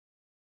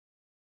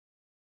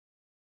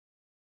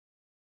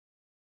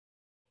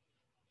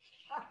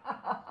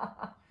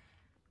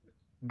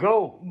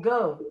Go.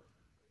 Go.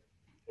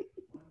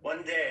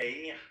 One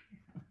day,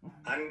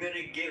 I'm going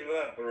to give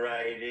up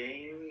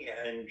writing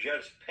and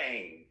just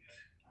paint.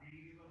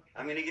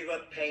 I'm going to give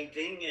up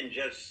painting and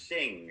just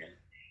sing.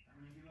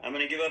 I'm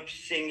going to give up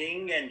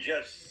singing and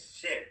just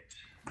sit.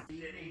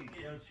 Sitting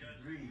and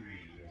just breathe.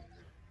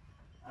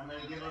 I'm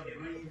going to give up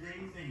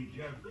breathing and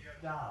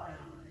just die.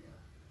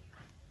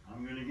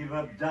 I'm going to give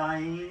up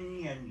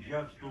dying and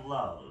just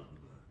love.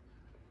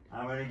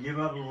 I'm going to give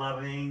up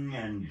loving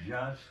and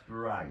just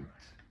write.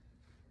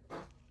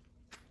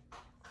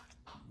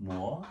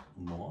 More?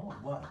 More?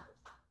 What?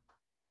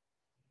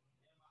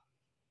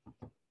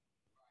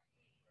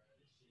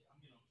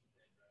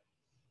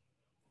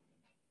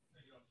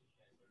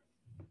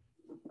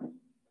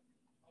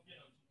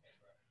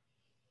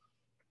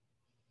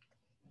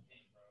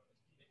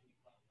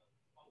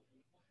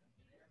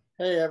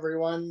 Hey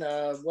everyone,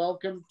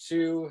 welcome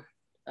to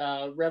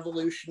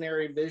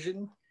Revolutionary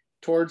Vision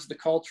Towards the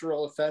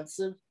Cultural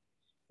Offensive.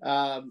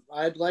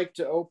 I'd like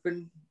to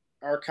open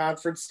our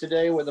conference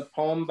today with a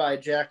poem by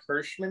Jack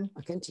Hirschman.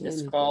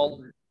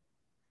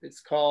 It's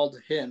called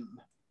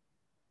Hymn.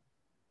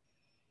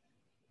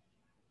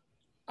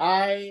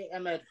 I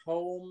am at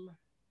home,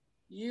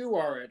 you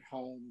are at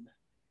home.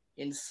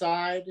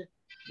 Inside,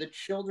 the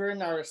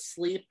children are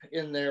asleep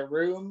in their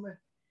room.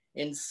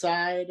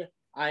 Inside,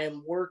 I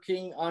am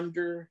working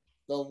under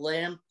the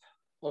lamp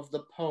of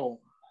the poem.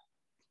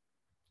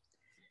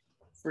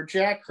 For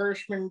Jack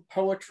Hirschman,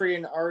 poetry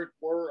and art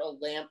were a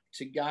lamp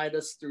to guide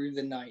us through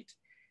the night,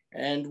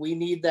 and we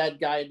need that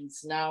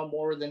guidance now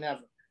more than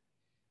ever.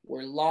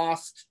 We're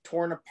lost,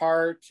 torn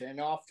apart, and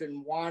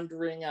often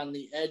wandering on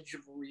the edge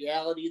of a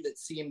reality that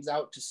seems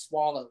out to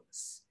swallow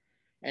us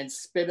and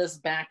spit us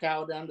back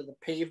out onto the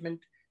pavement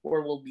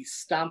where we'll be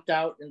stomped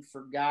out and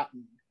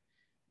forgotten.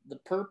 The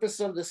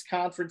purpose of this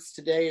conference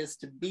today is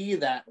to be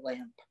that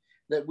lamp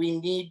that we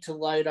need to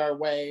light our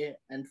way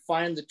and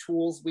find the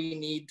tools we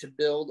need to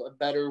build a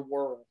better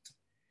world.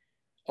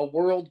 A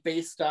world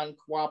based on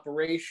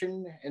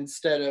cooperation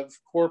instead of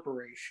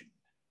corporation.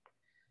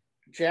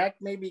 Jack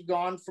may be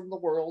gone from the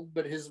world,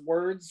 but his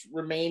words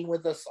remain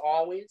with us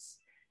always,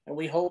 and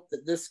we hope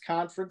that this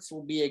conference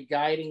will be a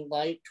guiding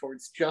light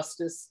towards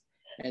justice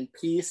and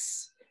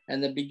peace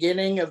and the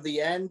beginning of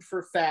the end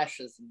for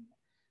fascism.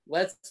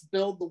 Let's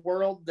build the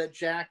world that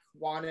Jack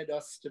wanted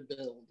us to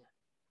build.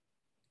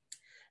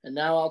 And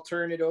now I'll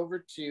turn it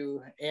over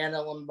to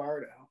Anna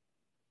Lombardo.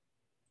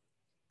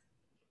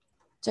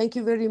 Thank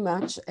you very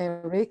much,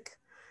 Eric.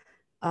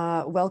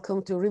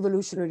 Welcome to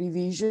Revolutionary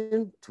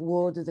Vision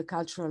Toward the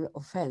Cultural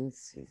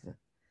Offensive.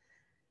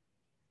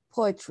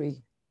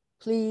 Poetry,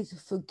 please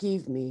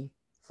forgive me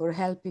for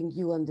helping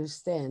you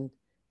understand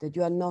that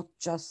you are not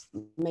just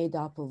made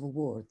up of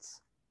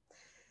words.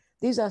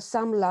 These are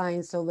some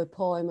lines of a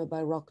poem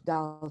by Rock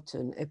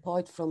Dalton, a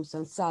poet from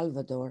San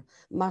Salvador,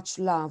 much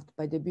loved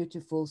by the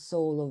beautiful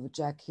soul of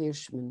Jack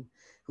Hirschman,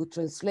 who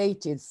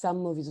translated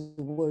some of his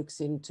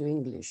works into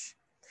English.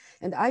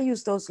 And I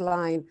use those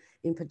lines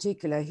in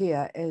particular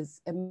here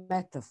as a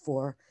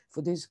metaphor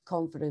for this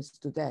conference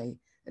today,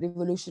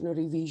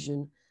 Revolutionary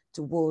Vision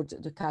Toward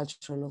the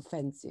Cultural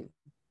Offensive.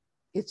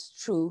 It's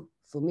true,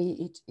 for me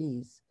it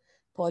is.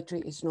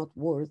 Poetry is not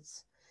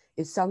words,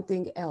 it's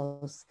something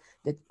else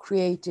that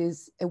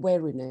creates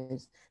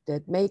awareness,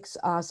 that makes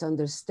us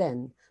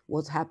understand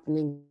what's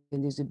happening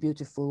in this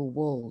beautiful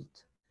world.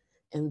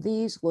 And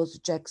this was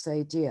Jack's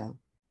idea,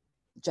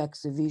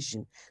 Jack's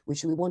vision,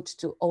 which we want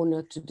to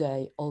honor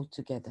today all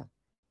together.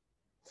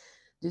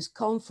 This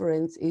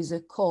conference is a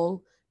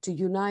call to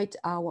unite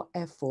our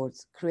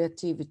efforts,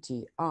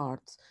 creativity,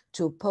 arts,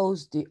 to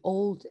oppose the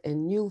old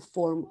and new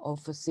form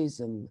of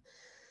fascism,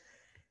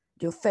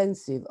 the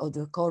offensive of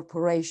the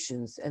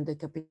corporations and the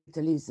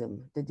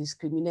capitalism, the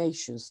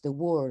discriminations, the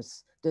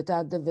wars that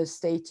are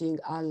devastating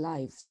our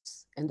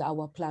lives and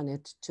our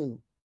planet too.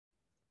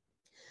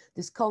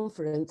 This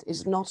conference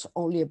is not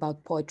only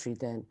about poetry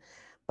then,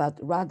 but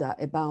rather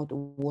about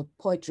what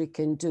poetry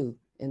can do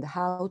and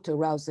how to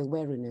arouse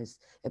awareness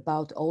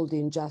about all the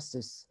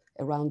injustice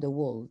around the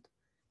world.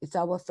 It's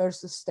our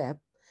first step,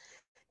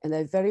 and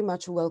I very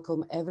much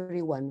welcome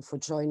everyone for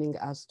joining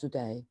us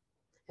today.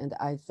 And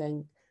I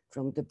thank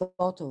from the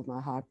bottom of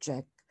my heart,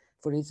 Jack,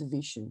 for his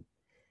vision.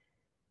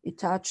 It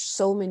touched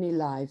so many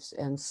lives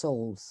and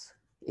souls.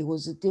 It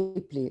was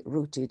deeply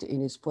rooted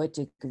in his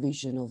poetic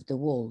vision of the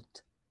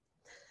world.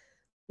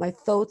 My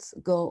thoughts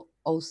go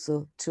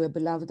also to a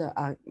beloved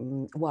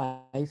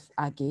wife,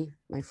 Aggie,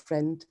 my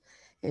friend,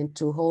 and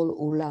to all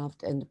who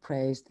loved and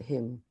praised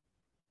him.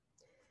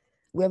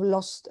 We have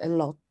lost a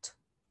lot,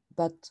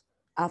 but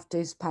after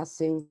his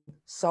passing,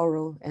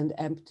 sorrow and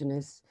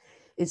emptiness,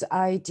 his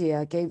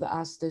idea gave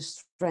us the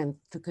strength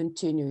to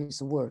continue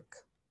his work.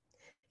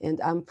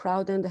 And I'm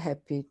proud and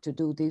happy to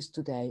do this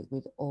today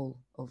with all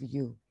of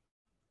you.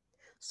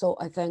 So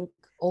I thank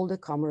all the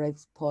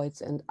comrades,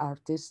 poets and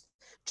artists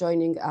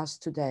joining us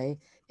today,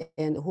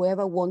 and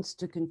whoever wants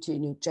to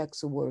continue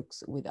Jack's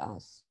works with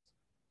us.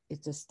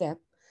 It's a step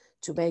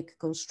to make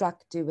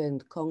constructive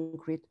and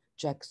concrete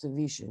Jack's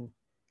vision.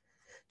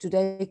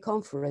 Today's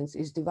conference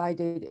is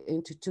divided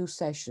into 2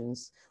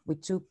 sessions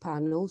with 2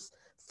 panels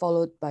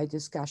followed by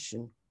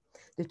discussion.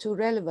 The 2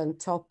 relevant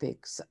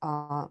topics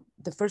are,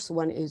 the first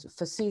one is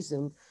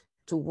fascism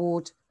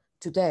toward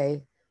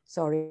today,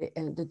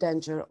 and the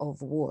danger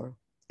of war.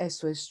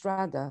 Esso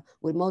Estrada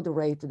will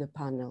moderate the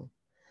panel.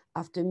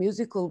 After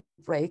musical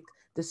break,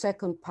 the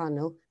second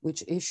panel,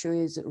 which issue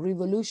is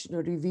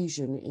Revolutionary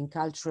Vision in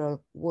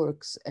Cultural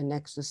Works and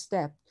Next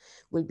Step,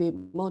 will be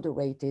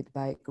moderated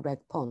by Greg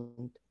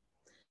Pond.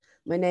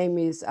 My name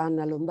is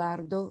Anna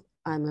Lombardo.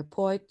 I'm a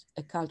poet,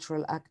 a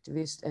cultural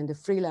activist, and a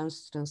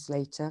freelance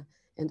translator,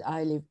 and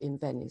I live in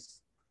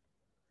Venice.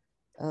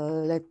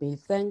 Let me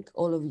thank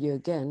all of you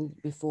again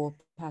before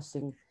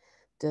passing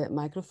the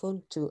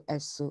microphone to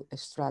Esso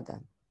Estrada.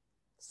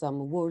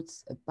 Some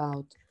words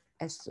about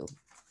Esso.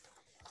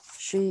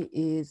 She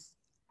is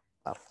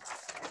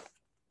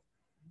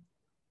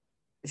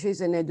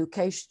she's an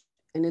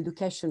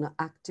educational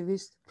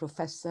activist,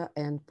 professor,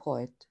 and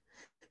poet.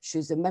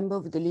 She's a member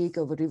of the League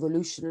of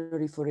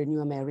Revolutionary for a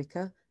New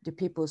America, the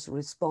People's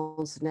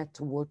Response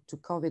Network to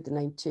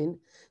COVID-19,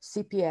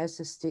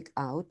 CPS Stick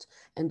Out,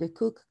 and the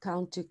Cook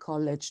County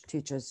College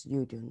Teachers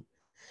Union.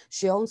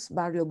 She owns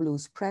Barrio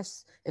Blues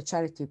Press, a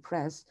charity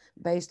press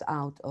based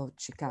out of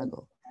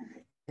Chicago.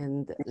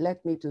 And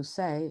let me to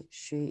say,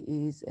 she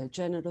is a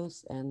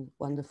generous and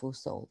wonderful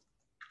soul.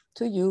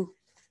 To you,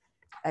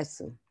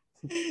 Esso.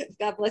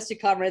 God bless you,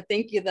 comrade.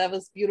 Thank you. That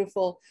was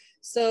beautiful.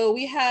 So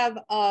we have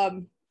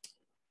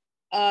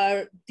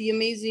the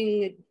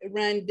amazing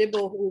Rand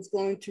Dibble, who is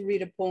going to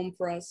read a poem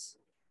for us,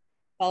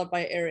 followed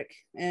by Eric.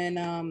 And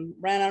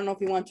Rand, I don't know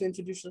if you want to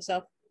introduce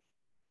yourself.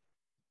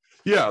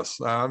 Yes,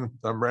 I'm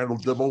Randall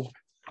Dibble.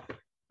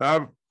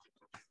 I've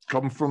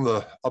come from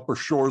the upper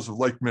shores of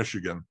Lake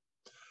Michigan.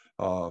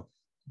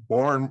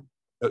 Born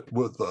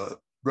with a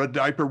red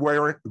diaper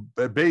wearing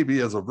a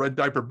baby, as a red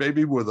diaper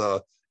baby with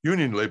a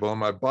union label on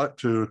my butt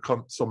to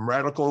some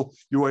radical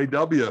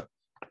UAW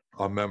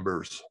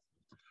members.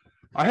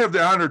 I have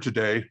the honor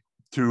today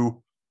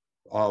to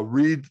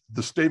read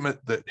the statement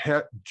that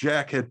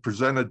Jack had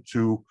presented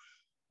to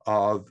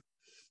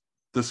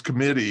this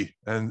committee.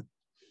 And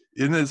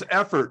in his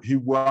effort, he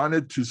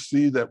wanted to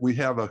see that we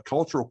have a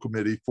cultural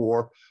committee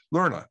for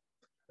LERNA,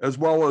 as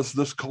well as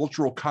this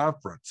cultural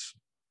conference.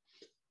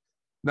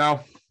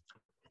 Now,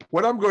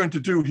 what I'm going to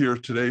do here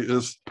today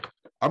is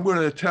I'm going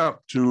to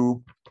attempt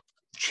to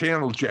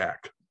channel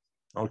Jack,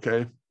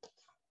 okay?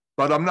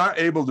 But I'm not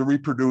able to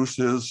reproduce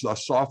his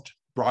soft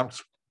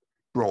Bronx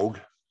brogue.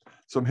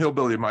 Some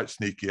hillbilly might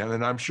sneak in,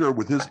 and I'm sure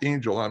with his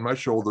angel on my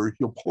shoulder,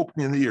 he'll poke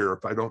me in the ear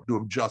if I don't do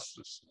him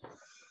justice.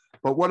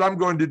 But what I'm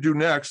going to do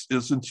next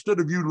is, instead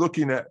of you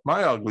looking at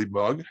my ugly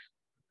mug,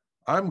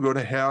 I'm going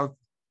to have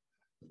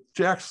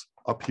Jack's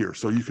up here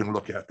so you can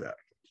look at that.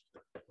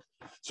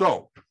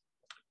 So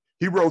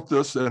he wrote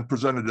this and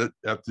presented it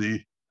at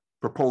the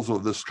proposal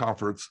of this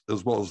conference,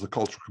 as well as the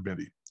Cultural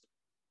Committee.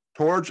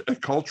 Towards a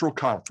Cultural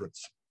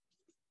Conference.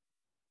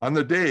 On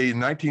the day in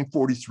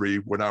 1943,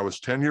 when I was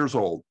 10 years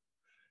old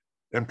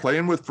and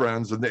playing with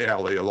friends in the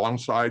alley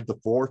alongside the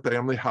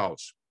 4-family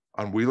house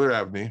on Wheeler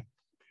Avenue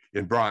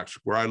in Bronx,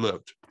 where I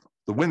lived,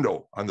 the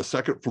window on the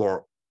 2nd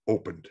floor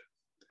opened.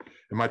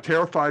 And my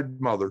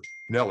terrified mother,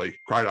 Nellie,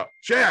 cried out,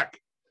 "Jack,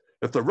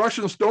 if the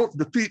Russians don't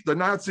defeat the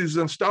Nazis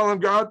in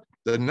Stalingrad,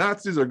 the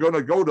Nazis are going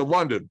to go to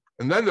London,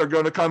 and then they're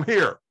going to come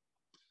here."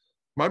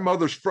 My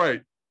mother's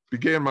fright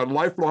began my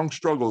lifelong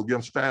struggle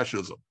against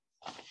fascism.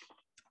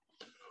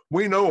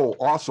 We know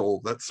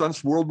also that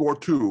since World War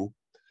II,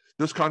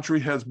 this country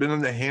has been in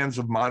the hands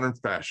of modern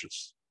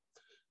fascists.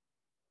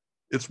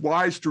 It's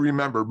wise to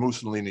remember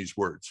Mussolini's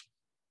words.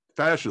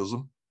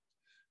 Fascism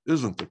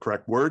isn't the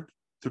correct word.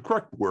 The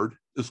correct word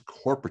is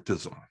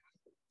corporatism.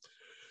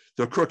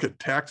 The crooked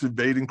tax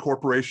evading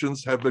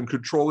corporations have been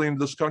controlling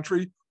this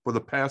country for the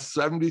past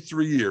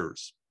 73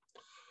 years,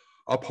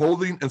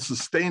 upholding and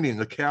sustaining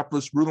the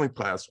capitalist ruling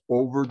class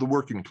over the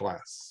working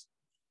class.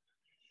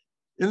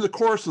 In the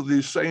course of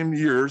these same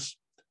years,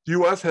 the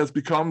US has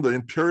become the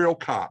imperial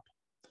cop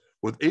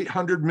with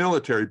 800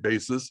 military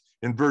bases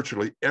in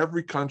virtually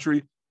every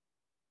country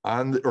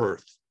on the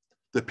earth.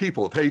 The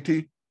people of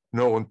Haiti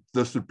know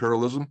this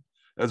imperialism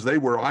as they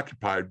were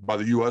occupied by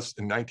the US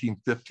in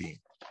 1915.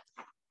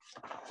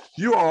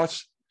 The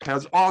US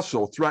has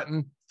also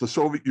threatened the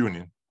Soviet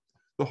Union,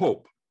 the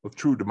hope of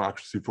true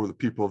democracy for the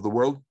people of the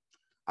world,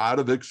 out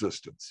of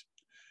existence.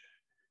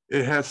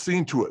 It has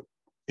seen to it,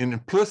 an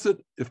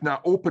implicit, if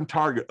not open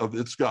target of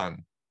its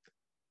gun,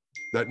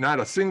 that not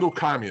a single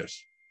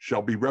communist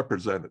shall be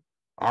represented,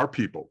 our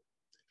people,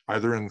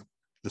 either in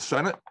the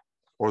Senate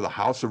or the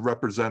House of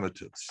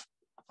Representatives.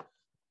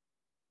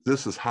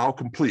 This is how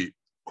complete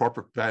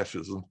corporate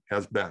fascism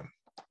has been.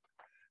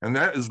 And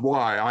that is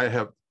why I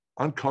have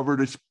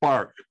uncovered a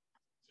spark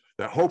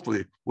that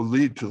hopefully will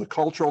lead to the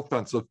cultural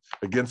offensive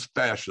against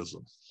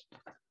fascism.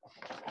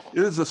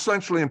 It is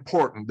essentially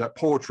important that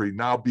poetry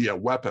now be a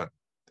weapon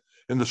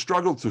in the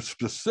struggle to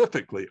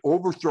specifically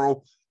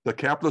overthrow the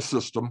capitalist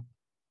system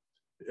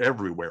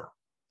everywhere.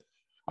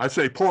 I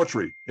say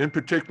poetry, in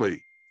particular,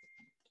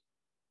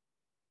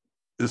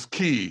 is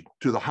key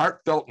to the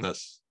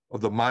heartfeltness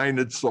of the mind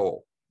and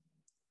soul,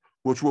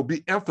 which will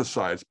be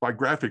emphasized by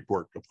graphic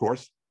work, of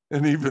course,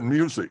 and even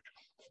music.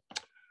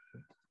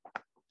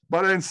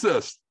 But I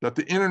insist that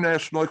the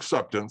international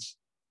acceptance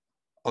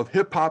of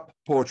hip hop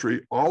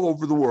poetry all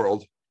over the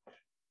world,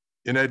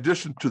 in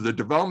addition to the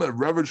development of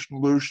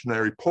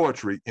revolutionary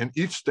poetry in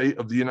each state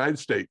of the United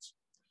States,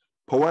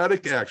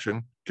 poetic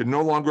action can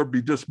no longer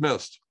be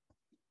dismissed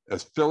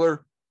as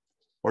filler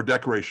or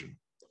decoration.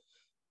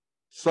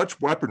 Such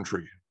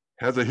weaponry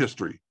has a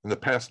history in the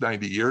past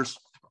 90 years.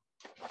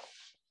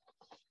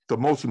 The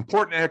most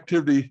important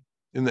activity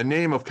in the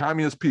name of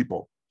communist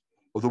people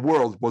of the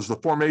world was the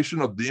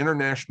formation of the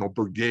international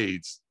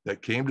brigades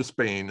that came to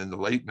Spain in the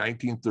late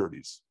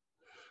 1930s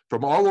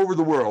from all over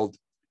the world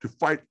to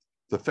fight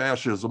the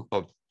fascism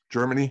of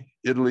Germany,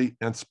 Italy,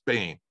 and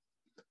Spain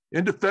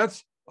in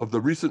defense of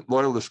the recent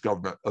loyalist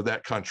government of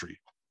that country.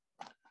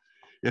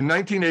 In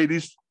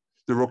 1980s,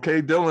 the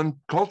Roque Dillon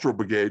Cultural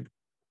Brigade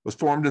was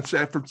formed in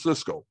San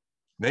Francisco,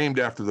 named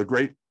after the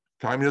great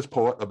communist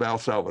poet of El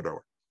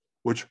Salvador,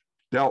 which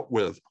dealt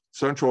with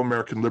Central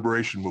American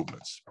liberation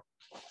movements.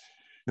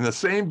 In the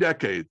same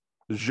decade,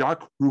 the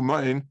Jacques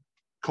Roumain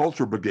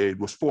Culture Brigade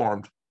was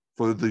formed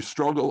for the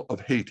struggle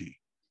of Haiti,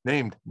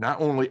 named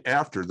not only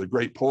after the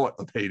great poet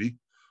of Haiti,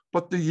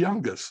 but the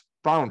youngest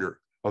founder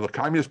of the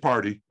Communist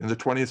Party in the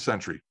 20th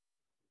century,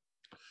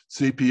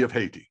 CP of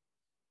Haiti.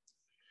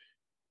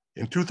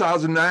 In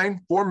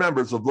 2009, 4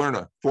 members of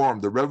LERNA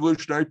formed the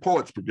Revolutionary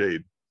Poets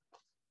Brigade,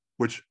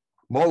 which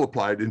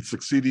multiplied in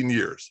succeeding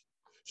years,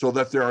 so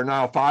that there are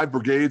now 5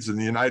 brigades in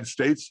the United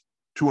States,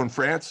 2 in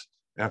France,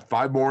 and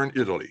 5 more in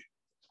Italy.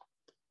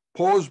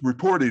 Poe's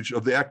reportage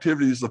of the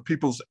activities of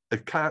peoples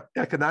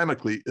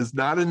economically is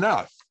not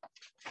enough.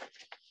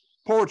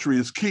 Poetry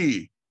is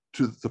key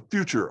to the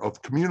future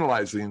of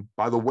communalizing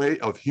by the way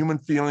of human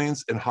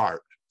feelings and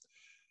heart.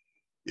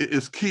 It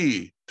is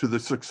key to the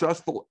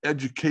successful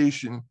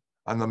education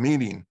on the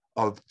meaning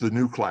of the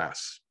new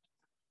class,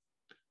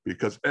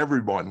 because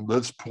everyone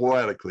lives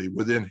poetically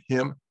within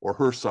him or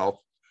herself,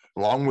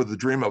 along with the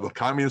dream of a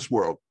communist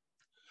world,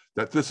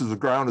 that this is the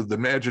ground of the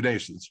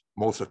imagination's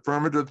most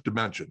affirmative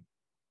dimension.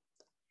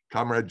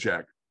 Comrade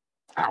Jack.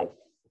 Ow.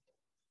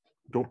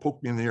 Don't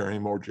poke me in the ear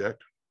anymore, Jack.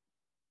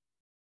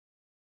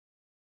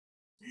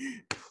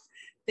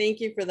 Thank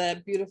you for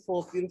that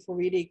beautiful, beautiful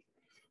reading.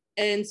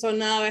 And so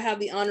now I have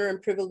the honor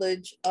and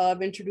privilege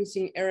of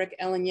introducing Eric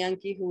Allen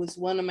Yankee, who is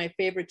one of my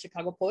favorite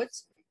Chicago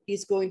poets.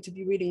 He's going to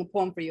be reading a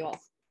poem for you all.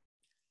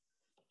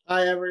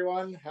 Hi,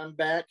 everyone. I'm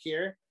back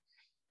here.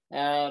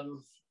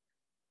 And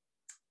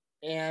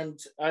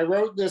I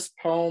wrote this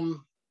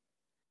poem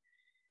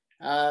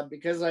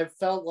because I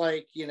felt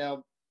like,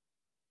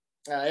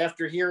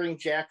 after hearing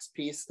Jack's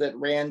piece that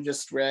Rand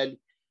just read,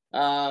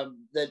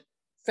 that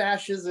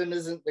fascism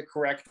isn't the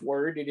correct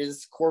word. It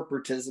is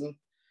corporatism.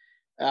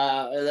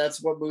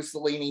 That's what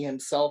Mussolini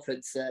himself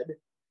had said.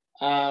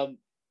 And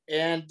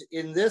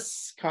in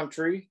this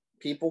country,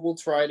 people will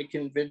try to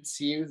convince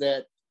you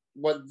that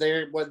what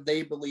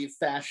they believe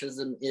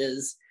fascism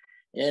is,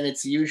 and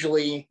it's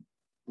usually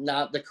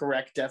not the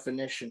correct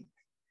definition.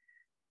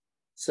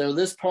 So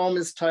this poem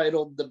is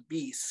titled The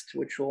Beast,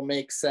 which will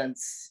make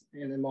sense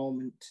in a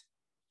moment.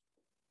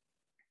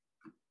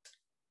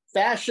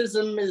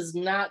 Fascism is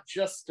not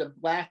just a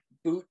black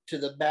boot to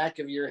the back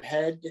of your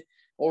head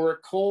or a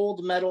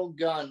cold metal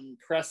gun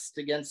pressed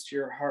against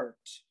your heart.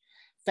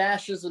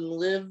 Fascism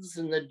lives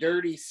in the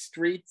dirty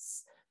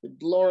streets, the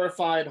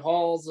glorified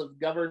halls of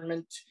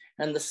government,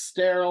 and the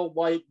sterile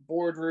white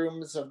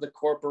boardrooms of the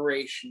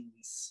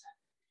corporations.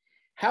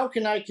 How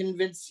can I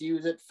convince you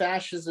that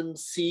fascism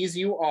sees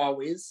you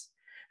always,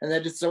 and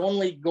that its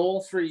only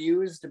goal for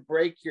you is to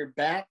break your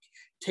back,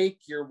 take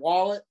your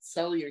wallet,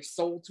 sell your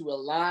soul to a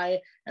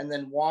lie, and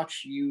then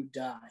watch you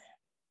die?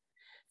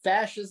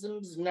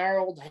 Fascism's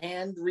gnarled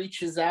hand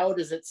reaches out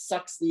as it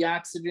sucks the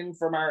oxygen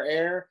from our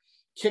air,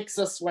 kicks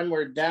us when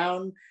we're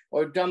down,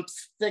 or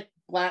dumps thick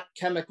black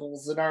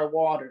chemicals in our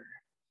water.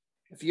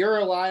 If you're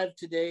alive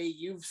today,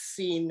 you've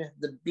seen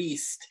the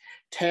beast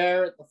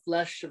tear at the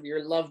flesh of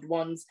your loved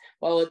ones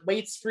while it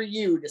waits for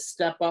you to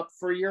step up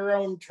for your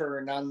own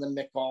turn on the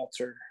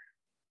McAltar.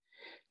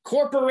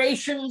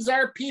 Corporations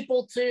are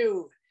people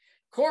too.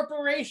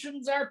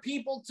 Corporations are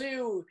people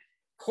too.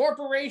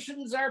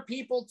 Corporations are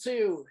people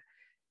too.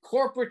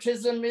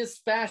 Corporatism is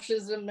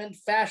fascism, and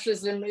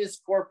fascism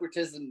is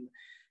corporatism.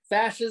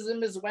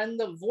 Fascism is when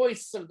the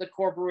voice of the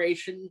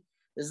corporation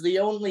is the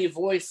only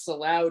voice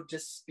allowed to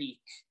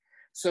speak.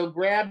 So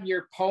grab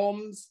your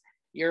poems,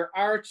 your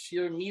art,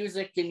 your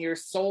music, and your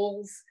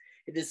souls.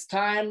 It is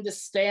time to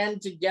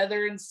stand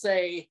together and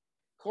say,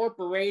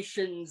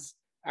 corporations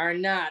are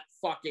not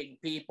fucking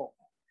people,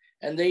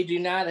 and they do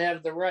not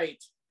have the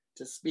right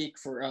to speak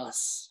for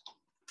us.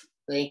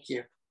 Thank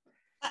you.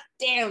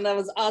 Damn, that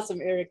was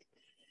awesome, Eric.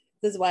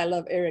 This is why I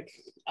love Eric.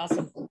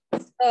 Awesome.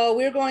 So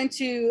we're going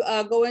to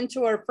go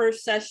into our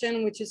first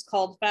session, which is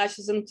called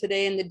Fascism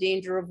Today and the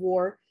Danger of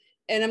War.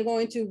 And I'm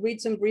going to read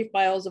some brief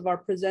bios of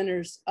our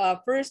presenters.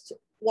 First,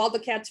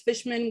 Wildcats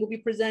Fishman will be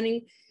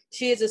presenting.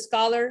 She is a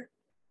scholar,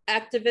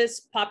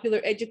 activist, popular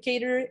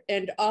educator,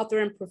 and author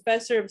and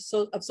professor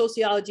of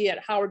sociology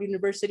at Howard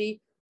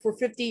University for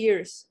 50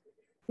 years.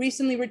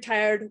 Recently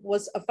retired,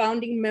 was a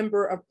founding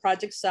member of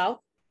Project South,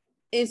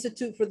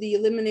 Institute for the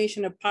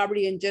Elimination of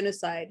Poverty and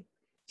Genocide.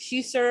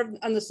 She served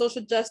on the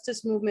social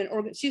justice movement,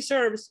 she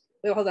served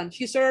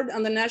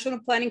on the National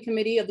Planning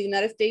Committee of the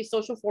United States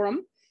Social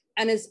Forum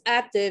and is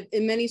active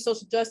in many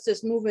social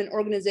justice movement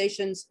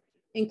organizations,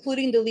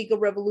 including the League of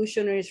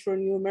Revolutionaries for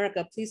New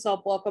America. Please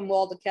help welcome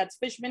Walda Katz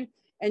Fishman.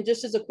 And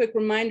just as a quick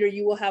reminder,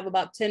 you will have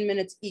about 10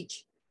 minutes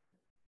each.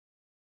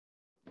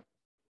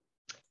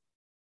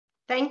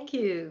 Thank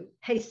you,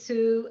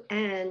 Jesus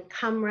and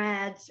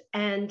comrades.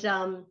 And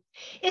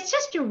it's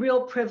just a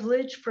real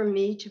privilege for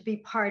me to be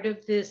part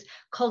of this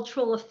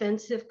Cultural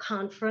Offensive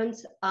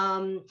Conference.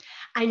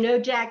 I know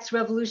Jack's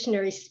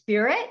revolutionary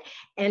spirit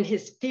and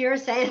his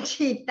fierce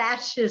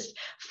anti-fascist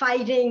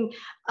fighting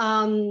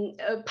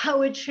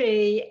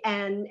poetry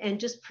and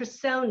just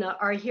persona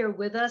are here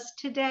with us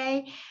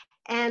today.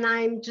 And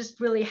I'm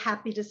just really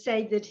happy to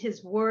say that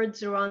his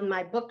words are on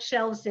my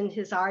bookshelves and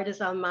his art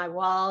is on my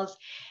walls.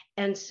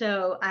 And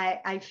so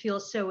I feel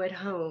so at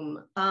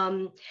home.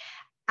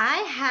 I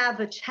have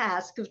a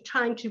task of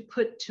trying to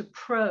put to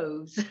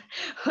prose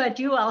what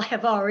you all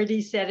have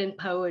already said in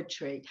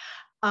poetry.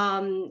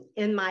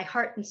 In my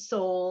heart and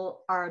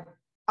soul are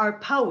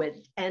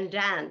poet and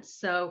dance,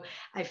 so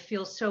I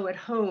feel so at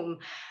home.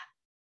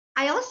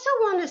 I also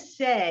want to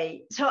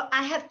say, so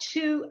I have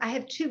two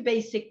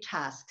basic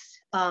tasks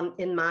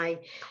in my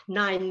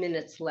 9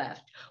 minutes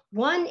left.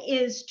 One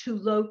is to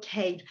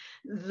locate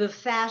the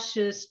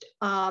fascist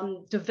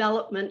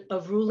development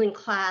of ruling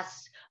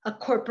class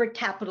corporate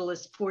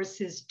capitalist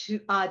forces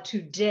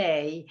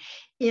today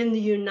in the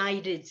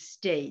United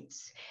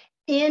States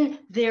in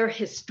their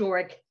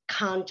historic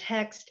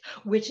context,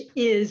 which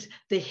is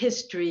the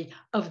history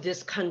of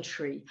this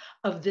country,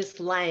 of this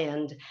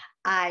land.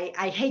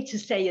 I hate to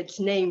say its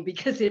name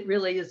because it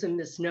really is a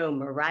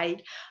misnomer,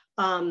 right?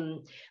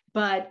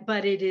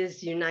 But it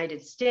is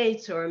United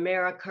States or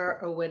America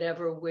or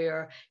whatever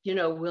we're,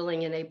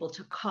 willing and able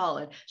to call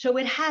it. So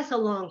it has a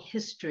long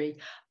history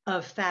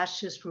of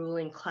fascist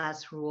ruling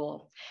class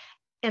rule.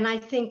 And I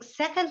think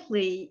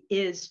secondly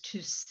is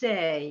to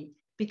say,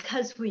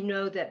 because we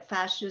know that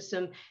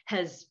fascism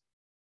has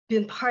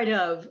been part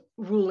of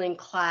ruling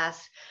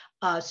class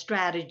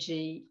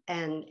strategy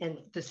and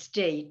the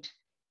state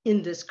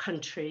in this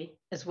country,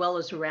 as well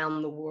as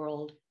around the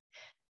world,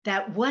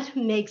 that what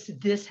makes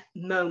this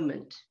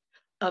moment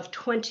of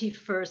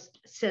 21st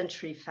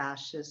century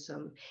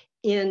fascism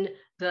in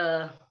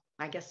the,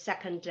 I guess,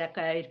 second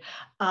decade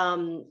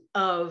or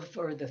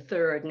the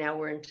third, now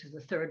we're into the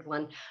third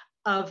one,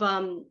 of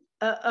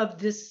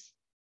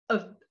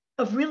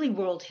really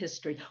world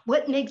history.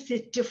 What makes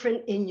it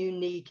different and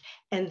unique?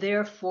 And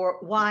therefore,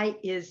 why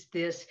is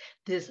this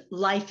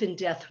life and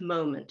death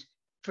moment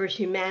for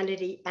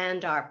humanity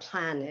and our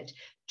planet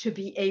to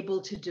be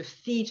able to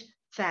defeat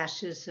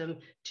fascism,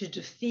 to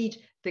defeat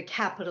the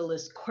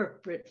capitalist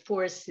corporate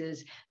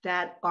forces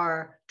that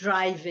are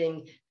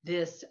driving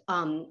this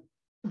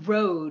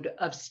road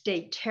of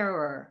state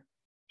terror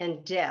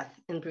and death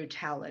and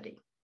brutality?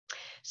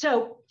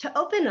 So to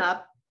open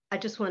up, I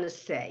just want to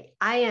say,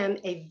 I am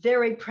a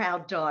very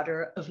proud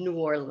daughter of New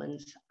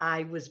Orleans.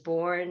 I was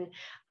born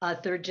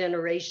third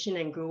generation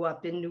and grew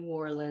up in New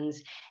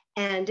Orleans.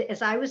 And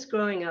as I was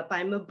growing up,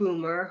 I'm a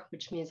boomer,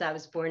 which means I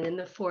was born in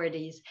the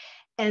 40s.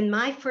 And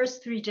my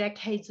first 3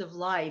 decades of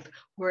life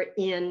were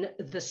in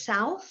the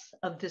South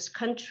of this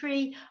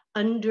country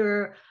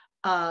under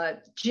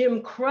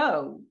Jim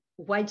Crow,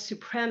 white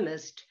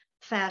supremacist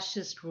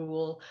fascist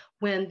rule,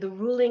 when the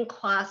ruling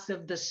class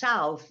of the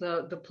South,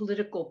 the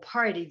political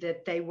party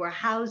that they were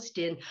housed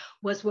in,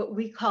 was what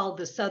we call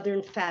the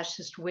Southern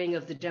fascist wing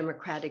of the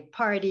Democratic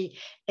Party,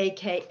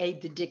 AKA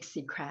the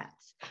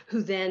Dixiecrats,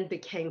 who then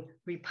became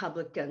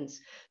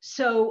Republicans.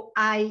 So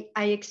I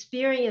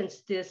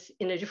experienced this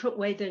in a different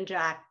way than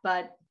Jack,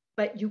 but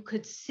you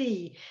could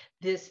see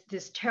this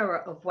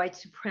terror of white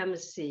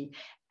supremacy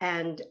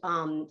and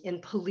in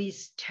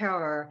police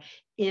terror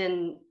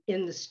in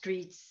the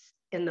streets,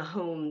 in the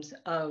homes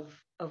of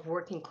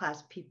working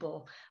class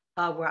people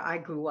where I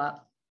grew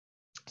up.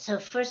 So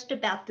first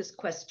about this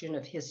question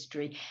of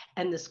history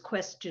and this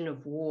question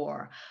of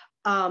war.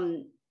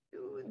 The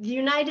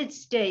United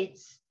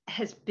States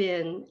has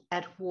been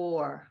at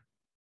war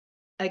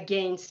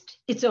against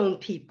its own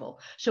people.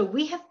 So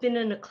we have been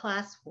in a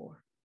class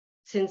war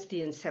since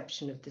the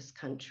inception of this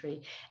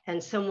country.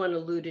 And someone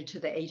alluded to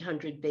the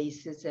 800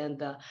 bases and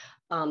the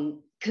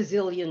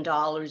gazillion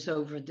dollars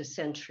over the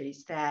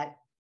centuries that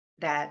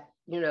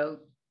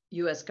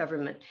US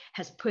government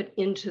has put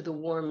into the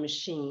war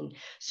machine.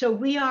 So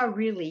we are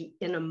really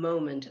in a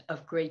moment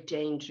of great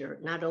danger,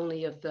 not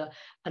only of the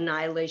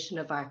annihilation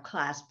of our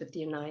class, but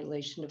the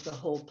annihilation of the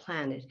whole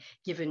planet,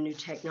 given new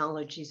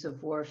technologies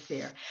of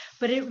warfare.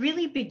 But it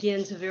really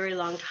begins a very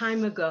long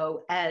time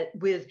ago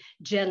with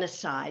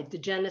genocide, the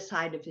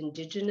genocide of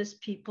indigenous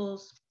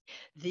peoples,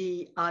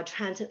 the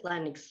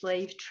transatlantic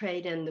slave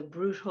trade and the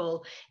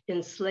brutal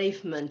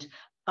enslavement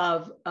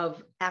of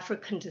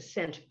African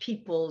descent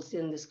peoples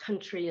in this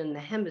country and the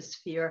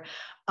hemisphere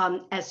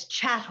as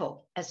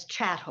chattel.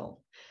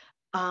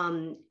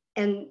 And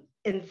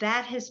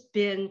that has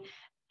been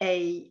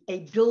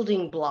a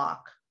building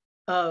block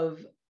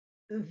of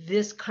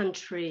this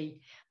country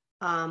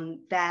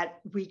that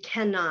we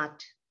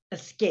cannot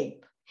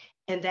escape.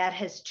 And that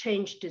has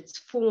changed its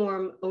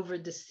form over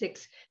the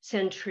 6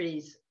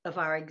 centuries of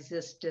our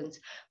existence.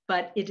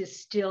 But it is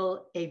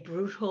still a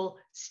brutal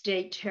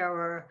state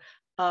terror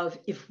of,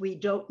 if we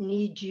don't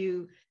need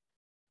you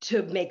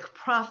to make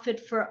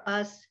profit for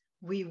us,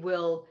 we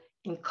will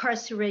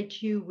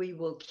incarcerate you, we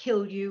will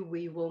kill you,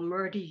 we will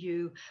murder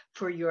you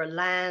for your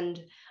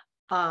land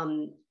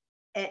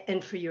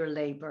and for your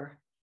labor.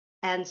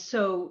 And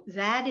so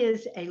that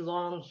is a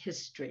long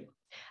history.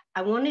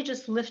 I want to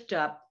just lift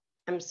up,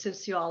 I'm a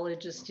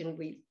sociologist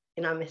and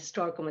I'm a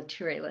historical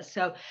materialist.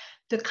 So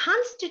the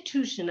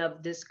Constitution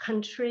of this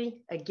country,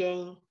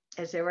 again,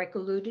 as Eric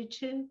alluded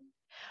to,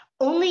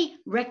 only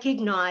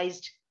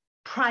recognized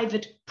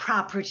private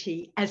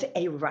property as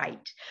a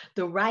right,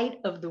 the right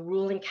of the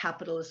ruling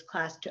capitalist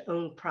class to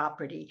own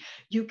property.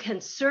 You can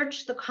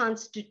search the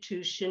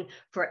Constitution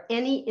for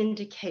any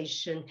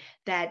indication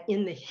that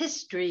in the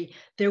history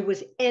there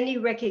was any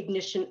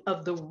recognition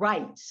of the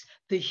rights,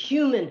 the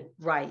human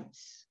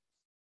rights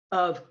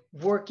of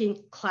working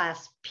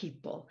class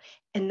people.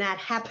 And that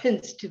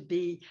happens to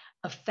be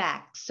a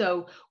fact.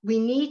 So we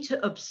need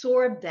to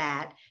absorb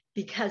that,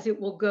 because it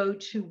will go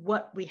to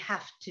what we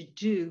have to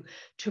do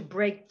to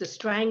break the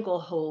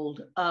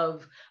stranglehold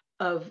of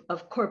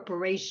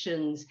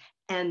corporations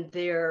and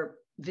their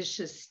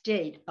vicious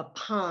state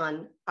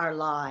upon our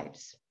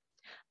lives.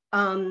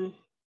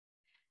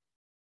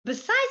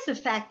 Besides the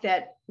fact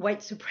that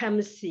white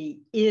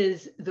supremacy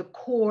is the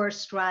core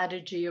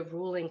strategy of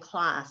ruling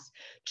class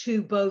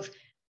to both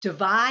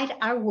divide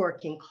our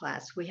working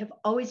class, we have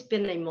always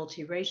been a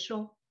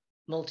multiracial,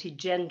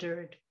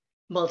 multigendered,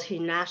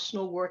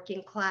 multinational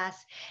working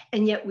class,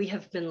 and yet we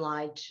have been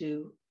lied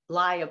to,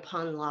 lie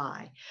upon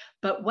lie.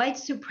 But white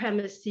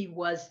supremacy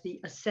was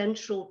the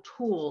essential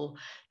tool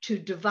to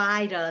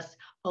divide us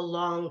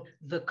along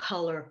the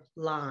color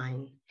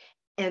line.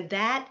 And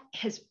that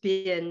has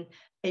been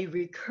a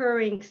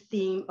recurring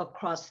theme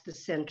across the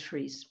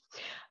centuries.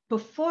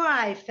 Before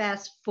I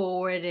fast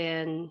forward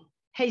and,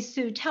 hey,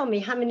 Sue, tell me,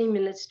 how many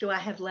minutes do I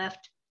have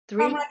left?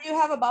 3? You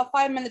have about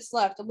 5 minutes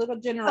left. A little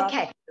generous.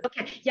 Okay.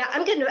 Yeah,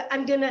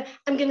 I'm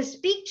gonna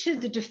speak to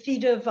the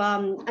defeat of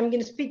I'm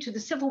gonna speak to the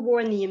Civil War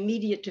and the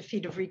immediate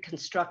defeat of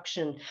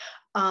Reconstruction,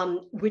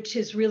 which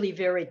is really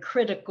very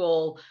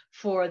critical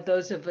for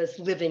those of us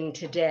living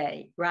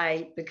today,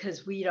 right?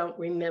 Because we don't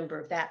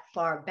remember that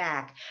far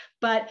back.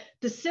 But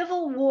the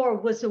Civil War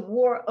was a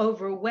war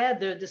over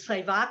whether the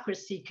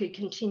slaveocracy could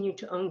continue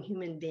to own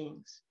human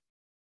beings.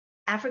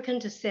 African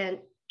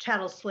descent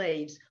chattel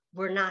slaves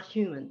were not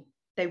human.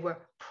 They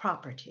were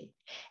property.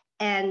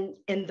 And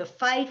the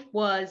fight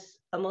was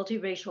a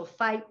multiracial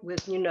fight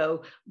with,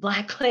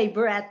 Black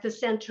labor at the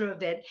center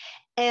of it.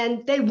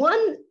 And they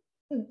won.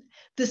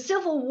 The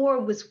Civil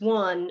War was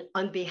won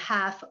on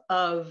behalf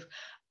of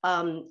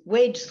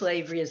wage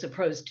slavery as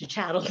opposed to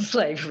chattel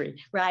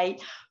slavery,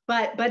 right?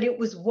 But it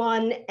was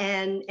won,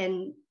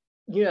 and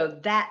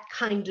that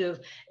kind of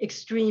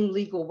extreme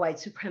legal white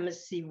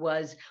supremacy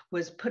was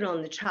put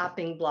on the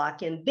chopping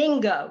block, and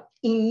bingo,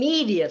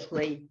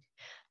 immediately,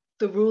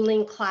 the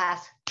ruling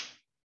class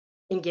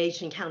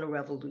engaged in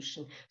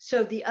counter-revolution.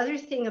 So the other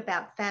thing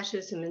about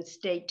fascism and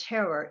state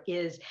terror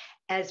is,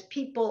 as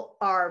people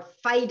are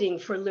fighting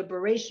for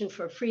liberation,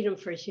 for freedom,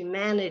 for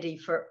humanity,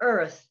 for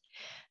Earth,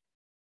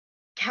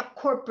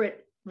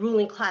 corporate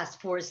ruling class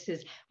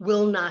forces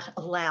will not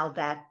allow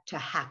that to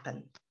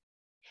happen.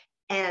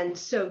 And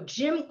so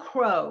Jim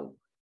Crow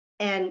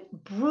and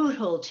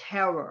brutal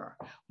terror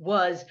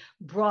was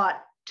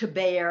brought to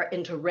bear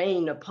and to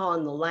reign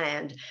upon the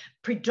land,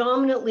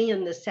 predominantly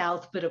in the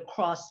South, but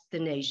across the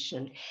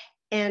nation.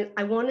 And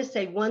I want to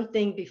say one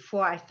thing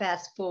before I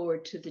fast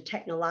forward to the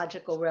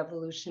technological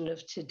revolution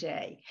of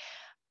today.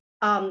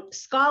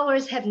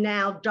 Scholars have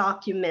now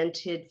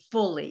documented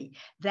fully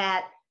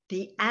that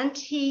the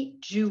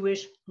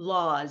anti-Jewish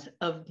laws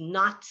of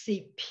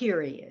Nazi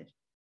period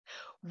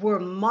were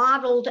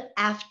modeled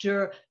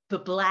after the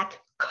Black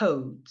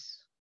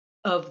codes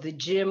of the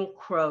Jim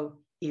Crow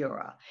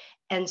era.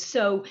 And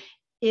so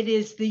it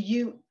is the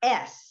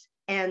US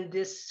and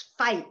this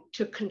fight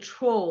to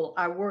control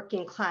our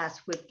working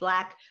class with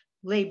Black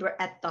labor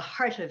at the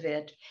heart of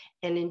it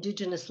and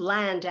indigenous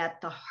land at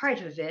the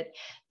heart of it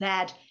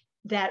that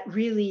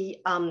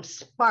really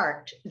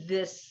sparked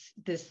this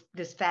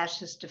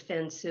fascist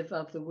offensive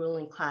of the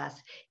ruling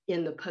class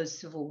in the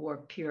post-Civil War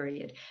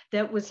period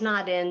that was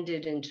not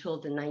ended until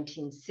the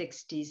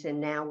 1960s,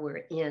 and now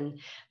we're in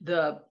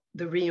the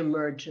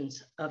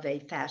reemergence of a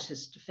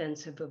fascist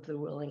offensive of the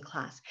ruling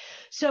class.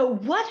 So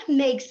what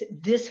makes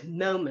this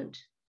moment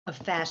of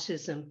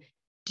fascism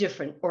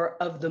different, or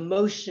of the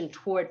motion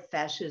toward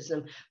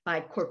fascism by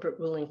corporate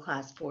ruling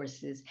class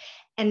forces.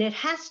 And it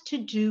has to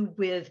do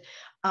with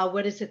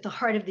what is at the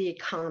heart of the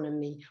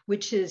economy,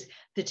 which is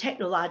the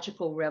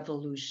technological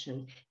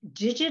revolution,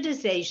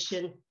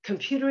 digitization,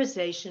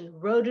 computerization,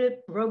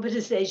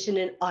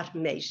 robotization, and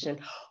automation.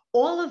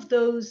 All of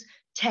those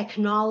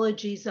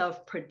technologies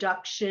of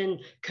production,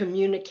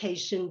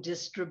 communication,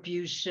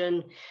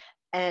 distribution,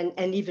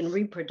 and even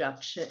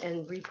reproduction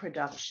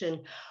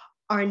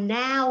are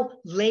now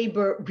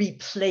labor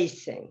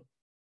replacing,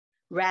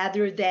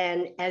 rather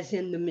than, as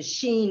in the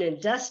machine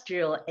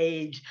industrial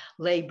age,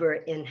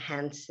 labor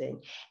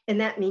enhancing. And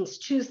that means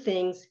two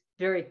things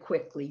very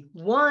quickly.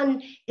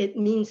 One, it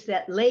means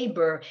that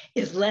labor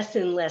is less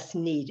and less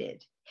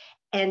needed.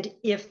 And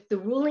if the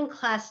ruling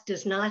class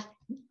does not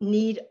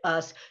need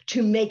us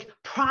to make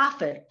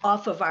profit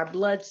off of our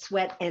blood,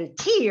 sweat, and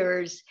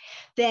tears,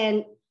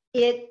 then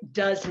it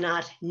does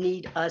not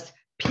need us,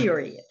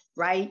 period.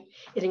 Right?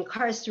 It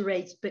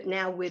incarcerates, but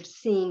now we've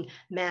seen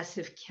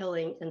massive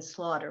killing and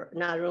slaughter,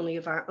 not only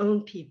of our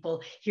own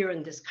people here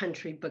in this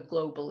country, but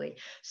globally.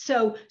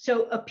 So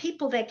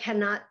people that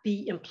cannot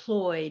be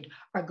employed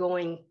are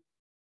going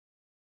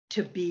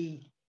to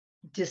be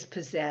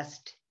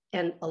dispossessed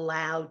and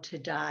allowed to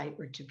die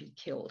or to be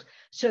killed.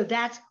 So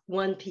that's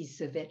one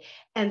piece of it.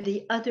 And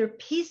the other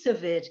piece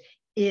of it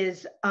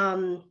is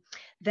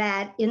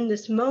that in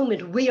this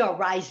moment, we are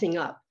rising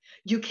up.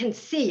 You can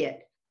see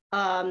it.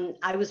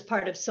 I was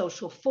part of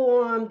Social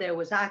Forum, there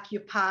was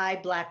Occupy,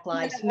 Black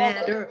Lives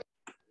Matter,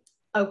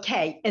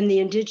 okay, and the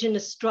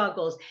indigenous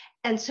struggles.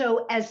 And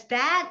so as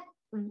that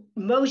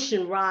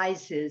motion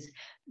rises,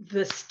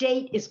 the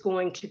state is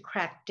going to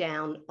crack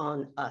down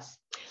on us.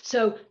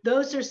 So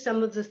those are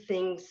some of the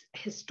things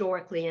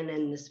historically and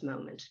in this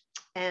moment.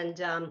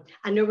 And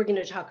I know we're going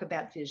to talk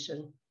about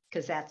vision,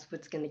 because that's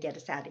what's going to get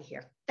us out of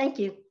here. Thank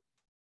you.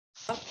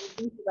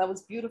 That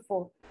was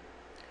beautiful.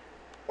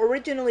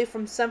 Originally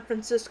from San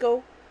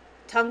Francisco,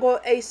 Tango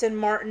Aysen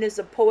Martin is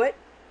a poet,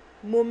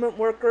 movement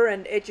worker,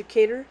 and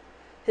educator.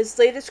 His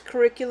latest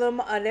curriculum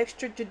on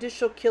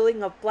extrajudicial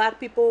killing of Black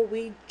people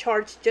we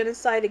charge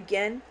genocide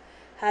again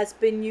has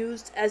been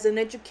used as an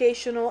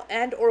educational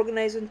and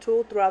organizing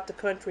tool throughout the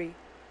country.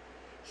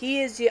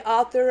 He is the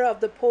author of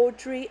the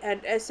poetry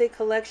and essay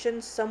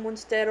collection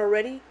Someone's Dead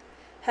Already,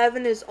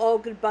 Heaven is All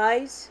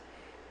Goodbyes,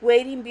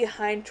 Waiting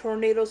Behind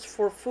Tornadoes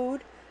for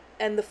Food,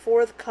 and the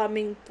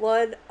forthcoming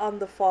Blood on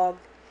the Fog.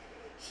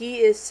 He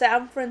is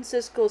San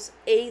Francisco's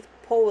 8th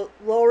Poet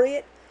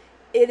Laureate.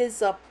 It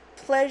is a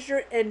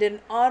pleasure and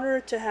an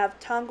honor to have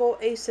Tango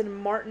Aysen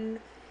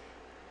Martin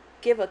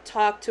give a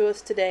talk to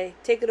us today.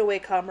 Take it away,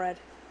 comrade.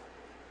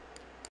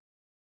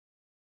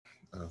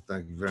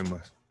 Thank you very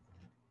much.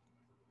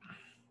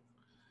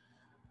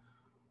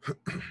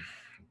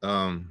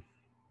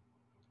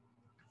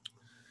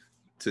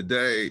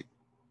 Today,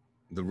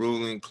 the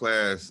ruling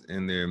class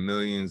and their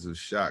millions of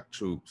shock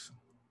troops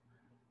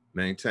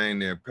maintain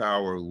their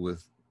power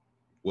with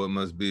what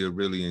must be a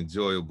really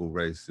enjoyable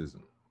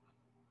racism.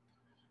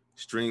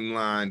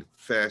 Streamlined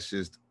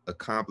fascist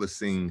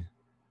accomplishing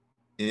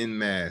en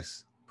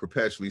masse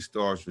perpetually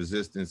starves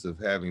resistance of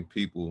having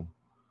people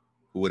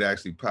who would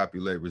actually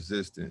populate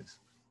resistance.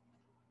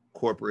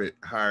 Corporate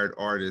hired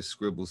artists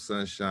scribble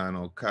sunshine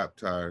on cop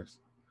tires.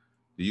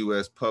 The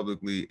US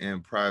publicly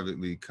and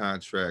privately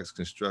contracts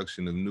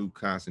construction of new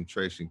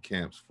concentration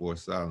camps for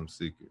asylum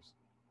seekers.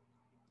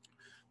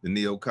 The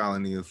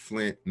neo-colony of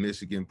Flint,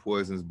 Michigan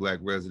poisons Black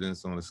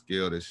residents on a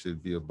scale that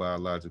should be a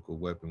biological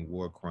weapon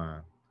war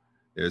crime.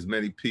 There's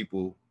many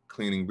people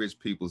cleaning rich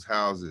people's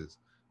houses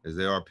as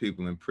there are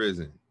people in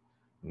prison.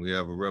 And we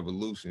have a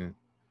revolution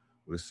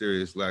with a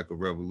serious lack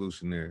of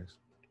revolutionaries.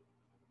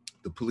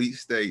 The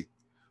police state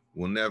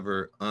will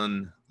never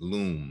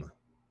unloom.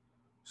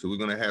 So we're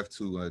gonna have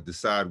to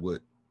decide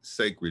what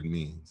sacred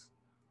means.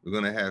 We're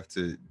gonna have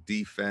to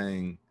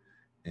defang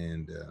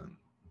and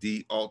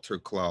de-alter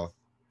cloth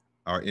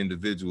our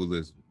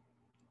individualism.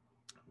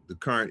 The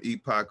current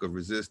epoch of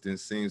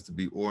resistance seems to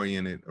be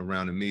oriented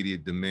around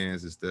immediate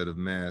demands instead of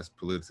mass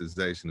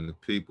politicization of the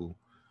people,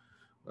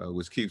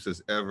 which keeps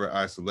us ever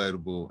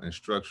isolatable and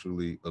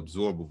structurally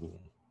absorbable.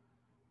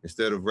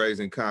 Instead of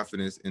raising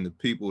confidence in the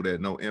people that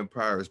no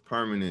empire is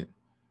permanent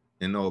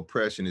and no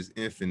oppression is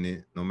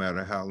infinite, no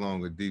matter how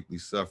long or deeply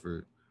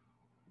suffered,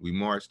 we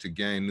march to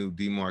gain new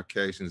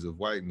demarcations of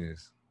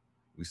whiteness.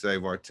 We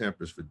save our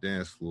tempers for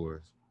dance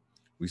floors.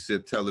 We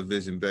sip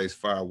television-based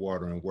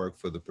firewater and work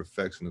for the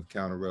perfection of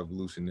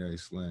counter-revolutionary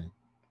slang.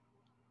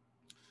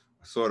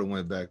 I sort of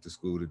went back to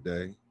school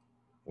today,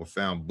 or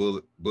found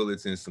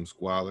bullets in some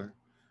squalor,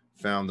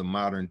 found the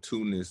modern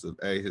two-ness of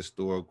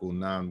ahistorical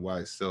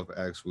non-white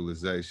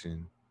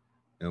self-actualization,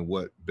 and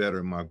what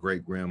better my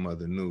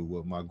great-grandmother knew.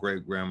 What my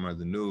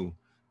great-grandmother knew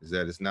is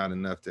that it's not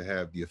enough to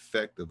have the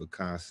effect of a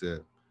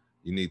concept,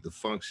 you need the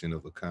function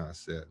of a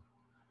concept.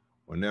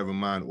 Or never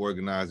mind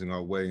organizing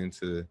our way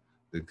into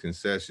the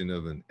concession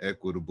of an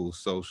equitable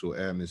social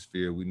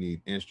atmosphere, we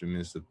need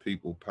instruments of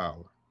people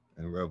power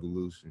and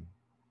revolution.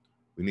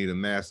 We need a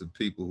mass of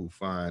people who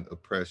find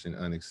oppression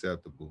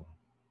unacceptable.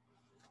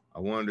 I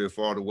wonder if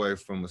all the way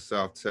from a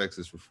South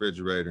Texas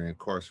refrigerator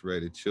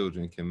incarcerated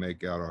children can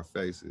make out our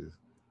faces.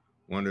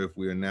 Wonder if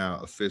we are now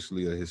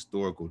officially a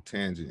historical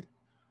tangent.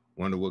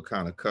 Wonder what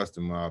kind of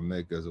customer I'll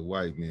make as a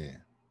white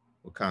man.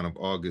 What kind of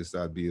August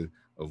I'd be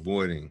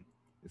avoiding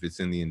if it's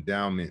in the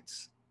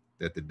endowments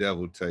that the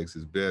devil takes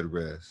as bed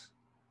rest.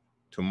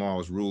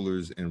 Tomorrow's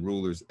rulers and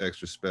rulers'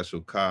 extra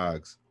special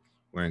cogs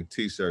wearing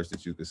t-shirts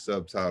that you could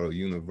subtitle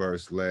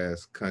Universe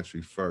Last,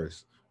 Country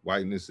First.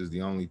 Whiteness is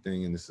the only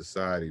thing in the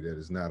society that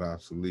is not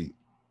obsolete.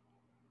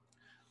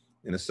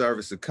 In a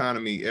service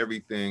economy,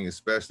 everything,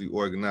 especially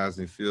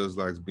organizing, feels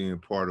like being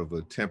part of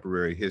a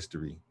temporary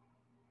history.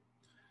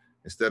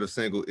 Instead of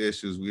single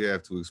issues, we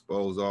have to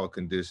expose all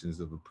conditions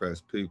of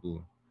oppressed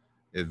people,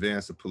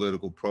 advance a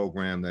political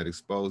program that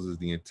exposes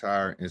the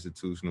entire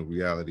institutional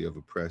reality of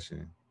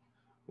oppression.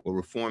 What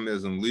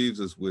reformism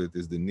leaves us with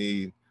is the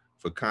need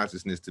for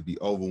consciousness to be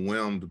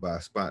overwhelmed by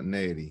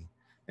spontaneity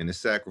and to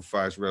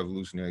sacrifice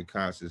revolutionary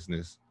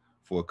consciousness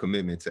for a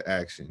commitment to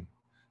action.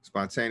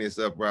 Spontaneous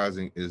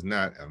uprising is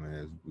not, I mean,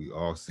 as we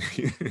all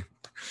see,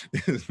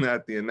 it's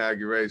not the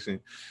inauguration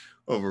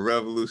of a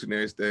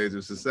revolutionary stage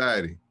of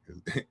society.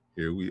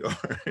 Here we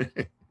are.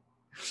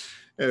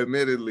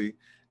 Admittedly,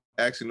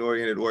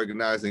 action-oriented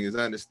organizing is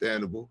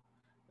understandable,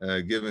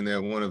 given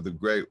that one of the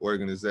great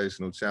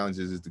organizational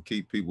challenges is to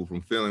keep people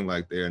from feeling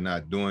like they are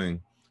not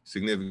doing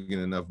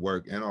significant enough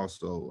work. And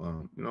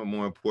also,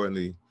 more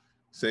importantly,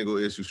 single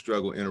issue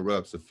struggle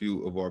interrupts a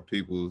few of our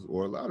people's,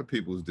 or a lot of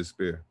people's,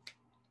 despair.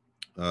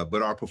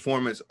 But our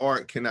performance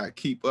art cannot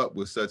keep up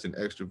with such an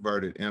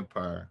extroverted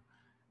empire.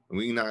 And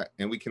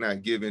we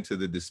cannot give into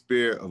the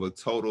despair of a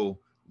total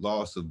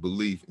loss of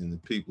belief in the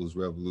people's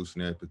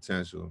revolutionary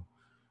potential.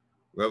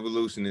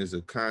 Revolution is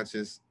a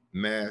conscious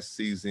mass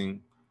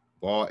seizing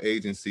of all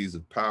agencies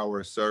of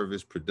power,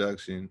 service,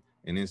 production,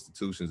 and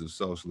institutions of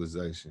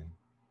socialization.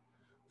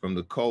 From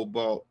the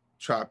cobalt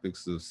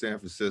tropics of San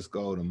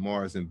Francisco to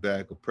Mars and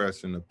back,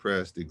 oppressor and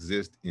oppressed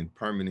exist in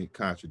permanent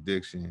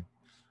contradiction.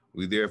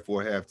 We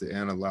therefore have to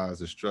analyze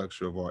the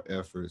structure of our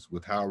efforts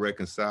with how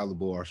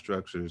reconcilable our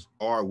structures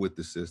are with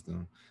the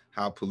system,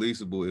 how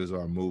policeable is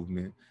our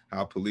movement,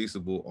 how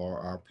policeable are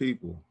our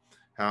people,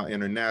 how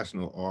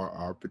international are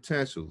our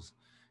potentials.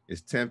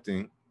 It's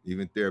tempting,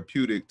 even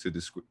therapeutic,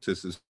 to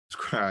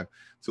subscribe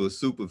to a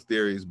soup of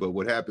theories, but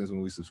what happens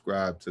when we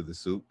subscribe to the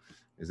soup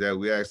is that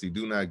we actually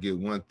do not get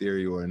one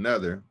theory or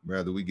another,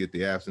 rather we get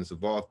the absence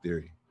of all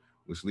theory,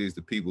 which leads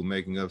to people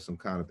making up some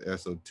kind of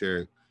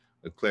esoteric,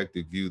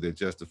 eclectic view that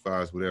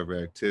justifies whatever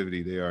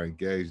activity they are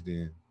engaged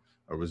in,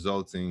 a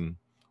resulting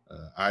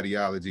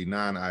ideology,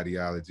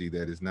 non-ideology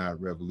that is not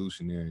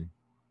revolutionary,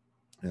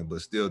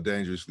 but still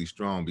dangerously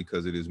strong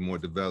because it is more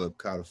developed,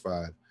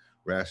 codified,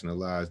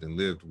 rationalized, and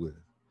lived with.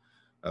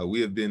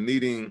 We have been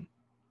meeting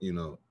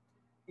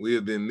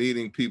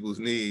people's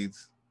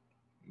needs,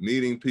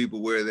 meeting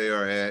people where they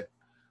are at,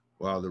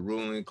 while the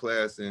ruling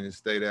class and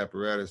state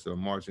apparatus are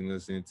marching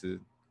us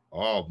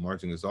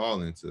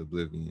all into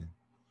oblivion.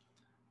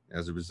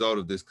 As a result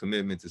of this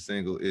commitment to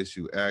single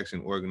issue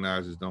action,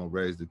 organizers don't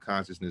raise the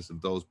consciousness of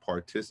those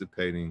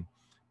participating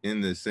in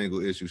the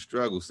single issue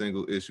struggle.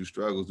 Single issue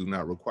struggles do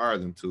not require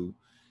them to,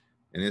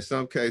 and in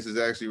some cases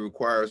actually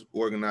requires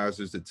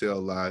organizers to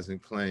tell lies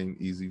and claim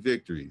easy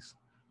victories.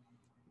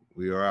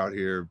 We are out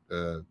here,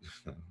 not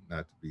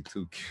to be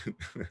too cute,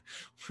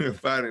 we're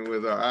fighting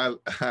with our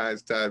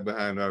eyes tied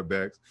behind our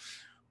backs,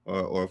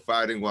 or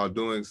fighting while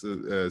doing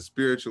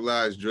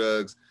spiritualized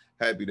drugs,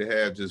 happy to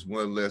have just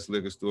one less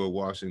liquor store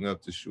washing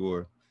up to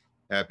shore,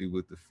 happy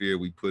with the fear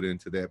we put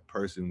into that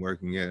person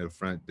working at a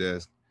front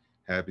desk,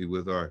 happy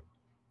with our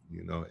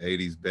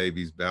 80s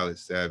babies, ballot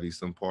savvy,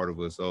 some part of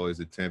us always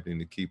attempting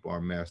to keep our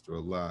master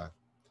alive.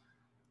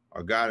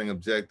 Our guiding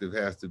objective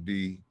has to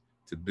be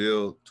to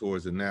build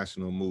towards a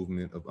national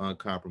movement of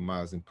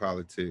uncompromising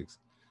politics,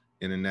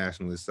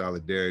 internationalist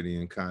solidarity,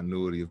 and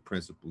continuity of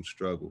principled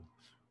struggle.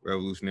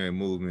 Revolutionary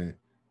movement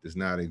does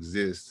not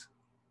exist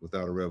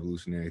without a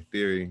revolutionary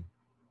theory.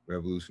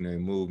 Revolutionary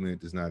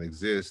movement does not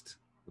exist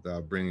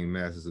without bringing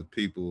masses of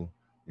people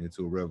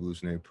into a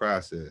revolutionary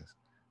process.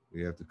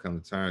 We have to come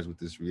to terms with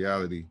this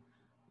reality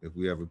if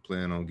we ever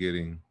plan on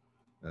getting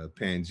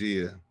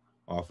Pangea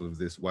off of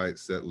this white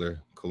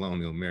settler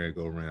colonial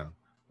merry-go-round.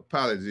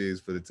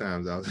 Apologies for the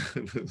times I was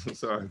I'm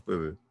sorry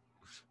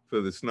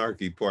for the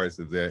snarky parts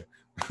of that.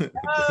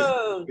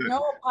 Oh,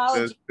 no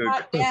apology.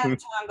 God damn,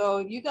 Tango.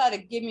 You got to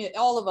give me,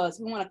 all of us,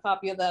 we want a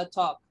copy of that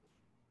talk.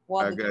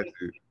 I got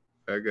you.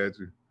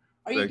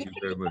 Are you good? You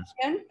very much.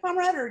 Again,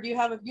 comrade, or do you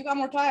got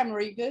more time? Or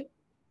are you good?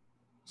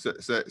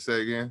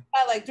 Say again?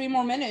 I like 3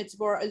 more minutes.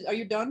 Or are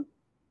you done?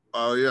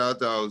 Oh, yeah, I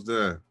thought I was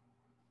done.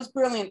 That's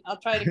brilliant. I'll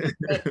try to keep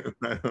it,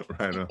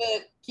 right on.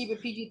 keep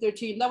it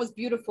PG-13. That was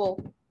beautiful.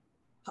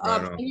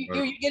 Right on.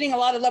 You're getting a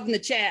lot of love in the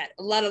chat.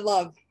 A lot of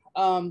love.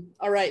 All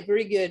right,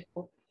 very good.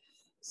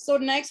 So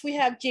next we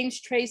have James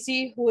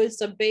Tracy, who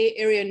is a Bay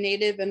Area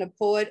native and a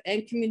poet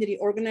and community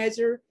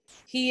organizer.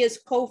 He is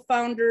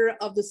co-founder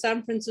of the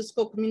San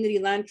Francisco Community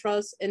Land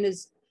Trust and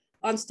is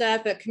on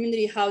staff at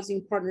Community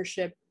Housing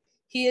Partnership.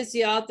 He is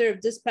the author of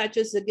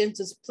Dispatches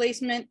Against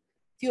Displacement,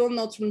 Field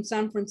Notes from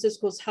San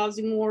Francisco's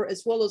Housing War,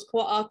 as well as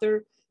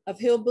co-author of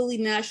Hillbilly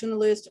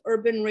Nationalist,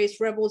 Urban Race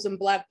Rebels and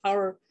Black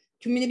Power,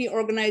 Community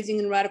Organizing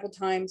in Radical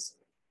Times.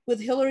 With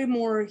Hillary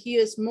Moore, he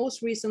is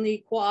most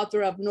recently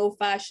co-author of No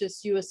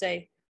Fascist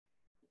USA.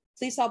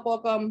 Please help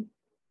welcome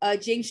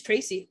James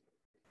Tracy.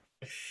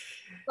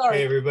 Sorry.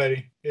 Hey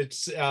everybody,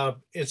 it's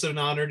an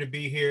honor to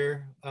be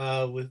here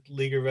with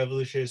League of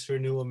Revolutionaries for a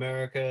New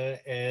America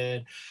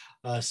and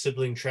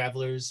sibling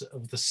travelers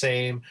of the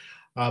same.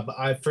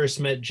 I first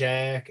met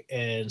Jack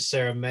and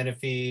Sarah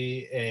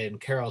Menifee and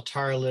Carol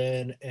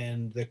Tarlin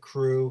and the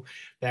crew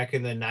back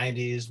in the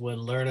 90s when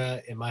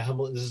Lerna, in my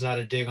humble, this is not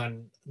a dig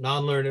on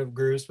non-Lerna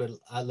groups, but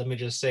let me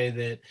just say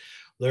that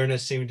Lerna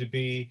seemed to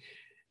be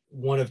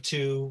one of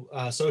two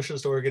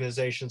socialist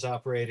organizations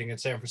operating in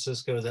San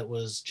Francisco that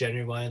was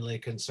genuinely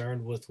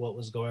concerned with what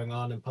was going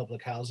on in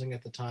public housing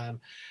at the time.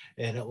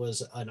 And it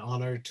was an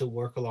honor to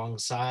work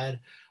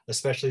alongside,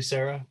 especially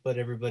Sarah, but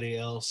everybody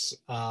else,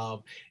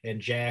 and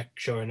Jack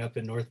showing up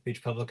in North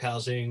Beach Public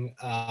Housing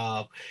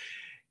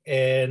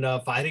and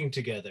fighting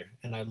together.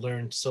 And I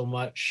learned so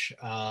much,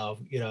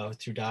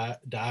 through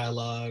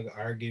dialogue,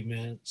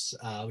 arguments,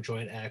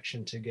 joint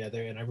action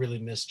together. And I really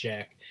miss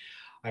Jack.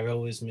 I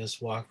always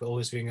miss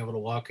always being able to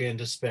walk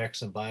into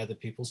Specs and buy the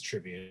People's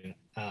Tribune,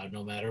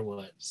 no matter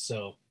what.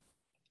 So,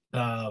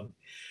 so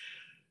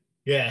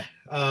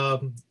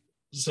I'm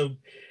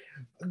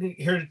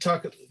here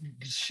to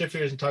shift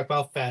gears and talk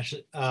about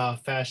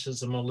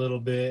fascism a little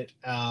bit.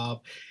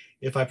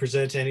 If I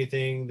present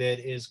anything that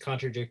is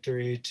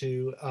contradictory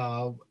to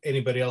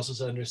anybody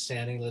else's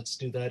understanding, let's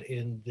do that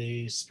in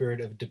the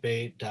spirit of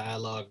debate,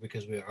 dialogue,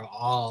 because we are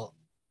all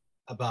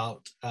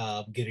about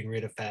getting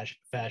rid of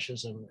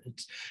fascism.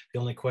 It's the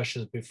only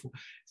question in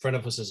front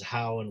of us is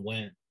how and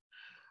when.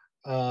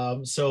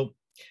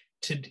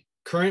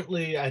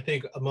 Currently, I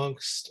think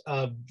amongst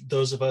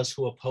those of us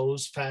who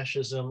oppose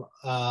fascism,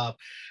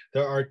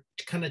 there are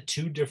kind of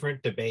two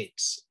different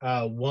debates.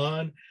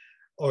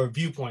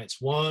 Viewpoints.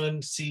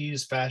 One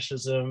sees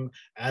fascism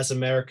as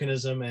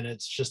Americanism, and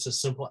it's just a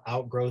simple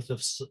outgrowth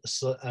of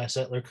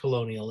settler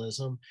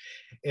colonialism.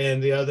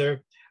 And the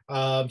other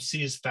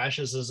sees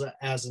fascism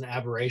as an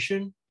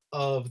aberration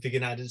of the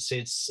United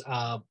States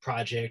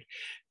project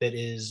that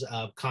is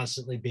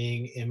constantly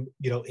being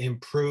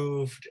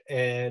improved,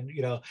 and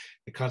the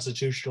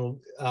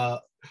constitutional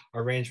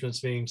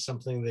arrangements being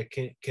something that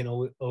can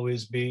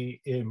always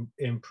be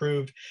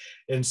improved.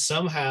 And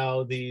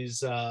somehow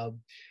these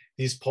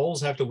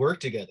poles have to work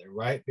together,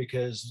 right?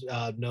 Because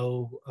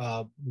no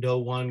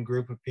one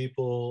group of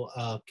people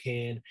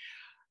can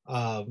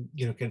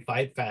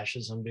fight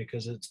fascism,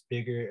 because it's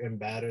bigger and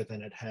badder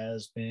than it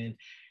has been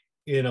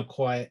in a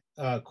quite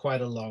a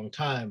long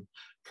time.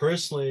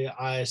 Personally,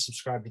 I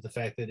subscribe to the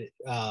fact that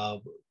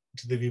to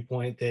the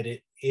viewpoint that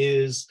it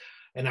is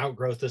an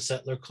outgrowth of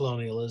settler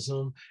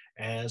colonialism,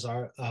 as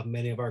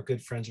many of our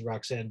good friends,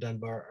 Roxanne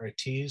Dunbar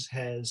Ortiz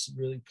has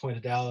really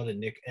pointed out, and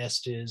Nick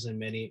Estes, and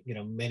many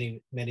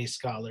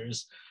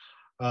scholars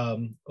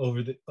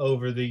over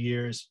the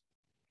years.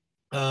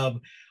 But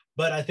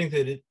I think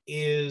that it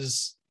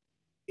is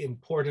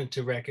important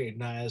to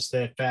recognize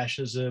that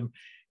fascism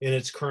in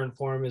its current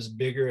form is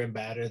bigger and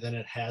badder than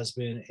it has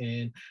been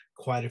in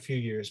quite a few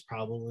years,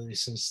 probably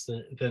since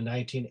the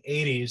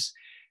 1980s.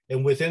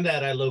 And within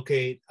that, I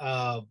locate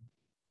a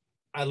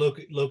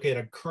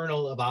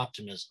kernel of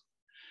optimism,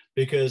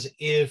 because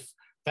if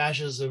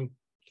fascism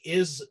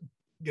is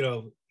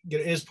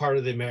part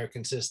of the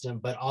American system,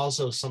 but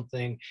also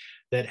something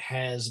that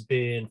has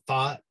been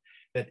fought,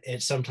 that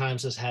it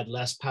sometimes has had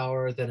less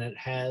power than it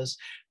has,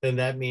 then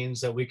that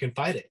means that we can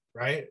fight it,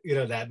 right?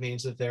 That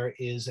means that there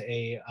is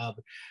the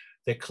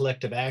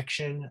collective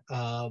action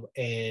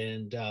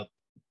and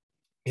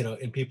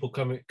people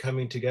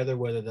coming together,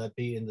 whether that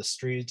be in the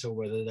streets or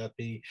whether that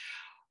be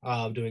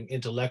doing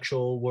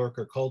intellectual work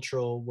or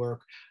cultural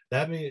work.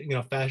 That means,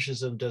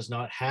 fascism does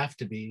not have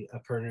to be a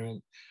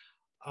permanent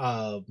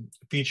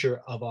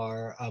feature of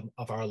our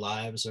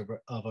lives,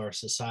 of our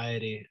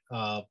society.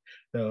 But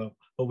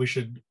we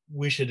should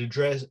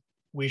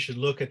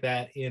look at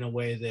that in a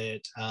way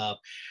that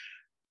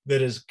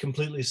is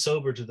completely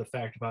sober to the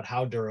fact about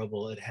how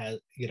durable it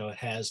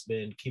has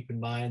been. Keep in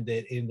mind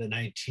that in the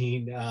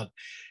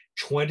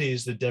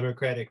 1920s, the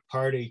Democratic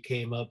Party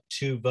came up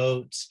 2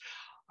 votes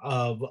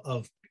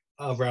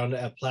around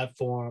a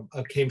platform,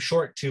 came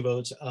short 2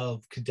 votes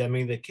of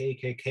condemning the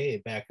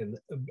KKK back in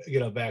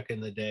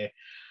the day.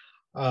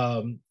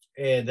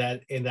 And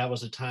that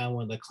was a time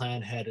when the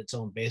Klan had its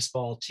own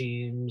baseball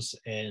teams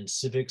and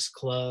civics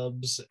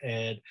clubs,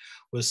 and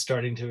was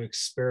starting to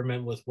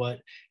experiment with what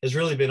has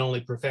really been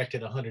only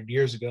perfected 100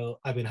 years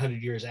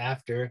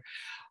after,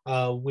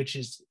 which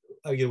is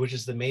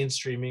the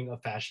mainstreaming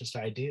of fascist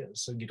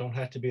ideas. So you don't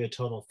have to be a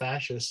total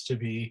fascist to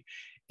be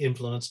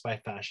influenced by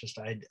fascist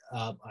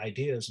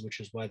ideas, which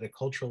is why the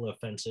cultural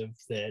offensive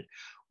that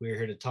we're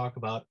here to talk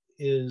about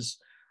is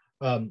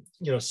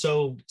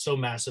so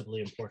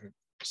massively important.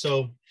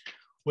 So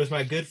with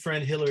my good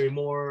friend Hillary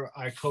Moore,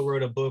 I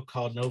co-wrote a book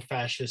called No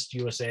Fascist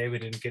USA. We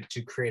didn't get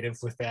too creative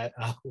with that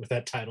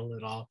title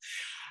at all,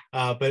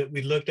 but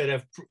we looked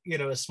at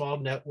a small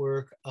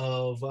network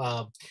of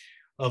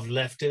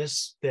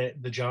leftists,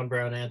 that the John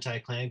Brown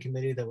Anti-Klan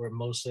Committee, that were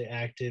mostly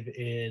active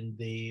in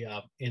the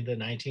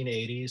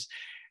 1980s,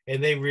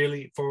 and they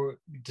really,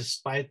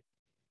 despite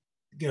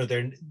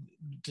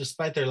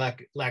their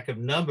lack of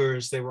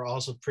numbers, they were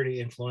also pretty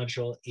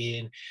influential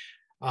in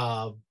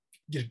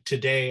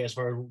today, as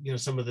far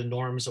as some of the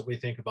norms that we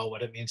think about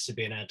what it means to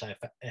be an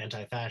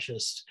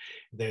anti-fascist.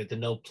 The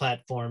no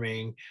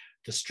platforming,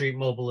 the street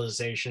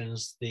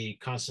mobilizations, the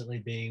constantly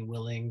being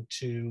willing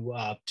to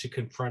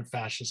confront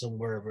fascism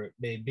wherever it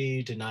may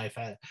be, deny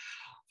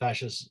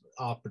fascist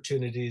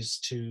opportunities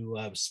to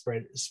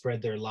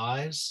spread their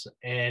lies.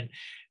 And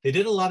they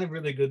did a lot of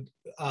really good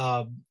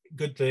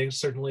things.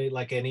 Certainly,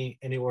 like any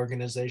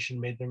organization,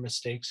 made their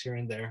mistakes here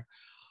and there.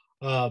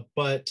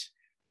 But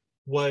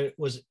what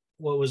was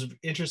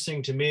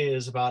interesting to me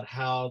is about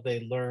how they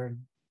learned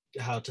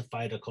how to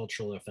fight a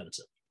cultural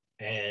offensive,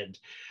 and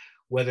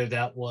whether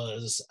that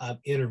was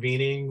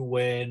intervening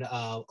when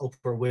Oprah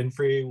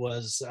Winfrey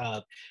was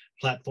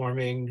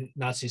platforming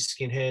Nazi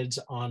skinheads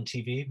on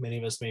TV. Many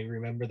of us may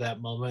remember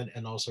that moment,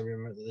 and also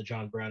remember that the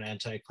John Brown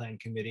Anti-Klan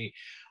Committee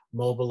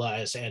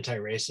mobilized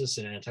anti-racist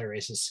and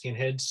anti-racist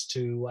skinheads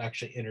to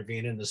actually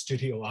intervene in the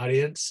studio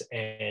audience,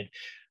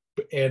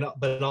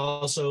 but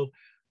also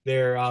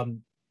their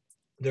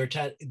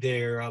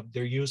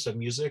use of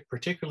music,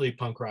 particularly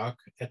punk rock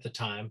at the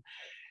time,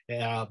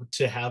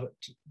 to have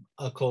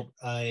a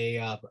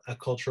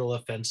cultural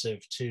offensive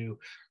to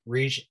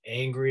reach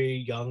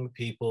angry young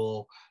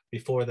people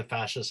before the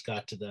fascists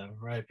got to them,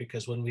 right?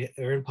 Because when we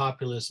are in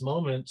populist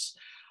moments,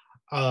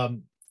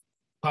 it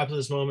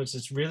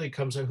really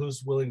comes to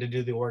who's willing to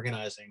do the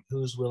organizing,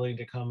 who's willing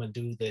to come and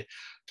do the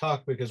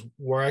talk. Because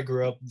where I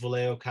grew up,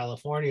 Vallejo,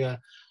 California,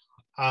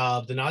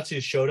 the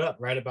Nazis showed up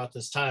right about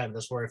this time.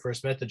 That's where I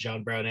first met the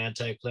John Brown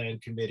Anti-Klan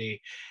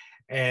Committee,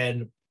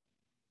 and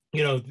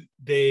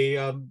they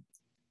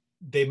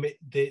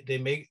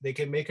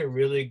can make a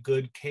really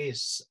good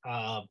case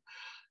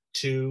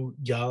to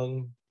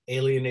young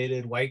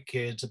alienated white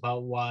kids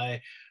about why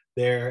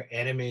their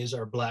enemies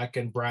are Black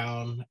and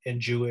brown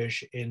and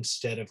Jewish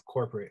instead of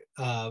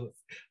the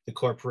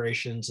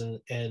corporations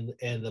and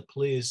the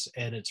police.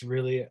 And it's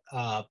really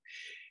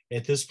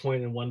at this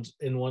point in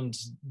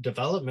one's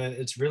development,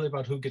 it's really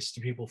about who gets to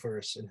people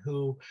first, and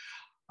who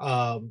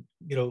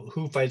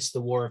fights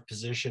the war of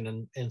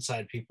position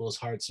inside people's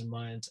hearts and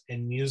minds.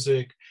 And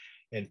music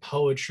and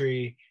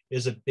poetry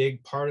is a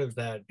big part of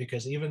that,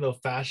 because even though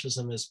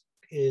fascism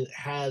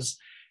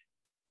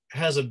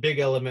has a big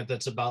element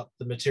that's about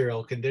the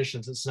material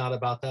conditions, it's not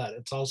about that.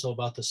 It's also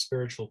about the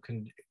spiritual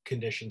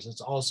conditions.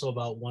 It's also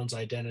about one's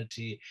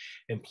identity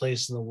and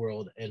place in the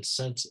world, and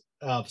sense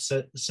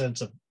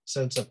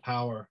of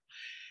power.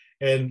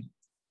 And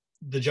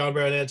the John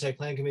Brown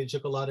Anti-Klan Committee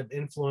took a lot of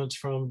influence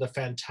from the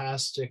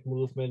fantastic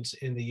movements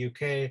in the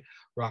UK,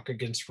 Rock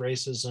Against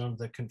Racism,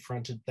 that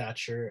confronted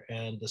Thatcher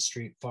and the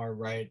street far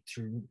right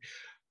through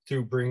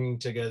bringing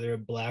together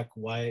Black,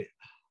 white,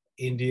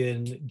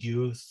 Indian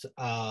youth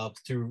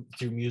through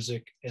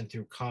music and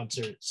through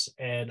concerts.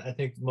 And I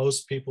think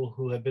most people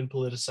who have been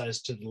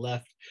politicized to the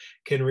left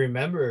can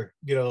remember,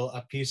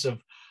 a piece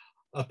of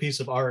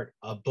art,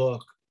 a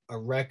book, a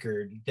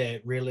record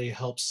that really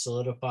helps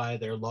solidify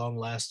their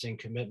long-lasting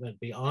commitment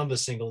beyond the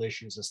single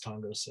issues, as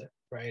Tongo said,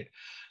 right?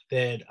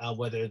 That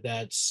whether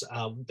that's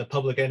the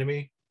Public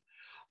Enemy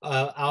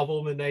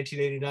album in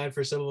 1989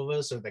 for some of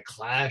us, or the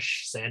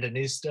Clash,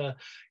 Sandinista,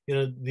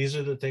 these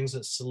are the things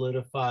that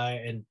solidify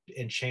and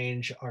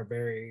change our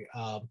very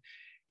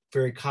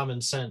very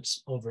common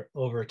sense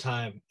over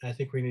time. I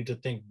think we need to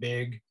think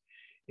big,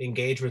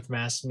 engage with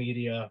mass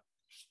media,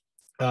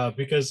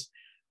 because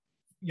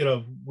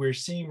we're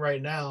seeing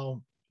right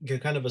now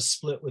kind of a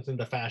split within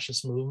the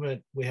fascist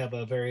movement. We have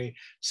a very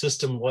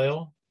system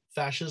loyal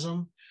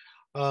fascism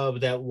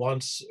that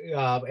wants,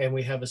 and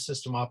we have a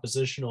system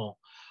oppositional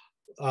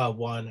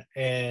one,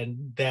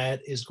 and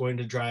that is going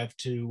to drive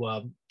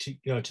to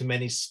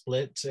many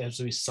splits, as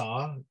we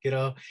saw.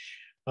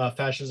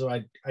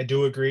 Fascism, I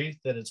do agree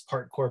that it's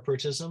part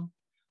corporatism,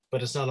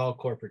 but it's not all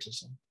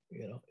corporatism.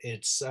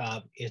 It's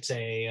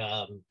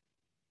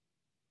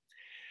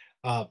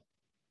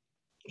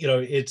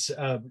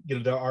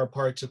there are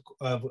parts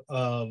of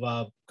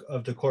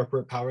the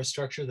corporate power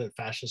structure that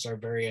fascists are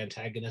very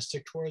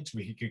antagonistic towards.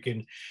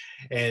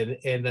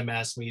 And the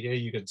mass media,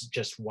 you could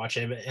just watch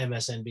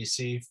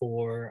MSNBC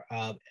for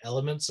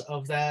elements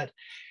of that.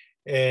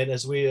 And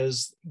as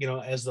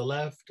the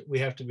left, we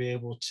have to be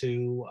able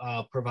to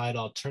provide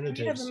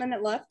alternatives. We have a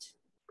minute left.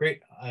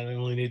 Great, I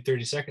only need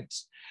 30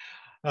 seconds.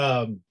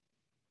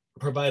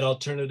 Provide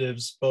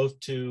alternatives both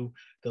to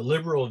the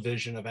liberal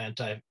vision of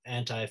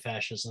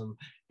anti-fascism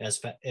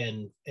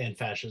and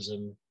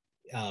fascism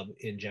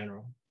in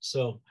general.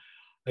 So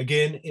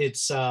again,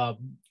 it's an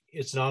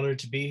honor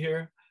to be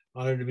here,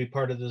 honored to be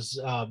part of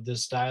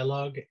this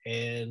dialogue,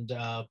 and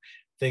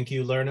Thank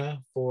you,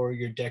 Lerna, for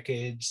your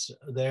decades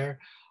there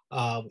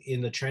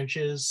in the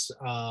trenches.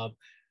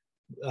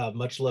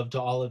 Much love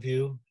to all of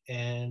you,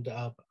 and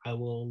I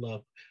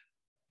will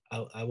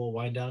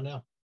wind down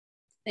now.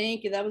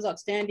 Thank you. That was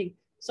outstanding.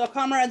 So,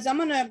 comrades, I'm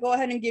gonna go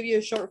ahead and give you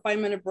a short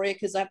 5-minute break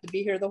because I have to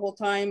be here the whole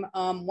time.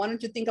 Why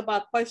don't you think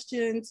about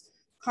questions,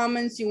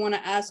 comments you want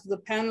to ask the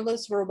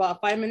panelists for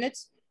about 5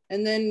 minutes,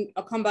 and then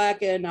I'll come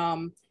back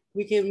and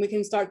we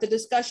can start the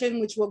discussion,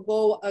 which will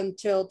go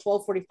until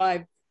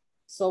 12:45.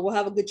 So we'll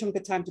have a good chunk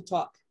of time to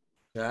talk.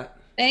 Yeah.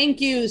 Thank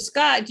you.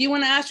 Scott, do you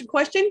want to ask a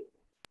question?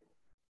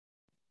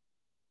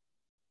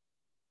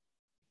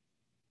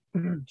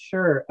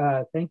 Sure.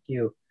 Thank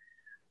you.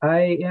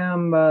 I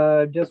am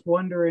just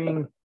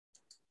wondering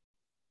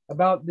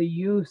about the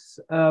use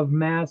of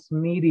mass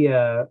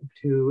media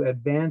to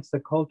advance the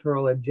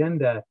cultural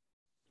agenda.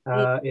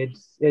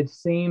 It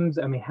seems,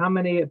 I mean, how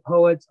many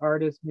poets,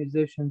 artists,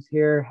 musicians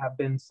here have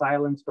been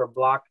silenced or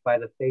blocked by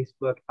the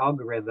Facebook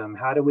algorithm?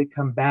 How do we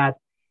combat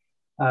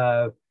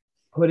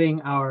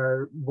putting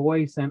our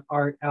voice and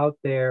art out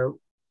there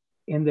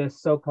in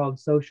this so-called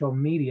social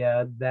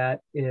media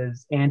that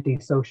is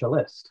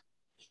anti-socialist?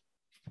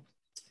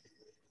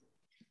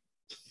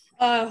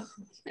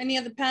 Any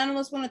of the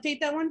panelists want to take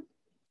that one?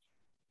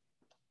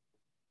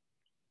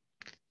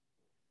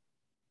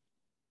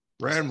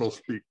 Rand will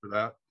speak for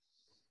that.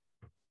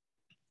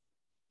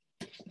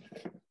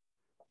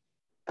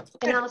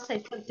 And I'll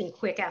say something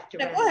quick after.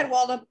 Yeah, go ahead,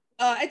 Walda.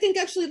 I think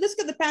actually, let's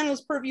get the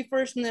panelists' purview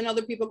first and then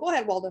other people. Go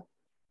ahead, Walda.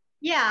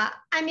 Yeah,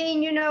 I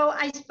mean, you know,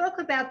 I spoke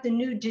about the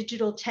new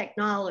digital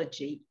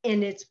technology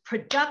and its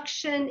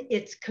production,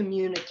 its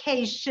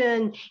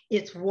communication,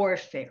 its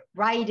warfare,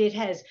 right? It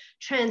has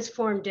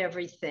transformed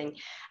everything.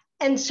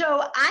 And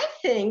so I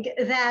think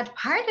that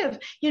part of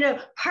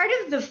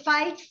the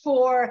fight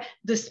for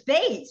the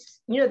space,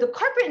 the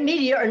corporate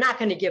media are not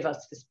going to give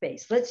us the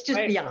space. Let's just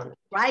be honest,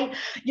 right?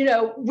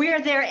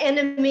 We're their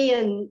enemy,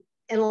 and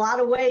in a lot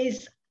of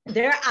ways,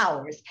 they're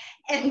ours.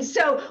 And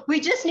so we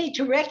just need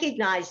to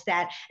recognize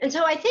that. And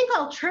so I think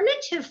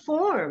alternative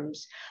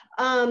forms,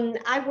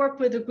 I work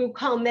with a group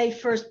called May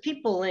 1st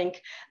People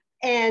Link,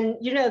 and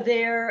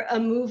they're a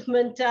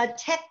movement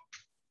tech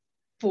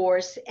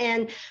force.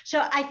 And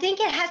so I think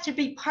it has to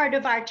be part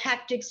of our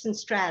tactics and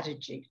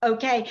strategy.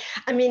 Okay.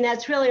 I mean,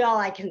 that's really all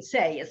I can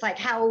say. It's like,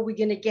 how are we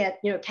going to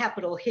get,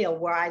 Capitol Hill,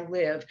 where I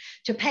live,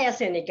 to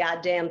pass any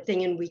goddamn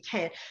thing? And we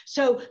can't.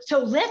 So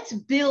let's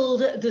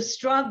build the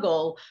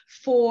struggle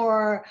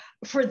for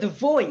the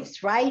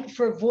voice, right?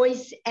 For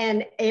voice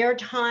and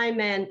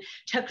airtime and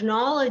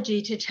technology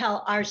to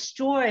tell our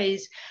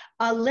stories.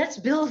 Let's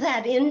build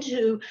that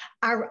into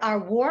our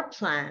war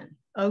plan.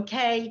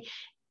 Okay.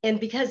 And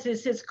because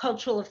this is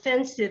cultural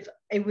offensive,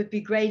 it would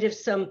be great if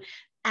some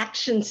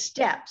action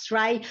steps,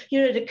 right?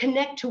 To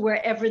connect to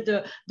wherever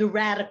the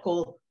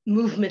radical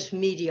movement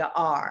media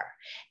are,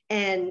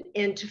 and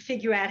to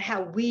figure out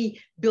how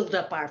we build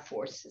up our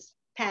forces.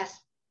 Pass.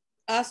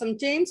 Awesome.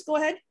 James, go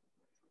ahead.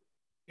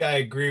 Yeah, I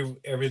agree with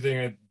everything.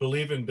 I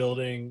believe in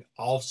building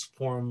all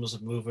forms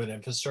of movement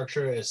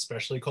infrastructure,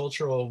 especially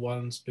cultural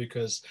ones,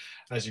 because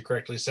as you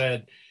correctly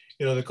said,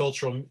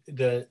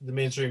 the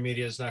mainstream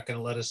media is not going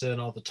to let us in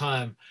all the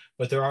time,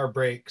 but there are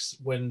breaks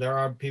when there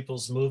are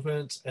people's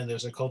movements and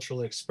there's a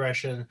cultural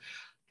expression.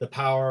 The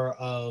power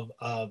of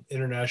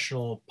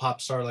international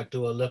pop star like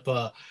Dua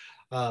Lipa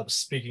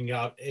speaking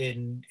out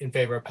in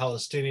favor of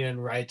Palestinian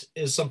rights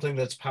is something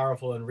that's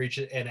powerful and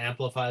reaches and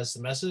amplifies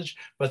the message.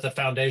 But the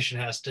foundation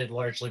has to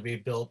largely be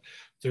built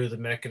through the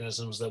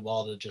mechanisms that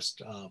Walda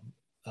just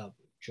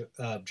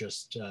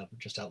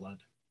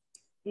outlined.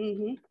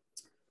 Mm-hmm.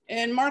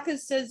 And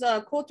Marcus says,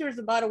 culture is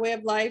about a way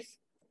of life.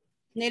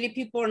 Native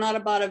people are not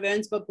about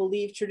events, but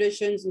belief,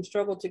 traditions, and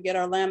struggle to get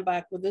our land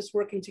back. With this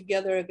working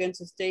together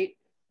against the state,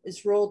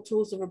 its role,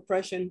 tools of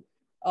oppression.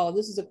 Oh,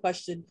 this is a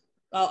question.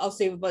 I'll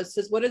save it, but it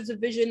says, what is the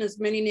vision as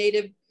many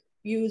Native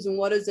views, and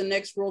what is the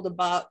next world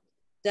about?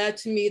 That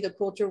to me, the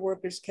culture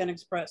workers can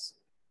express.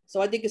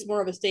 So I think it's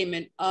more of a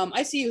statement.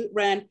 I see you,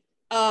 Rand.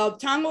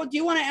 Tango, do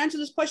you want to answer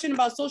this question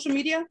about social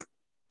media?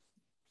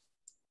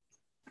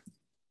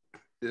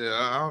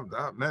 Yeah,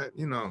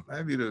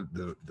 maybe the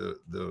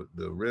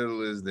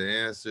riddle is the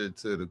answer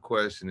to the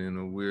question in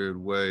a weird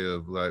way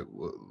of like,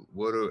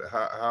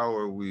 how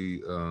are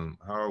we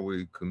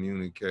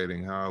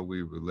communicating? How are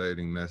we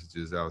relating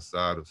messages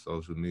outside of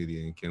social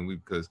media? And can we,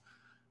 because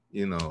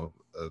a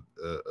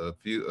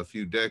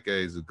few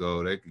decades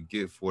ago, they could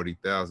get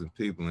 40,000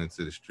 people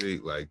into the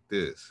street like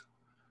this,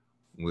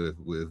 with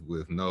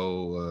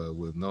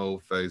no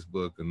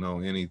Facebook or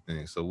no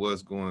anything. So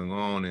what's going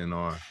on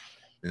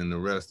in the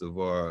rest of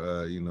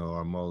our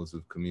our modes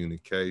of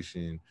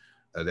communication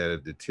that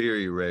have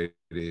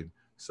deteriorated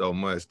so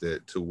much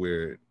that to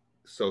where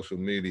social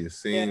media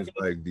seems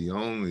like the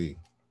only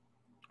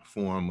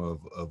form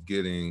of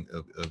getting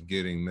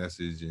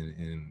message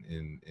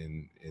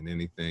and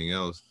anything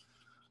else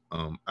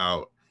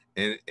out.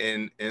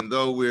 And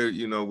though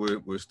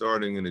we're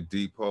starting in a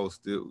deep hole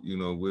still,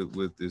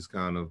 with this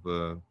kind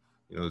of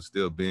you know,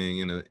 still being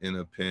in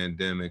a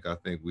pandemic, I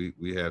think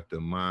we have to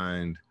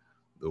mind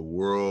the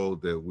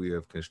world that we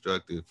have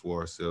constructed for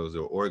ourselves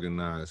or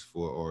organized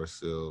for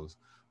ourselves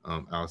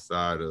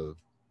outside of,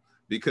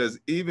 because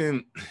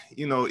even,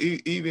 you know,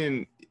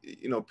 even,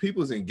 you know,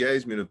 people's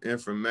engagement of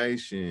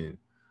information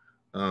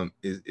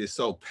is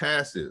so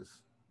passive.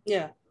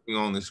 Yeah.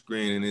 On the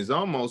screen, and is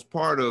almost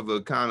part of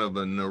a kind of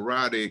a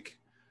neurotic,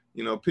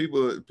 you know,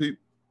 people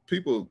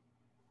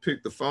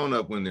pick the phone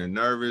up when they're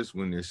nervous,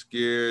 when they're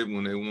scared,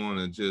 when they want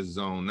to just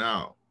zone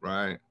out,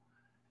 right?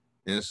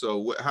 And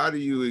so how do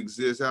you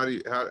exist? How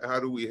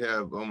do we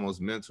have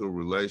almost mental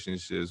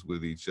relationships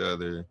with each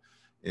other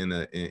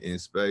in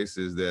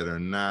spaces that are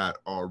not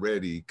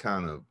already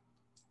kind of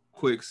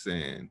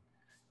quicksand?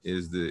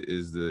 Is the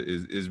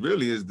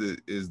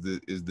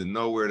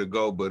nowhere to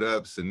go but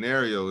up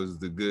scenario is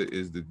the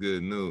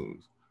good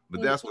news.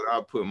 But that's what I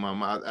put my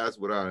mind, that's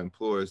what I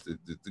implore is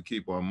to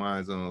keep our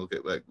minds on, okay,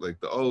 like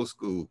the old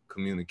school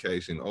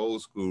communication,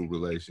 old school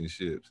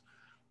relationships,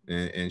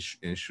 and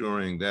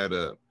ensuring that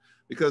up.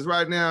 Because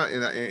right now,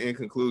 in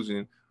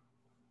conclusion,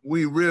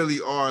 we really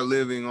are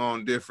living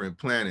on different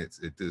planets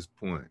at this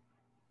point.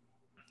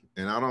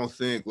 And I don't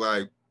think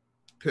like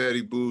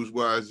petty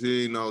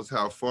bourgeoisie knows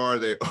how far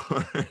they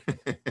are,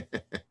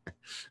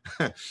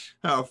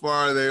 how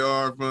far they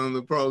are from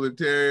the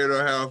proletariat,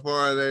 or how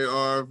far they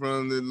are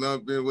from the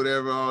lumpen,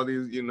 whatever, all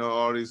these, you know,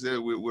 all these,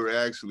 we're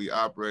actually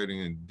operating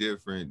in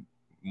different,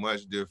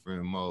 much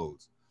different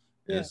modes.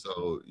 Yeah. And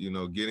so, you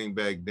know, getting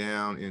back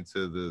down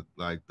into the,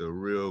 like the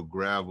real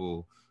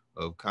gravel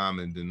of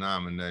common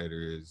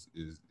denominator is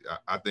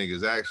I think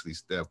is actually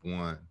step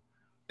one.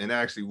 And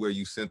actually where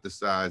you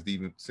synthesize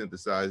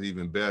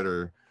even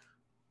better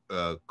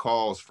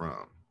calls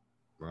from,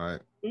 right?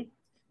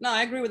 No,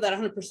 I agree with that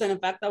 100%. In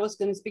fact, I was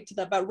going to speak to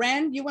that. But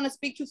Rand, you want to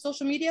speak to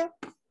social media?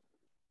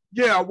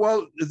 Yeah,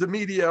 well, the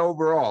media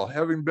overall,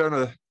 having been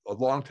a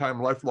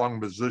long-time, lifelong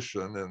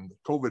musician, and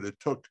COVID, it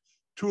took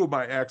two of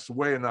my acts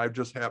away, and I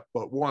just have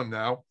but one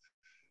now.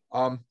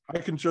 I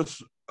can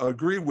just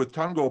agree with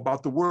Tango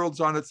about the world's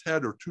on its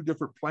head, or two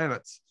different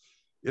planets.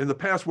 In the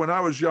past, when I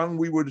was young,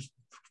 we would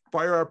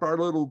fire up our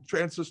little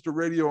transistor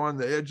radio on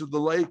the edge of the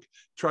lake,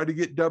 try to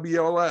get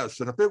WLS.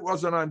 And if it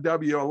wasn't on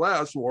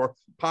WLS or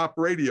pop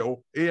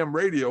radio, AM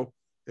radio,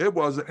 it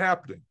wasn't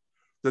happening.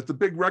 That the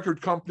big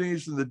record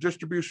companies and the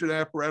distribution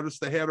apparatus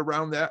they had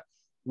around that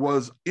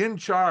was in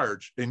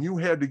charge, and you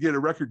had to get a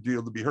record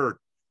deal to be heard.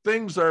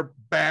 Things are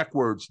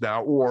backwards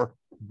now, or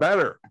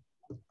better.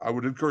 I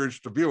would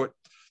encourage to view it.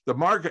 The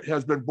market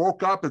has been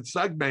broke up and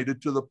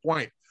segmented to the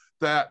point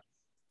that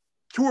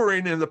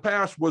touring in the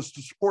past was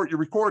to support your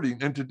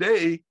recording, and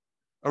today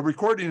a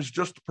recording is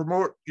just to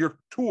promote your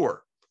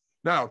tour.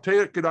 Now,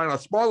 take it on a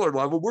smaller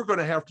level, we're going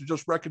to have to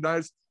just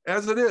recognize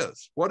as it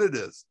is, what it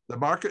is. The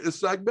market is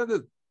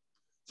segmented.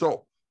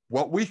 So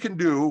what we can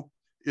do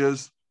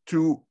is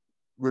to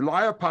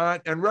rely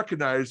upon and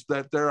recognize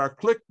that there are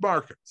click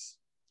markets.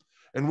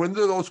 And when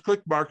there are those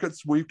click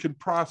markets, we can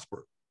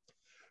prosper.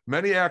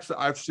 Many acts that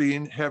I've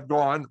seen have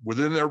gone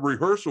within their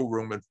rehearsal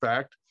room, in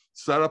fact,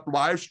 set up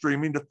live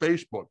streaming to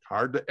Facebook.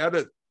 Hard to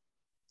edit.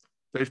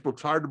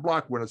 Facebook's hard to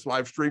block when it's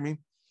live streaming.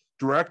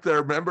 Direct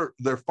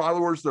their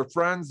followers, their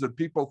friends, and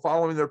people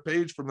following their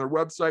page from their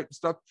website and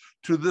stuff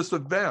to this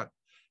event,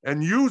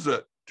 and use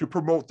it to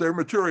promote their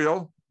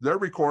material, their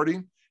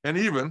recording, and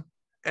even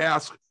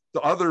ask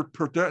the other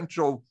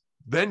potential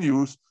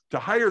venues to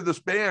hire this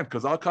band,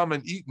 because I'll come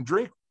and eat and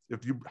drink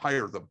if you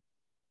hire them.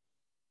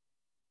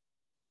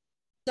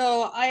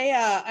 So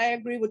I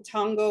agree with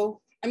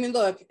Tango. I mean,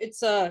 look,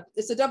 it's a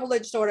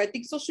double-edged sword. I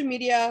think social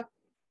media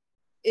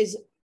is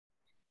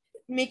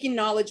making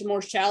knowledge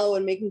more shallow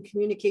and making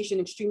communication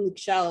extremely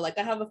shallow. Like,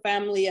 I have a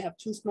family, I have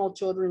two small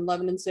children,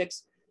 11 and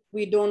 6.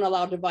 We don't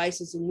allow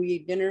devices when we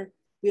eat dinner.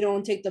 We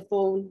don't take the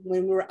phone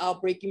when we're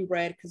out breaking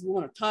bread, because we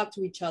want to talk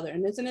to each other.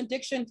 And it's an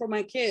addiction for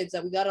my kids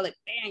that we got to, like,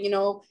 bang, you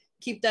know,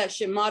 keep that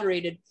shit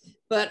moderated.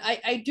 But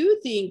I do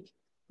think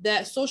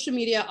that social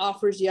media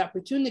offers the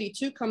opportunity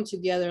to come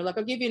together. Like,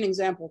 I'll give you an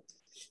example.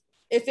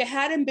 If it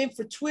hadn't been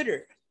for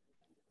Twitter,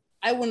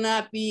 I would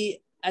not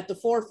be at the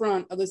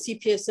forefront of the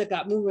CPS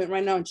SICOP movement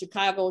right now in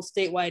Chicago,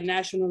 statewide,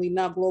 nationally,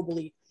 now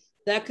globally.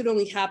 That could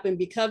only happen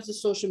because of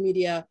social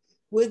media,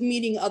 with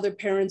meeting other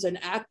parents and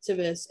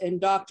activists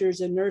and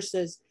doctors and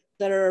nurses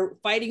that are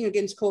fighting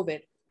against COVID.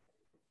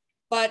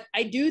 But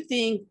I do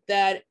think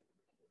that,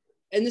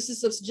 and this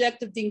is a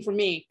subjective thing for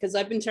me, because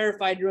I've been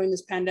terrified during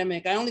this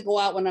pandemic. I only go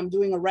out when I'm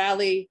doing a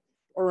rally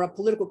or a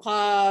political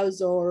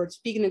cause or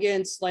speaking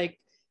against, like,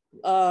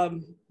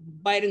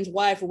 Biden's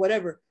wife or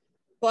whatever.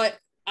 But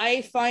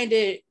I find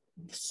it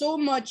so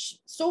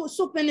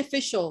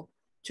beneficial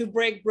to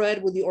break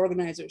bread with the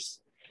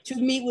organizers, to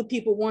meet with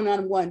people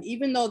one-on-one,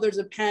 even though there's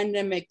a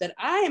pandemic, that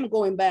I am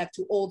going back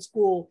to old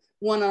school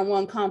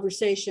one-on-one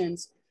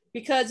conversations,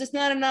 because it's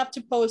not enough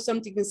to post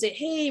something and say,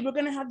 hey, we're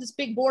going to have this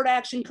big board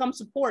action, come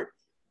support.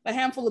 A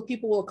handful of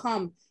people will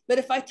come. But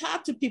if I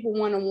talk to people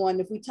one-on-one,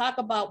 if we talk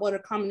about what our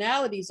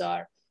commonalities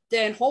are,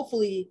 then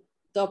hopefully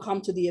they'll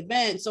come to the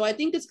event. So I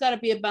think it's got to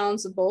be a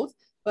balance of both.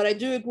 But I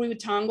do agree with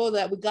Tango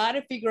that we got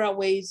to figure out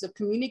ways of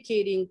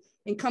communicating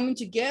and coming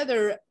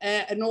together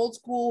at an old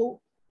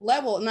school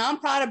level. Now I'm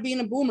proud of being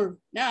a boomer.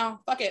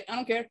 Now, fuck it, I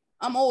don't care.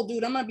 I'm old,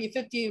 dude. I'm gonna be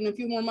 50 in a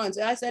few more months.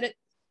 I said it,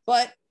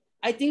 but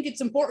I think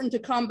it's important to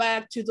come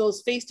back to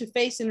those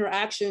face-to-face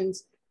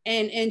interactions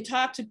and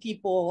talk to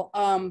people,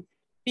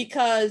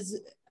 because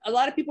a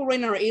lot of people right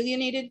now are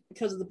alienated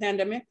because of the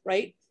pandemic,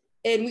 right?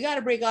 And we got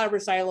to break out of our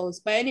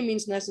silos by any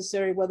means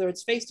necessary, whether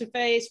it's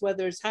face-to-face,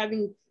 whether it's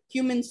having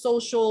human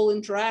social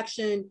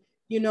interaction,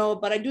 you know.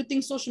 But I do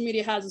think social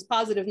media has its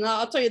positive. Now,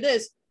 I'll tell you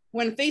this,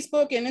 when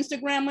Facebook and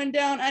Instagram went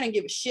down, I didn't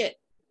give a shit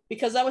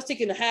because I was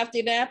taking a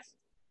half-day nap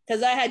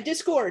because I had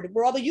Discord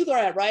where all the youth are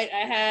at, right?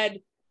 I had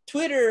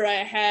Twitter,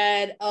 I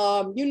had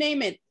you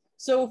name it.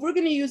 So if we're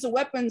going to use the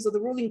weapons of the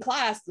ruling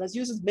class, let's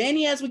use as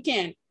many as we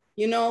can.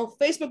 You know,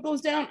 Facebook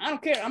goes down, I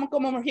don't care. I'm gonna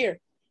come over here.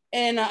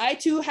 And I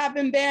too have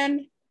been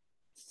banned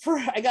for,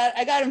 I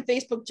got in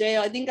Facebook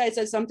jail. I think I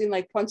said something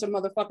like punch a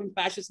motherfucking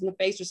fascist in the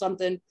face or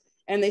something.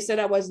 And they said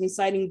I was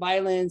inciting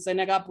violence, and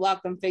I got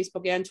blocked on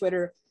Facebook and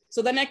Twitter.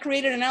 So then I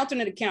created an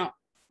alternate account,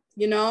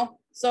 you know?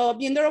 So, I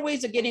mean, there are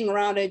ways of getting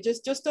around it.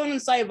 Just don't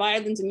incite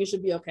violence and you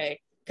should be okay.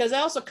 Because I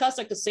also cuss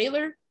like a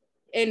sailor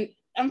and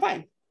I'm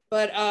fine.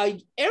 But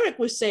Eric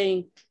was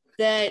saying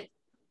that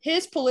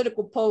his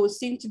political posts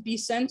seem to be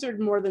censored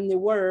more than they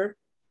were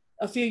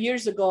a few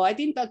years ago. I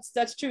think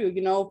that's true.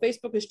 You know,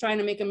 Facebook is trying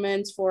to make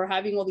amends for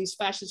having all these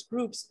fascist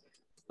groups,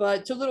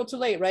 but too little too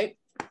late, right?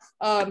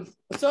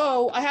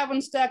 So I have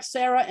on stack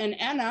Sarah and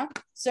Anna.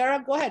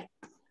 Sarah, go ahead.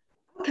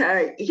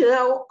 Okay, you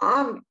know,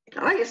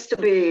 I used to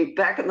be,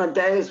 back in the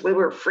days, we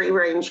were free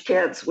range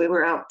kids. We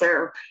were out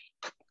there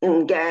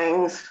in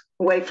gangs,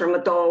 away from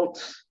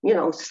adults, you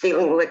know,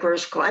 stealing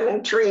liquors,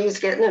 climbing trees,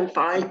 getting in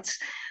fights.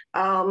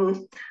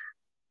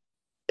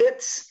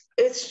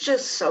 It's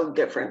just so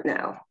different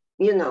now.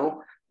 You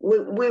know,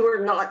 we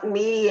were not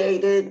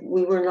mediated,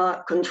 we were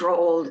not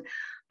controlled.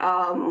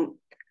 I'm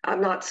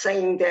not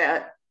saying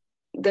that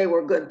they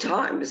were good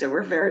times, they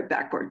were very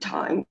backward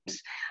times,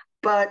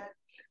 but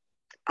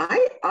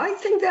I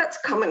think that's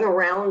coming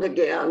around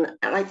again.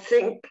 And I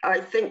think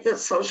that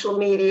social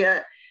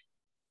media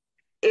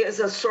is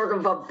a sort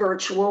of a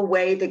virtual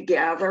way to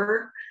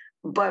gather,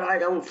 but I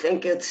don't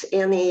think it's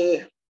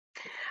any,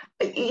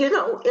 you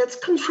know, it's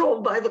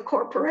controlled by the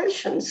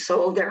corporations.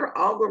 So their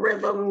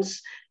algorithms,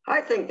 I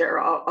think their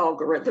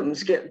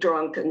algorithms get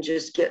drunk and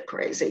just get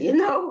crazy. You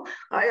know,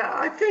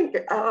 I think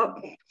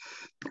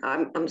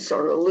I'm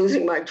sort of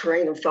losing my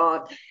train of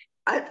thought.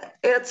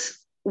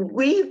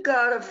 We've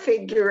got to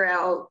figure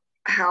out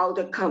how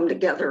to come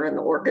together and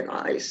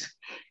organize.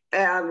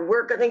 And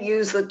we're going to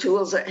use the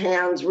tools at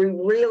hand. We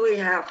really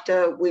have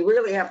to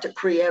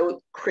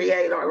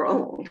create our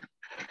own,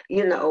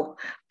 you know.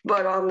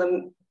 But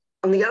on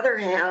the other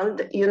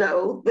hand, you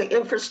know, the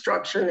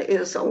infrastructure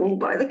is owned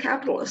by the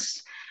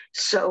capitalists.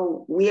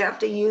 So we have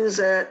to use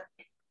it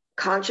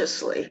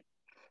consciously.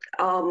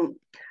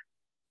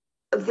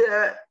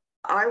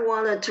 I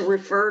wanted to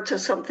refer to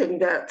something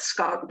that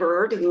Scott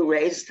Bird, who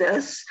raised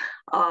this,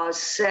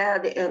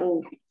 said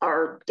in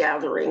our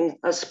gathering,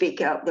 a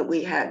speak out that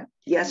we had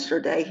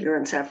yesterday here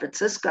in San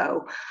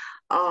Francisco,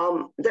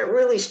 that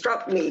really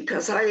struck me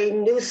because I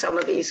knew some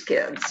of these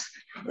kids,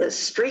 the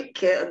street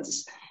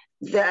kids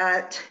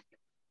that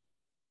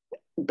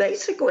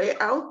basically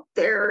out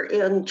there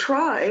in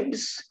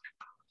tribes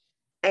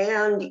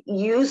and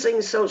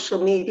using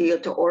social media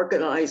to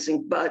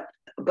organizing, but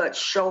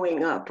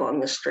showing up on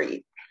the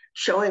street.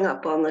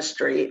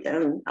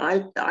 And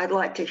I'd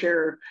like to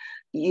hear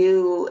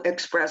you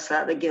express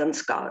that again,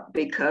 Scott,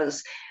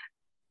 because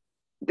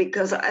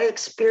I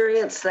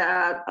experienced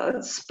that,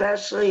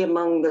 especially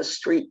among the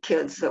street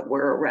kids that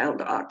were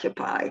around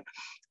Occupy,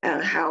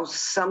 and how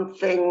some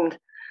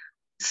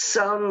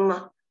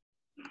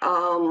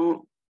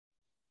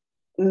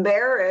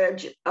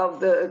marriage of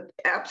the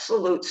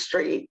absolute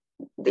street.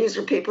 These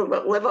are people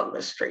that live on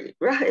the street,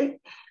 right?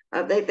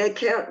 They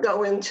can't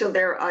go into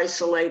their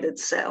isolated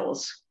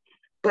cells,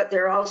 but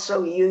they're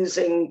also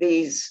using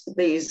these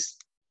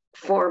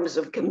forms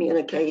of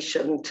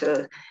communication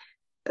to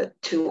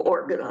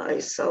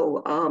organize.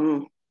 So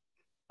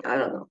I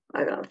don't know.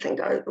 I don't think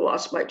I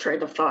lost my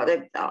train of thought.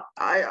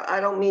 I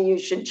don't mean you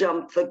should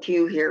jump the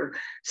queue here,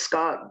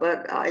 Scott,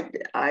 but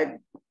I'd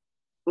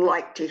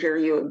like to hear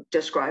you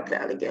describe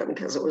that again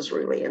because it was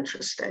really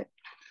interesting.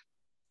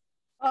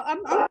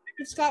 I'm wondering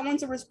if Scott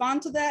wants to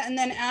respond to that, and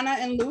then Anna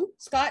and Lou.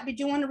 Scott, did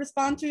you want to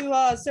respond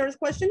to Sarah's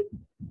question?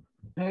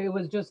 It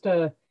was just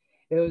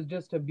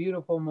a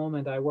beautiful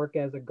moment. I work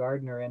as a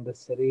gardener in the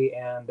city,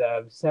 and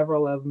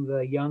several of the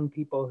young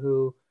people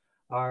who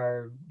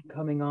are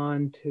coming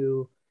on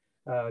to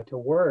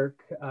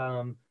work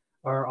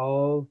are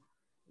all,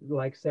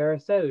 like Sarah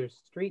said, they're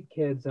street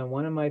kids. And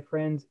one of my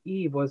friends,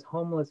 Eve, was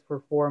homeless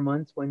for 4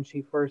 months when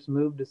she first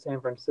moved to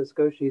San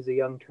Francisco. She's a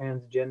young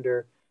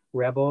transgender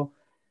rebel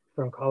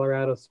from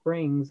Colorado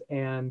Springs.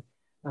 And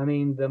I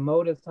mean, the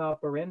modus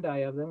operandi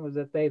of them was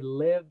that they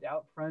lived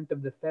out front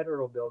of the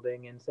federal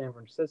building in San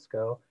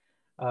Francisco.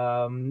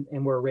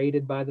 and were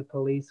raided by the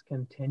police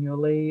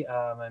continually,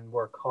 and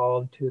were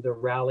called to the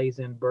rallies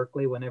in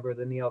Berkeley whenever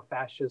the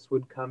neo-fascists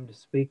would come to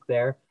speak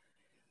there.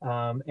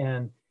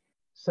 And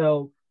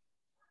so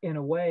in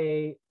a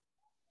way,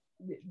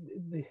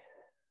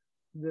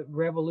 the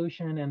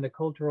revolution and the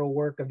cultural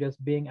work of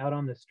just being out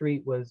on the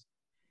street was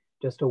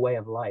just a way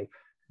of life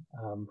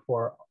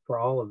for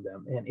all of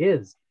them, and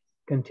is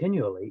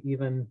continually,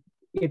 even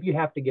if you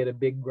have to get a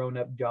big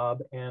grown-up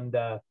job and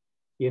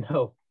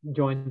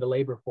join the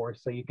labor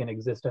force so you can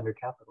exist under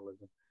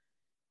capitalism.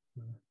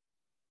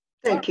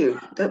 Thank you.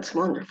 That's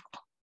wonderful.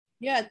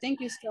 Yeah, thank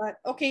you, Scott.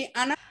 Okay,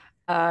 Anna.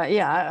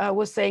 Yeah, I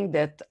was saying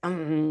that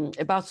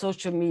about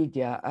social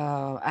media.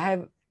 I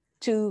have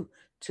two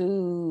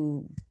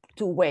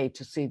ways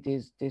to see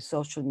this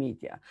social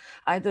media.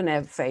 I don't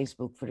have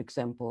Facebook, for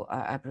example.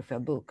 I prefer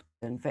book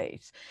than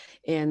face.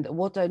 And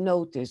what I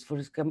noticed, for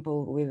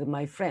example, with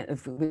my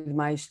friends, with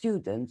my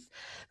students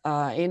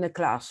in a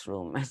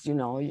classroom, as you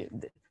know,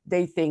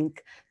 they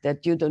think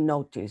that you don't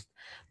notice,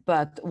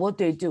 but what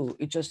they do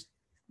is just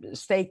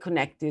stay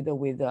connected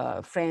with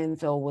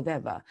friends or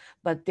whatever,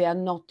 but they are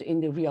not in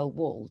the real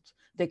world.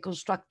 They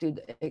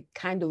constructed a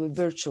kind of a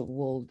virtual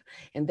world,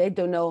 and they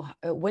don't know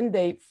when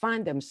they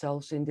find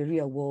themselves in the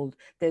real world,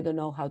 they don't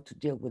know how to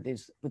deal with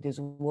this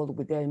world,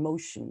 with their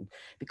emotion,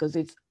 because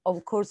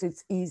of course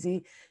it's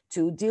easy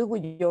to deal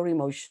with your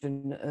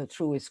emotion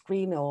through a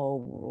screen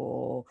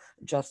or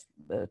just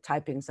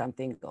typing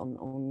something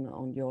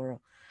on your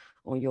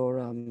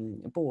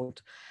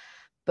board.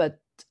 But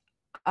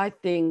I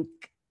think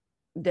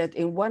that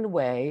in one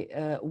way,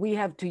 we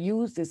have to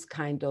use this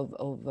kind of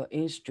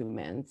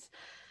instruments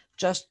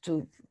just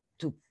to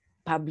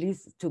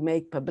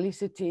make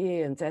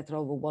publicity, etc.,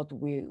 of what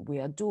we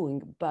are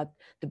doing. But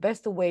the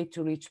best way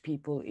to reach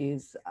people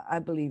is, I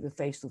believe,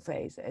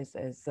 face-to-face,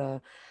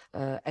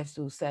 as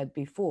you said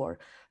before.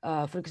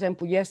 For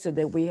example,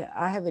 yesterday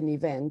I have an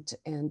event,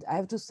 and I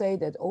have to say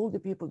that all the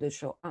people that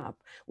show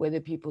up were the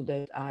people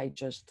that I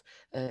just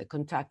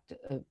contact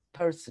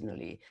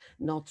personally,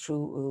 not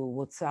through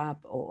WhatsApp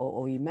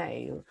or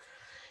email.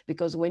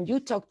 Because when you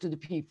talk to the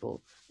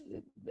people,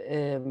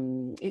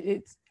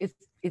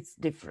 it's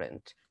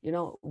different. You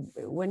know,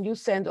 when you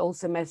send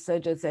also a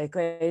message and say,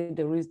 okay,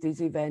 there is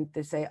this event,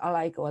 they say, I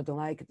like or I don't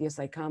like it. Yes,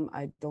 I come,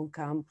 I don't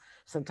come.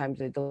 Sometimes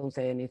they don't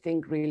say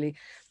anything really.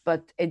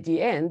 But at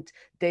the end,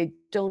 they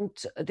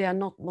are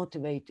not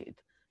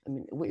motivated. I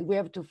mean, we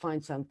have to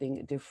find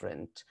something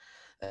different.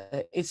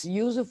 It's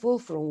useful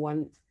from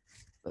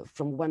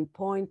one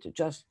point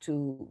just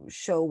to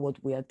show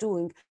what we are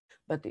doing,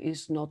 but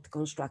it's not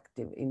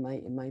constructive in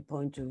my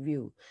point of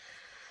view.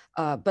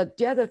 But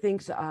the other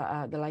things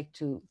I'd like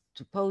to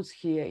pose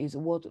here is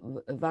what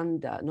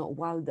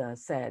Walda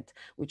said,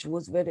 which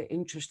was very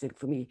interesting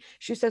for me.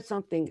 She said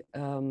something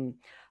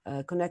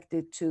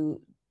connected to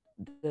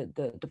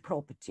the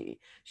property.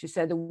 She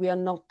said we are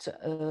not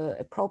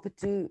a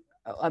property.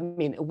 I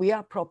mean, we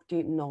are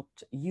property, not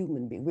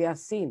human being. We are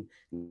seen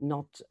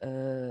not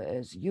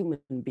as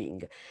human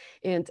being.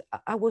 And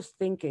I was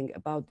thinking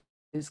about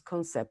this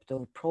concept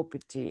of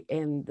property,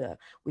 and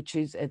which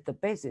is at the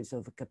basis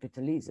of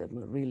capitalism,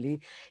 really,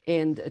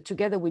 and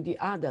together with the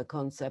other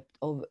concept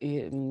of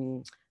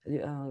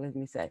let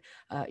me say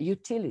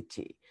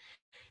utility,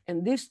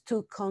 and these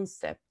two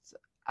concepts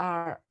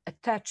are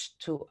attached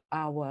to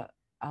our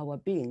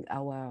being,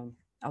 our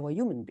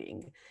human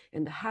being,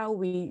 and how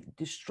we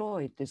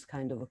destroy this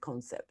kind of a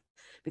concept.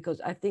 Because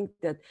I think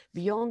that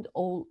beyond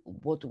all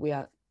what we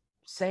are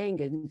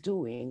saying and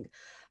doing,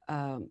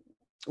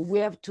 we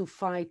have to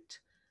fight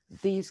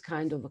these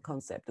kind of a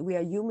concept. We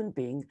are human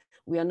being.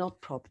 We are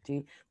not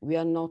property. We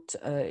are not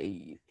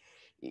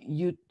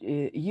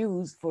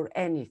used for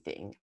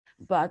anything,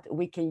 but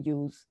we can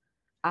use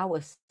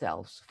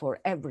ourselves for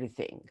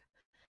everything.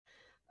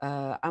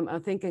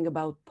 I'm thinking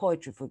about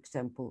poetry, for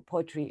example.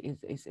 Poetry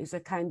is a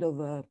kind of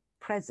a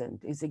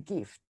present, is a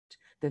gift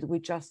that we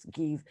just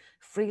give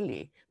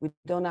freely. We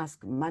don't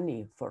ask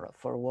money for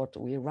what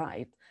we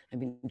write. I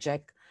mean,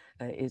 Jack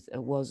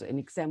was an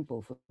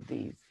example for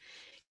these.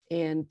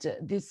 And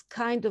this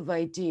kind of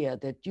idea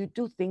that you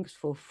do things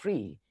for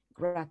free,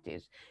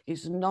 gratis,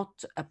 is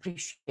not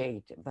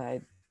appreciated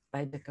by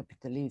the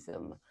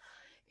capitalism.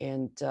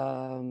 And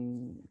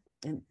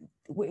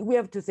we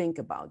have to think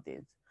about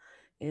this.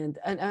 And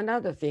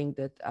another thing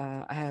that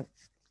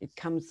it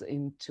comes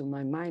into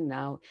my mind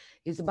now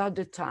is about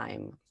the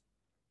time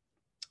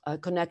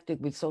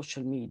connected with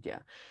social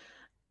media.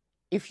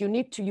 If you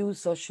need to use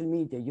social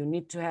media, you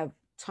need to have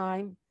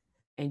time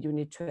and you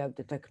need to have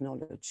the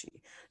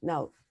technology.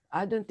 Now,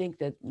 I don't think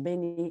that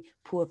many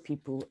poor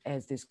people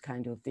has this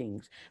kind of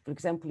things. For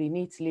example, in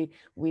Italy,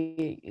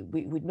 we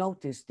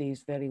noticed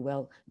this very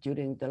well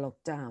during the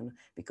lockdown,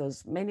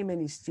 because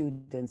many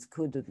students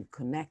couldn't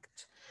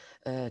connect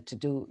to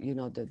do, you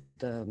know,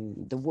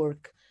 the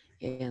work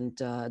and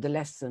the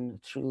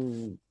lesson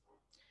through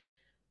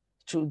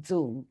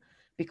Zoom,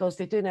 because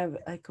they didn't have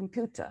a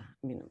computer.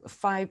 I mean,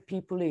 5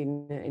 people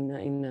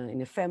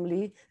in a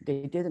family,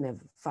 they didn't have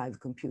 5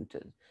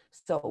 computers.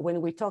 So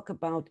when we talk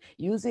about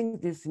using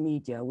this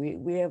media,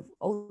 we have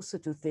also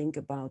to think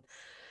about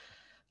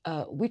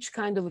which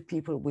kind of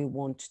people we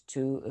want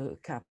to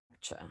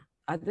capture.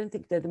 I don't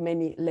think that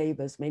many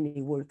laborers,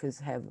 many workers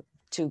have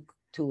two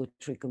or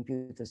three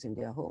computers in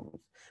their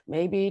homes.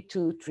 Maybe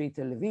 2, 3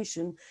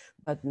 television,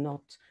 but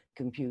not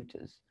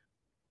computers.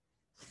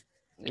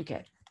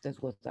 Okay, that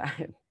was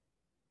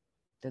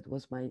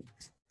my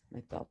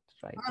thought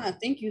right Anna,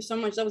 thank you so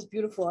much. That was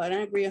beautiful, and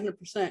I agree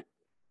 100%.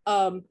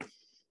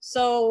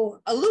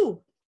 So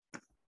Alu,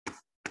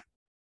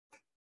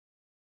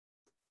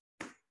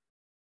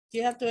 do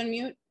you have to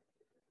unmute?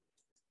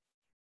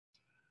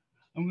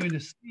 I'm going to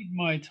cede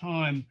my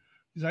time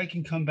because I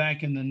can come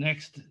back in the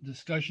next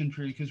discussion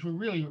period because we're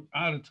really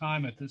out of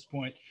time at this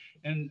point.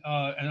 And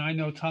I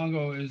know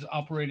Tongo is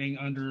operating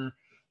under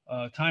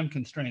time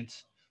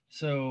constraints.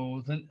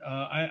 So then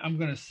I'm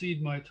going to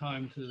cede my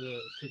time to the.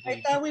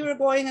 I thought we were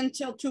going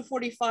until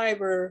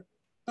 2:45, or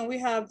no, we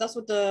have, that's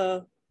what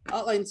the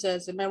outline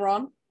says. Am I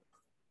wrong?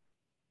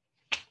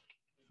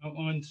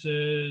 Outline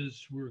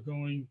says we're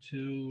going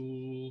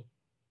to.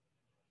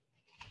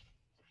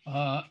 We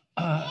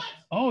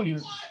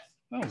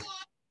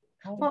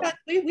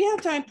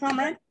have time,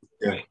 Comrade.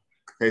 Yeah,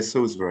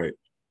 Jesus right.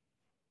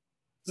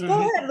 So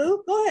go ahead,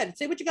 Lou. Go ahead.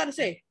 Say what you got to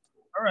say.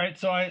 All right,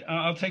 so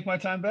I'll take my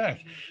time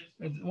back.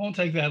 It won't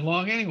take that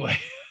long anyway.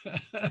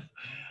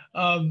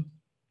 What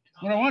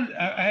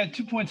I had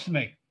 2 points to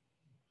make.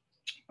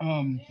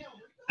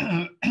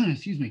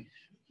 Excuse me.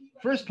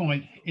 First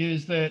point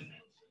is that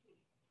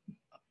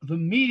the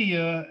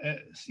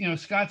media,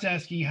 Scott's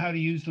asking how to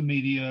use the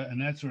media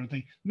and that sort of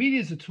thing. Media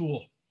is a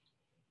tool.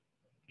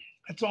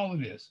 That's all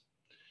it is.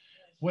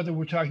 Whether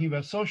we're talking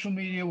about social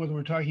media, whether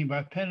we're talking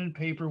about pen and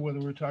paper, whether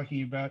we're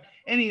talking about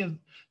any of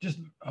just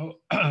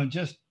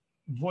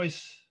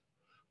voice,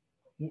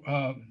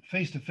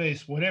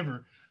 face-to-face,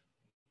 whatever,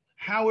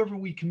 however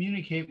we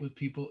communicate with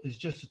people is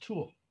just a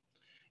tool.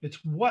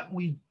 It's what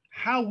we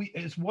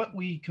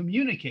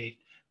communicate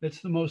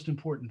that's the most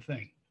important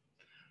thing.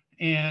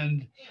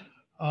 And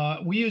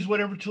we use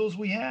whatever tools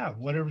we have,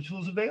 whatever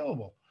tools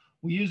available.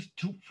 We use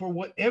for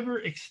whatever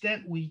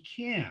extent we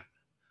can.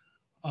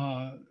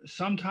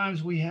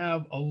 Sometimes we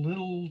have a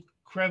little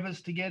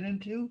crevice to get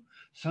into.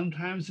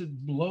 Sometimes it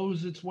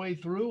blows its way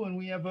through and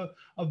we have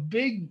a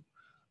big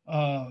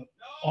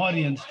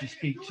audience to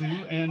speak to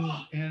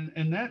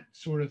and that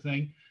sort of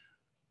thing.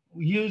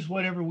 We use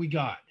whatever we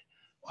got.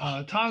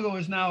 Tongo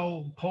is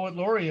now poet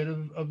laureate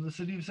of the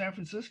city of San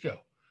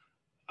Francisco.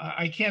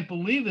 I can't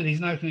believe that he's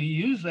not going to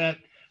use that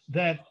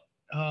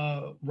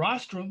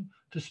rostrum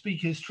to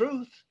speak his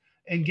truth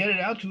and get it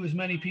out to as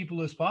many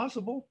people as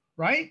possible,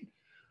 right?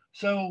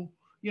 So,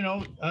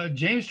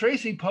 James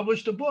Tracy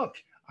published a book.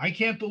 I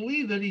can't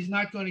believe that he's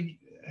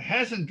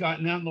hasn't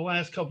gotten out in the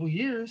last couple of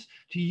years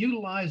to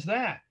utilize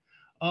that.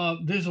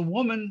 There's a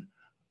woman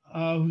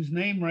whose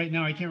name right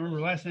now, I can't remember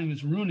her last name,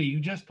 is Rooney, who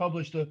just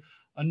published a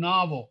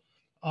novel.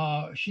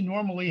 She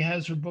normally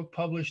has her book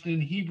published in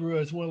Hebrew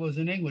as well as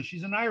in English.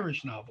 She's an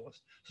Irish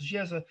novelist. So she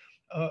has a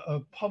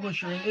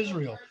publisher in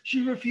Israel.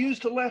 She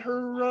refused to let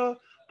her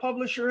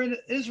publisher in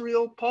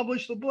Israel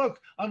publish the book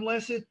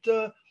unless it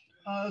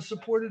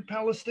supported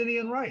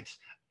Palestinian rights.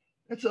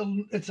 It's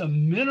a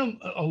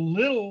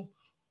little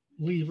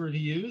lever to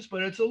use,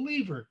 but it's a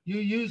lever. You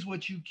use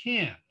what you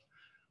can.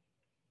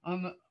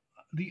 On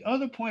the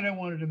other point I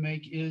wanted to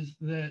make is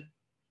that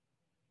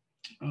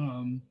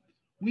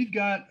we've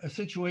got a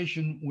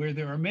situation where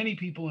there are many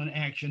people in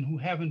action who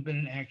haven't been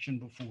in action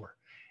before.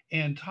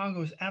 And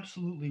Tongo is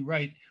absolutely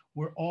right.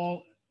 We're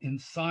all in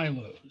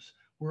silos.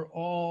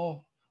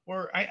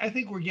 I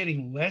think we're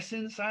getting less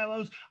in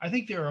silos. I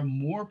think there are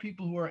more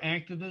people who are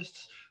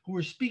activists who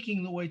are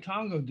speaking the way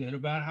Tongo did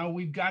about how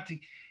we've got to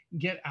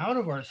get out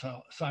of our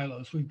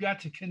silos. We've got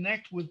to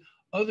connect with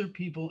other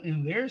people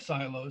in their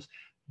silos.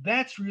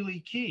 That's really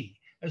key.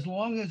 As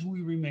long as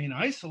we remain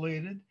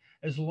isolated,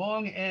 as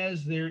long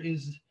as there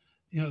is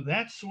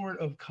that sort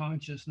of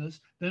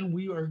consciousness, then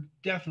we are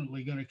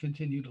definitely going to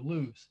continue to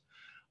lose.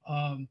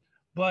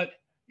 But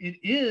it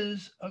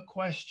is a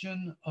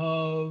question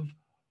of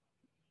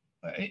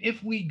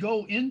if we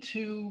go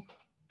into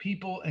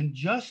people and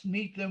just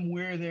meet them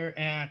where they're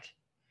at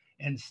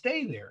and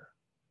stay there,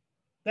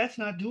 that's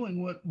not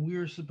doing what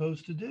we're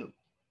supposed to do.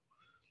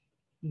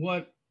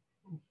 What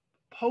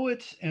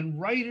poets and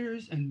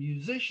writers and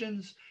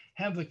musicians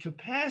have the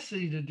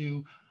capacity to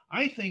do,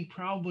 I think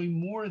probably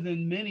more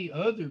than many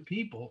other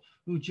people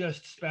who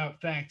just spout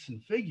facts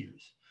and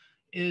figures,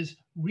 is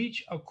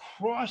reach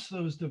across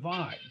those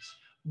divides,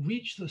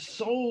 reach the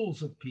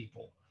souls of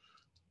people,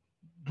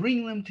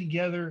 bring them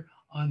together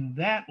on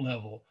that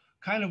level.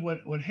 Kind of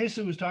what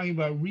Hissa was talking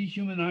about,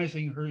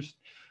 rehumanizing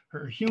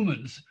her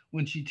humans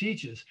when she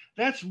teaches.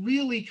 That's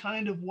really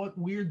kind of what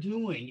we're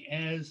doing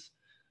as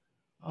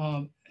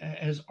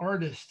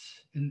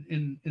artists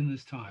in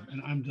this time.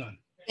 And I'm done.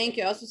 Thank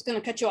you. I was just going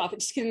to cut you off.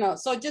 Just kidding. No.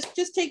 So just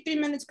take 3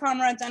 minutes,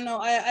 comrades. I know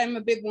I'm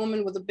a big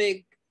woman with a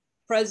big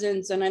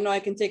presence, and I know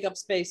I can take up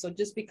space, so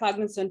just be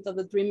cognizant of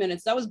the 3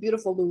 minutes. That was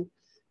beautiful, Lou.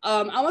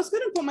 I was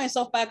going to put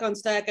myself back on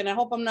stack, and I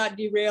hope I'm not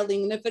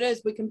derailing. And if it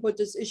is, we can put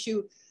this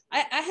issue.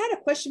 I had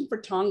a question for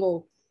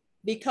Tongo,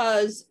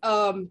 because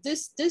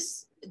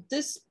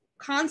this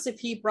concept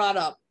he brought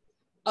up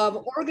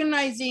of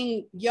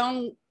organizing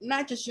young,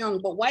 not just young,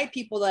 but white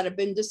people that have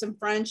been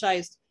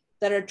disenfranchised,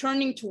 that are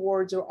turning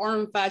towards or are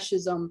in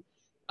fascism.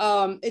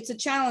 It's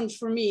a challenge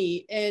for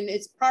me, and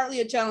it's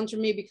partly a challenge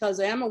for me because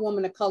I am a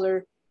woman of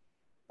color,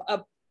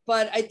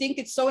 but I think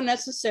it's so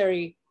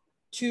necessary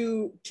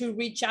to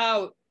reach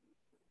out.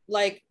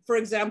 Like, for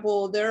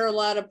example, there are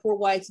a lot of poor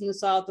whites in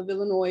the South of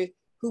Illinois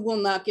who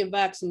will not get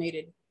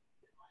vaccinated.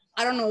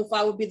 I don't know if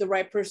I would be the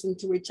right person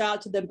to reach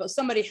out to them, but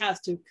somebody has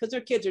to, because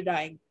their kids are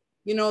dying.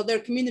 You know,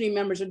 their community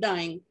members are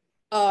dying,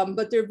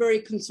 but they're very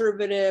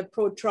conservative,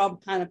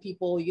 pro-Trump kind of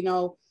people, you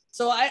know.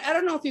 So I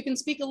don't know if you can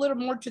speak a little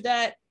more to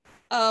that.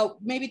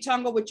 Maybe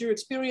Tongo, what your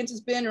experience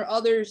has been, or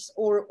others,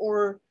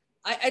 or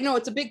I know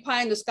it's a big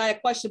pie in the sky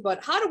question,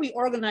 but how do we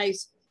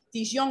organize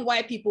these young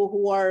white people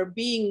who are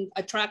being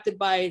attracted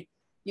by,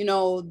 you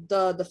know,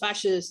 the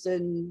fascists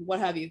and what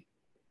have you?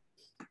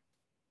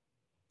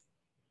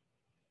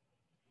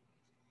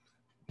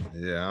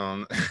 Yeah, I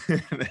don't,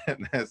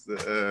 that's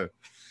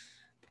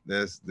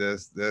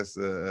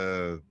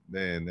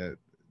man, that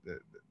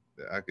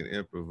I can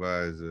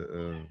improvise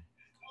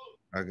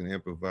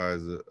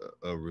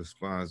a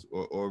response,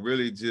 or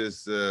really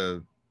just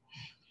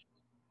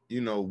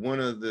you know, one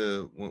of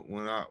the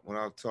when I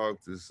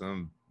talk to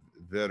some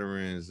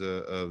veterans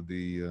of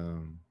the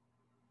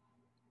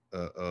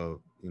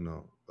you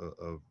know,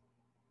 of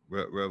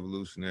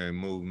revolutionary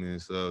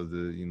movements of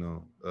the, you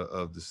know,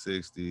 of the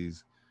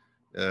 60s,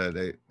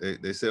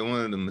 they said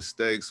one of the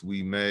mistakes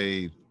we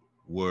made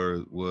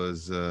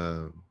was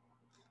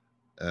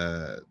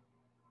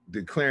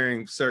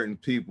declaring certain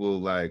people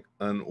like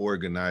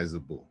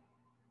unorganizable,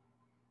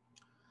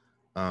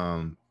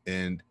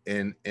 and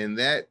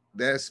that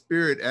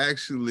spirit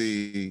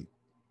actually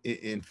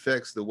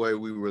infects the way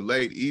we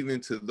relate, even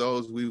to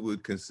those we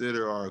would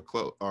consider our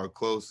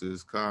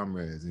closest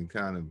comrades, and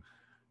kind of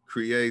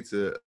creates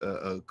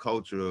a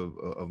culture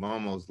of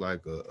almost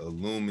like a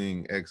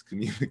looming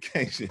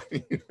excommunication.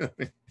 You know what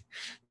I mean?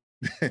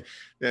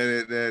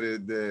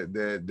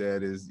 that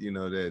is, you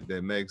know,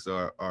 that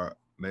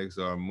makes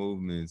our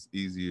movements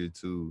easier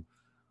to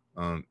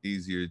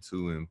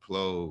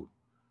implode.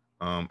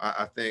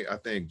 I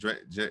think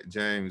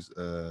James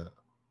can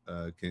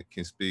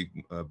speak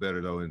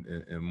better though,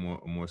 and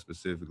more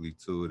specifically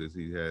to it, as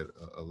he had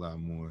a lot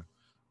more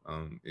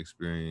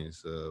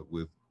experience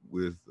with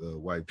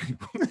white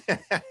people.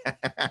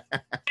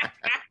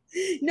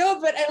 No,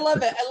 but I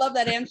love it. I love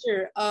that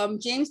answer.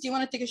 James, do you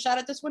want to take a shot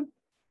at this one?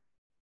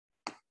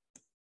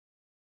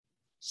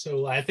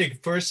 So I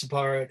think first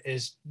part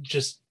is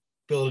just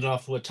building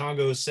off what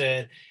Tongo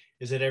said,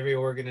 is that every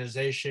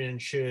organization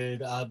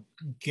should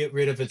get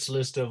rid of its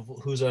list of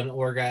who's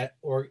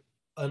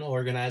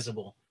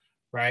unorganizable,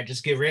 right?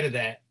 Just get rid of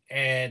that.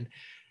 And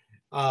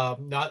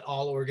not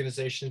all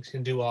organizations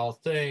can do all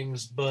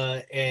things,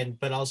 but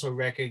also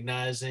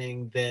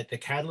recognizing that the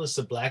catalyst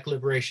of Black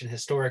liberation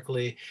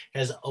historically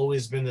has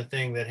always been the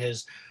thing that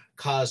has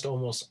caused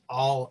almost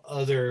all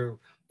other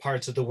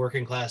parts of the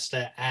working class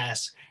to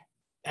ask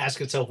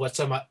itself, what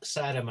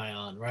side am I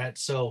on, right?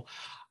 So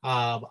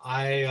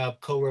I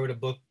co-wrote a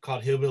book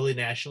called Hillbilly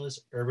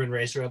Nationalists, Urban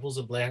Race Rebels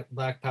of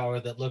Black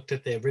Power, that looked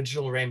at the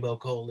original Rainbow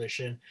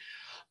Coalition,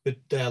 but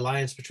the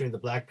alliance between the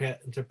Black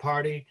Panther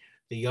Party,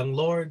 the Young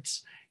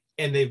Lords,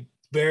 and the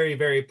very,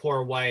 very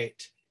poor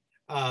white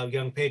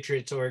Young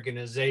Patriots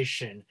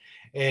organization.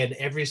 And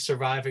every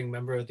surviving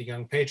member of the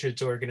Young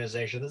Patriots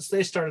organization,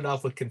 they started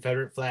off with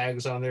Confederate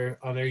flags on their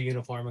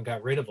uniform and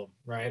got rid of them,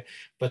 right?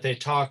 But they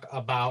talk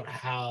about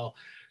how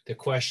the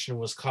question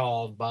was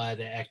called by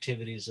the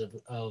activities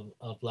of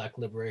Black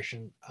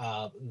liberation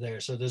there.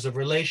 So there's a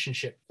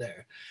relationship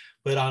there.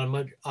 But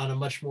on a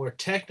much more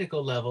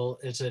technical level,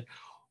 is that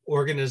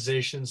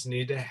organizations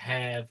need to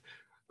have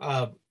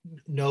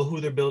know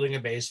who they're building a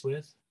base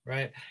with,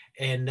 right?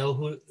 And know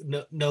who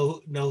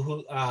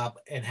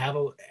and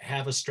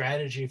have a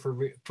strategy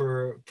for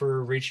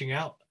reaching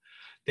out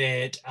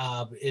that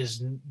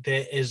is an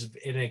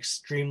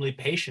extremely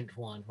patient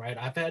one, right?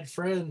 I've had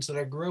friends that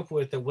I grew up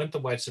with that went the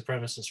white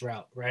supremacist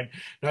route, right?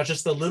 Not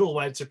just the little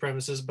white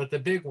supremacists, but the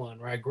big one,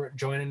 right?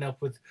 Joining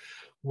up with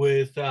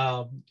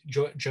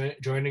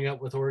joining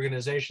up with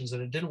organizations,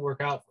 and it didn't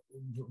work out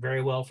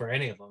very well for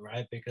any of them,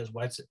 right? Because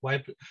white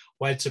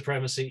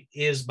supremacy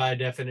is, by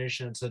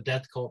definition, it's a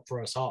death cult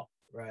for us all,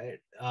 right?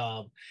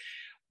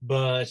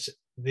 But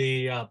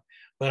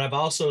I've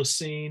also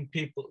seen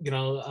people, you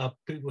know,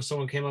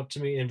 someone came up to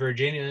me in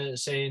Virginia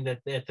saying that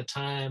at the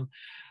time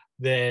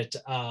that,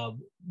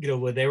 you know,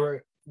 when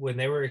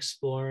they were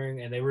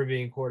exploring and they were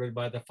being courted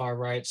by the far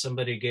right,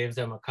 somebody gave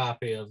them a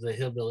copy of the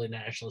Hillbilly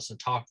Nationalists and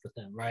talked with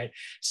them, right?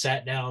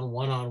 Sat down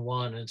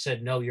one-on-one and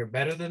said, no, you're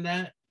better than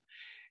that.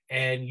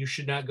 And you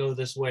should not go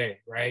this way,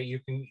 right? You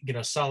can, you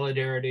know,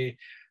 solidarity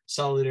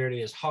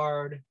is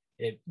hard.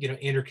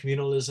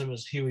 intercommunalism,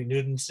 as Huey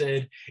Newton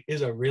said,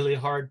 is a really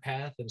hard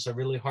path, and it's a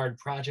really hard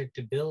project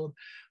to build,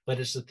 but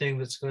it's the thing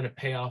that's going to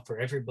pay off for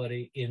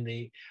everybody in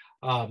the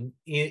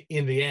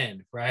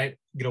end, right?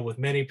 With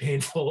many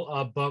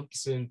painful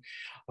bumps and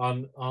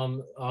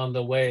on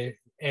the way.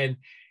 And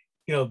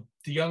the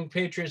Young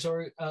Patriots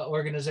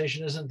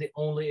organization isn't the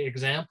only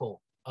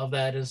example of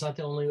that. It's not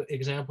the only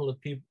example of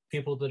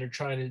people that are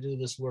trying to do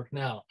this work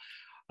now.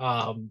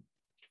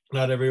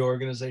 Not every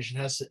organization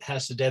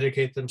has to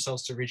dedicate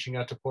themselves to reaching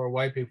out to poor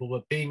white people,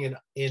 but being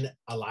in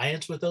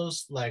alliance with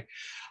those, like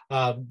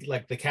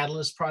the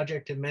Catalyst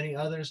Project and many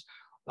others.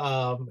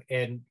 I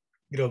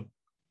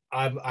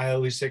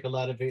always take a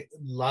lot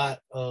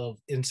of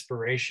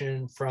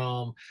inspiration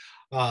from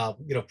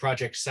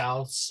Project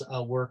South's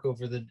work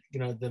over the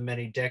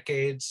many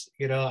decades.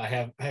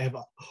 I have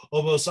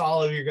almost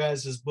all of you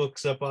guys'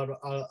 books up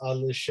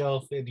on the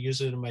shelf and use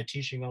it in my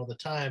teaching all the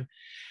time.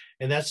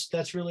 And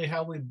that's really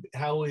how we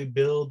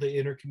build the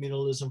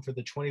intercommunalism for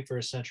the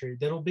 21st century.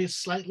 That'll be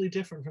slightly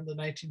different from the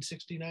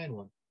 1969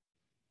 one.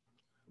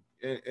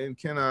 And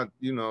can I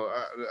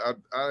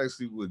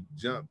actually would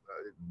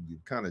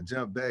kind of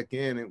jump back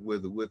in it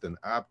with an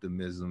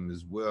optimism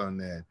as well, in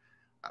that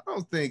I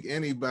don't think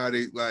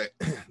anybody, like,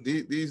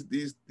 these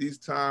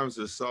times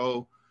are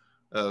so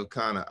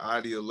kind of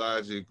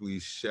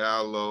ideologically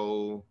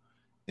shallow,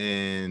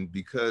 and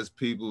because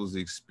people's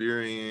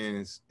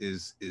experience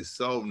is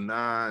so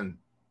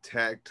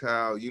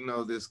non-tactile,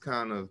 this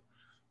kind of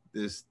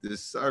this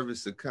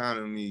service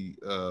economy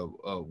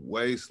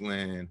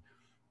wasteland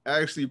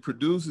actually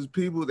produces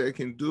people that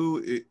can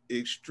do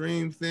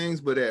extreme things,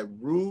 but at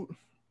root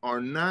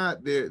are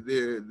not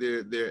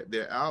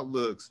their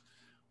outlooks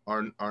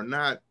are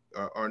not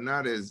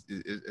as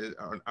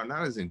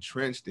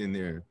entrenched in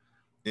their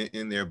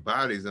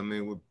bodies. I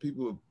mean, with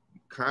people,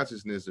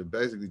 consciousness are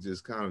basically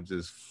just kind of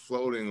just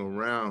floating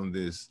around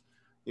this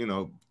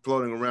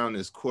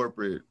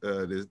corporate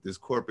this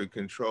corporate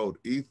controlled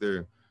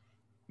ether,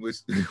 which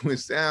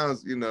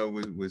sounds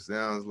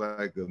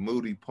like a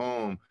moody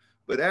poem,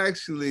 but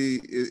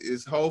actually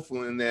is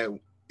hopeful in that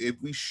if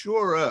we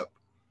shore up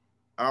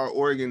our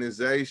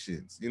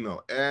organizations,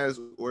 as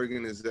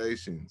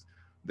organizations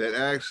that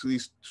actually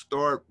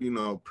start,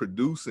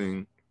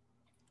 producing,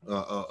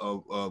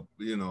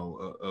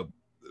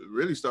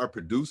 really start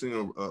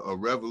producing a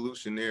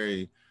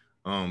revolutionary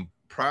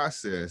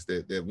process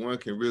that one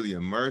can really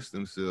immerse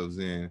themselves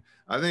in,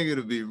 I think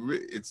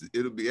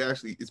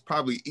it's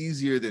probably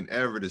easier than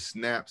ever to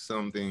snap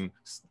someone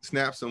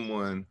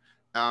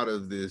out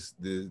of this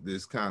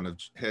kind of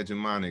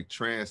hegemonic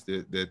trance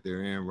that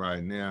they're in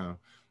right now.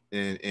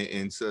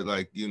 And so,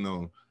 like,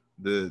 I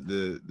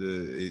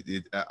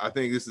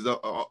think this is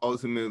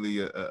ultimately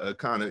a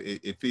kind of,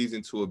 it feeds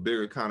into a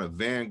bigger kind of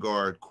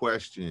vanguard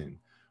question,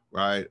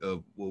 right?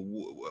 Of, well,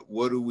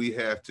 what do we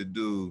have to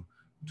do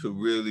to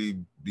really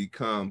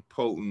become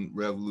potent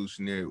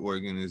revolutionary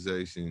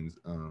organizations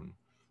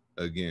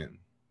again?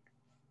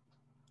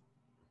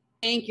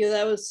 Thank you.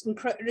 That was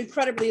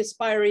incredibly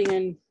inspiring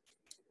and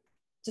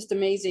just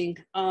amazing.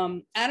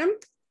 Adam?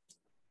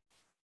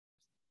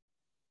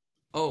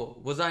 Oh,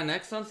 was I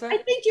next on set? I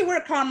think you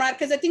were, Comrade,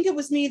 because I think it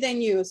was me, then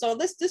you. So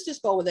let's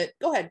just go with it.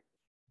 Go ahead.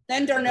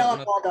 Then Darnell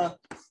and Waldo.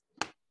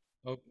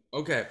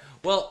 Okay.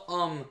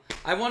 Well,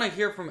 I want to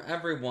hear from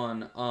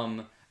everyone.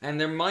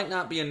 And there might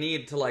not be a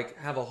need to like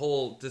have a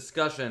whole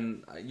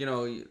discussion,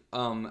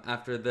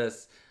 after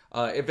this.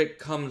 If it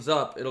comes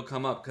up, it'll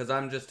come up, because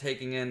I'm just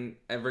taking in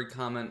every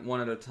comment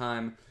one at a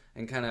time,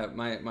 and kind of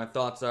my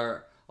thoughts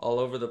are all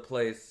over the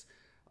place.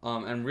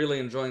 And really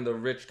enjoying the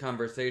rich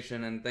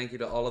conversation, and thank you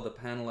to all of the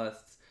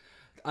panelists.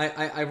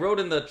 I wrote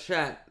in the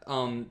chat,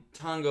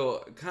 Tango,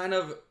 kind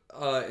of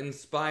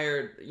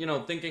inspired,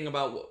 thinking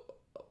about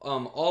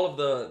all of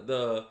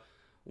the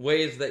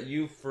ways that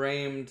you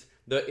framed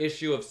the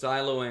issue of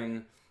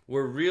siloing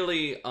were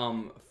really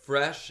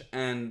fresh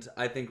and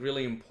I think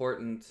really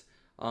important.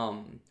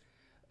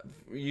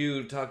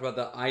 You talked about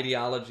the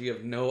ideology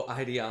of no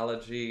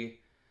ideology,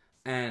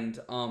 and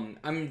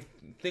I'm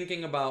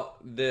thinking about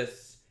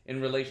this in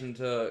relation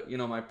to,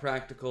 my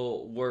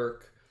practical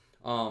work.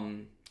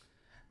 And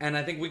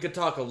I think we could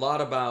talk a lot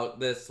about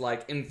this,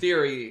 like, in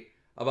theory,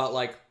 about,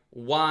 like,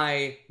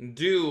 why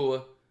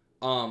do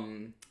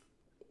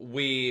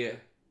we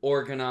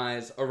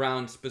organize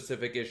around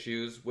specific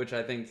issues, which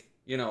I think,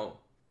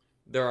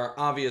 there are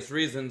obvious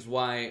reasons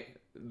why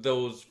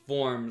those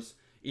forms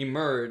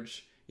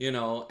emerge,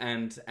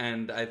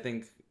 and I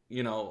think,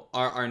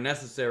 are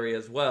necessary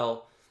as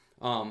well.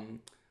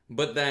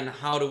 But then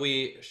how do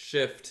we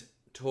shift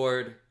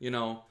toward,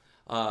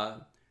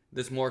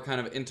 this more kind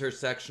of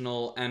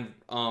intersectional and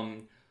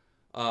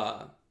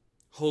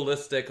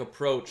holistic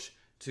approach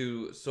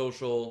to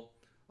social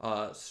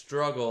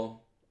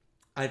struggle?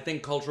 I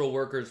think cultural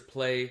workers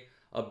play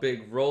a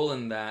big role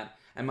in that.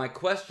 And my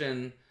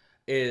question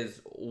is,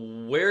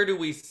 where do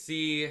we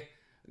see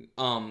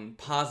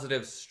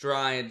positive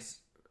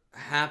strides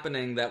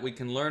happening that we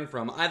can learn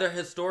from, either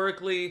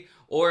historically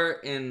or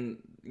in,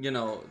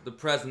 the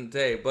present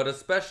day, but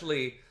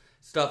especially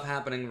stuff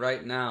happening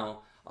right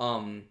now,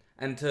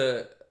 and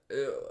to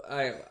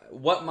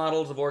what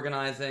models of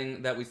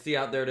organizing that we see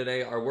out there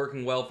today are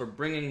working well for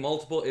bringing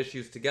multiple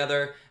issues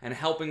together and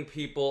helping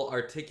people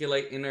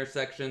articulate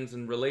intersections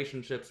and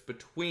relationships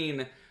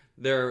between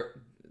their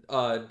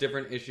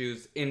different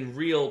issues in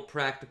real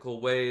practical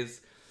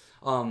ways.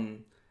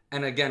 And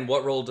again,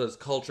 what role does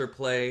culture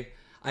play?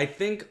 I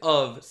think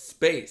of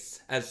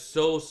space as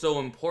so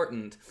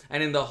important.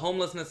 And in the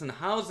homelessness and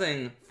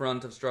housing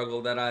front of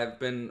struggle that I've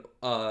been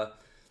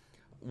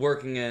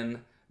working in,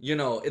 you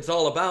know, it's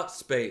all about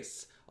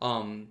space.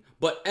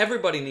 But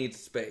everybody needs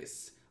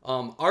space.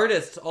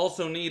 Artists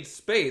also need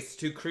space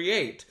to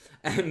create.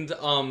 And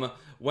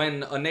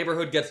when a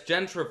neighborhood gets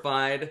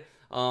gentrified,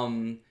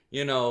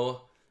 you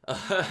know,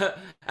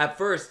 at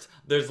first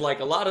there's like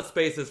a lot of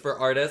spaces for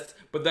artists,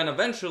 but then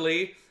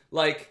eventually,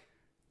 like,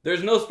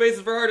 there's no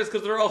spaces for artists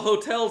because they're all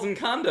hotels and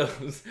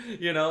condos,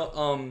 you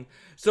know?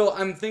 So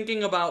I'm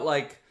thinking about,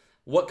 like,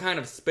 what kind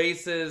of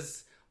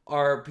spaces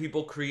are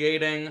people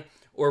creating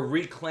or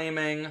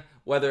reclaiming,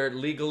 whether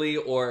legally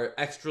or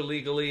extra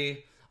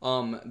legally,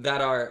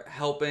 that are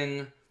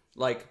helping,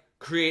 like,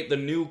 create the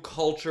new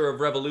culture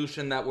of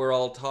revolution that we're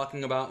all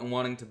talking about and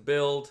wanting to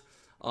build.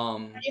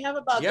 You have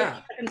about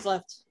 30 seconds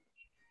left.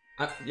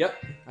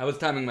 Yep, I was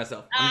timing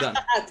myself. I'm done.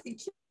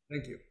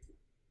 Thank you.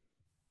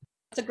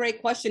 That's a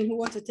great question. Who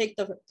wants to take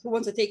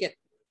it?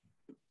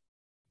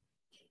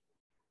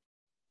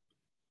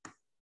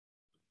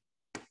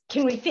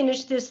 Can we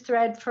finish this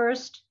thread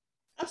first?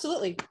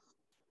 Absolutely.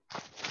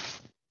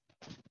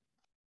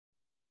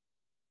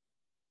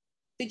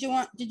 Did you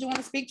want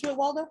to speak to it,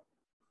 Waldo?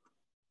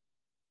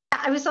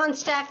 I was on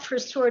stack for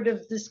sort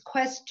of this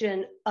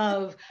question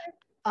of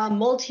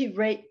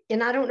multi-rate,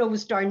 and I don't know,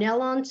 was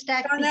Darnell on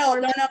stack?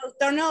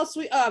 Darnell,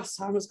 sweet. I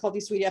almost called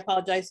you sweetie. I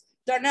apologize.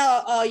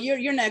 Darnell,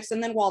 you're next,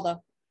 and then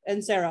Waldo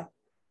and Sarah.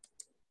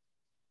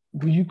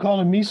 Were you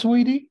calling me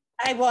sweetie?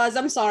 I was.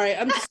 I'm sorry.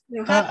 I'm just.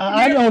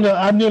 I don't know.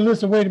 I mean,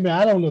 listen. Wait a minute.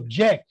 I don't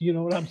object. You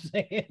know what I'm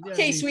saying?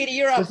 Okay, I mean, sweetie,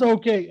 you're up. It's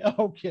okay.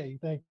 Okay,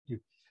 thank you.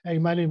 Hey,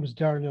 my name is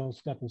Darnell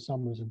Stephen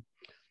Summers, and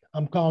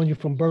I'm calling you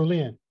from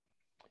Berlin.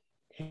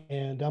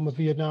 And I'm a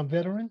Vietnam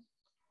veteran,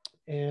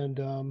 and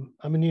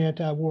I'm in the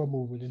anti-war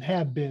movement and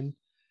have been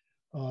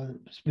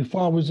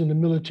before I was in the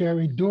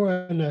military,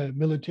 during the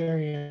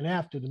military, and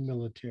after the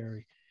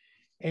military.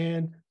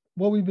 And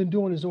what we've been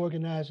doing is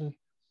organizing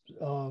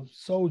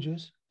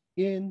soldiers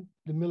in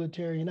the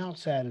military and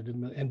outside of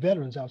and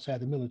veterans outside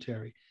the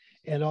military,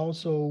 and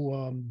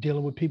also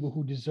dealing with people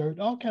who desert,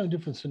 all kinds of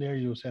different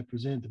scenarios that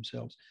present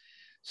themselves.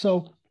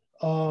 So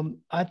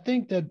I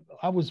think that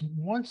I was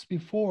once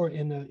before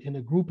in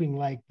a grouping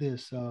like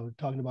this,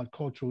 talking about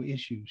cultural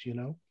issues, you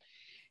know,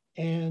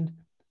 and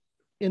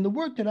in the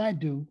work that I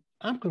do,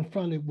 I'm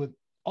confronted with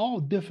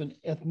all different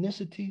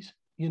ethnicities,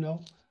 you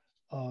know,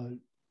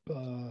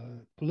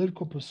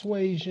 political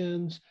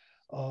persuasions,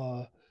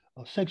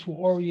 sexual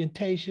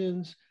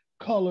orientations,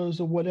 colors,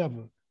 or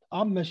whatever.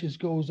 Our message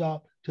goes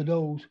out to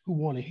those who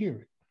want to hear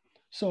it.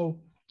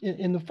 So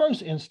in the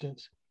first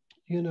instance,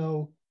 you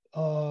know,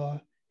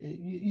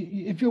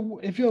 if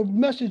your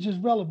message is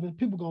relevant,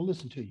 people are gonna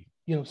listen to you.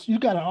 You know, so you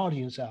got an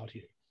audience out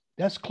here.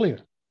 That's clear.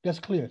 That's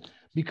clear,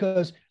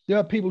 because there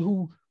are people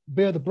who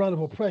bear the brunt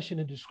of oppression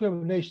and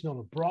discrimination on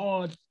a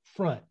broad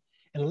front,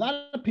 and a lot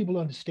of people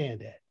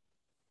understand that.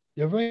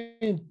 They're very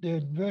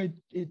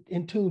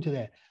in tune to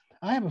that.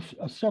 I have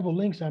several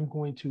links I'm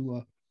going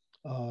to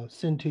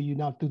send to you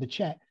now through the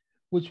chat,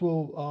 which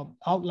will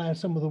outline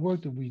some of the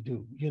work that we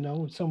do. You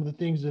know, some of the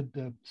things that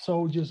the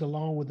soldiers,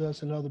 along with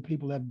us and other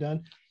people, have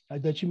done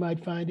that you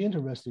might find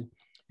interesting.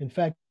 In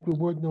fact, we're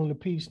working on a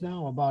piece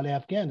now about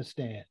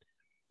Afghanistan,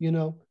 you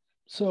know,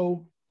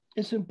 so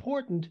it's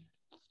important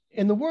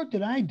in the work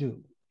that I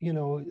do. You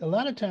know, a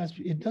lot of times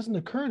it doesn't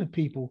occur to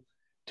people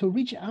to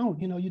reach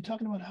out. You know, you're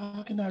talking about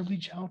how can I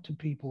reach out to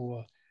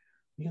people?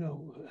 You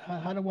know,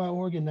 how do I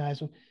organize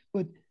them?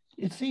 But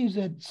it seems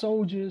that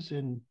soldiers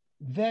and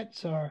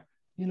vets are,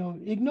 you know,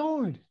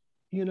 ignored.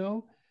 You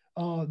know,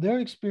 their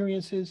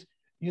experiences.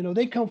 You know,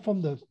 they come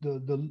from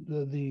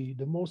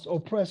the most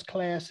oppressed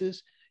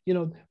classes. You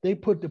know, they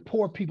put the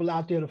poor people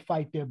out there to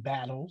fight their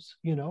battles,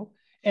 you know,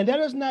 and that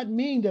does not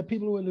mean that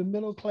people who are in the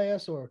middle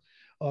class or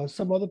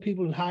some other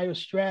people in higher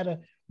strata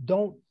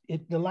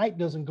the light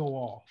doesn't go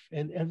off.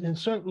 And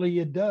certainly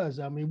it does.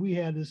 I mean, we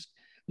had this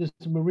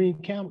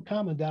Marine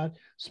Commandant,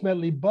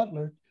 Smedley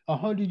Butler,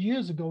 100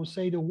 years ago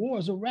say the war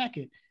is a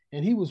racket,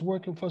 and he was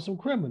working for some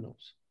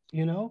criminals,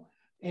 you know,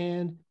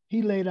 and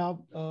he laid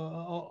out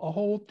a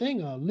whole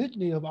thing, a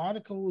litany of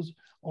articles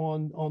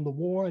on the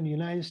war in the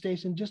United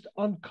States, and just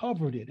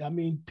uncovered it. I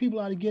mean, people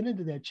ought to get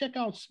into that. Check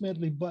out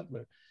Smedley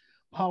Butler.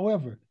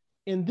 However,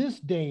 in this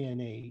day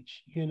and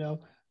age, you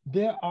know,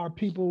 there are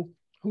people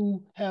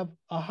who have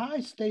a high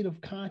state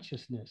of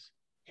consciousness.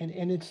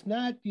 And it's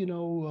not, you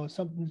know,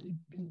 something,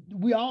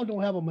 we all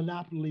don't have a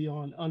monopoly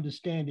on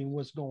understanding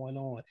what's going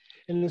on.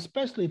 And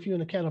especially if you're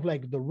in a kind of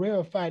like the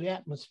rarefied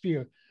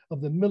atmosphere of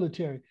the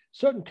military,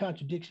 certain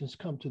contradictions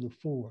come to the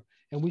fore.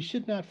 And we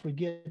should not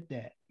forget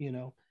that, you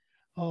know.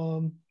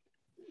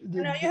 the,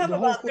 you have the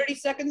about whole 30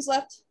 seconds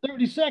left.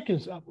 30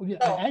 seconds. I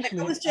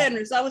was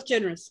generous. I was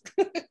generous.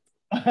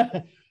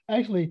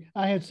 Actually,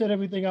 I had said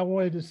everything I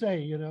wanted to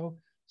say, you know.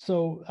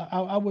 So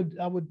I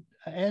would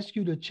ask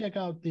you to check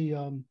out the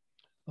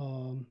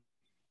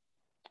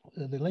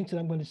links that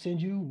I'm going to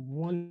send you.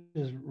 One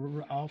is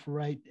off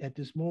right at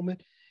this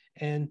moment,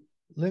 and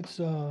let's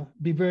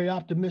be very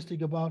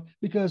optimistic about,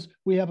 because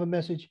we have a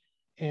message,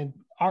 and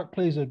art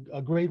plays a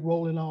great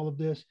role in all of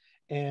this,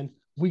 and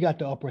we got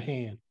the upper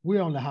hand.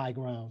 We're on the high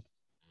ground.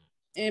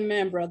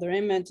 Amen, brother.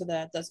 Amen to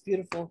that. That's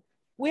beautiful.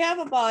 We have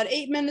about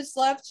 8 minutes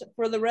left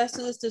for the rest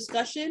of this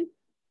discussion.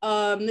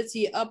 Let's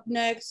see. Up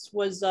next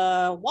was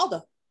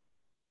Walda.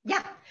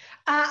 Yeah,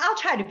 I'll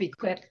try to be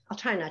quick. I'll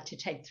try not to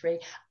take 3.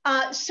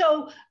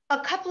 So a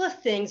couple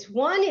of things.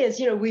 One is,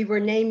 you know, we were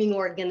naming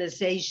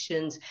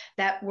organizations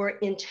that were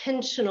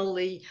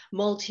intentionally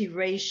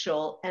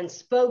multiracial and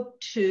spoke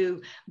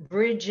to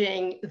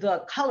bridging the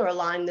color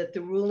line that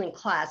the ruling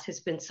class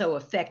has been so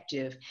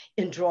effective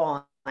in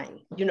drawing,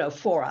 you know,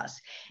 for us.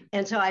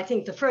 And so I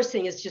think the first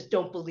thing is just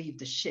don't believe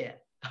the shit.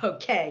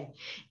 Okay,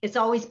 it's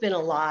always been a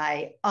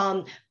lie.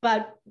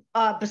 But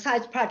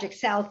besides Project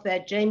South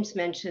that James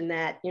mentioned,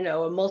 that, you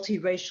know, a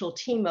multiracial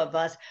team of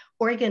us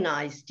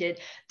organized it,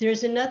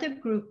 there's another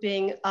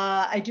grouping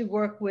I do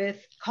work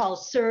with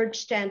called Surge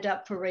Stand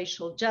Up for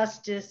Racial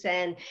Justice,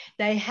 and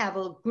they have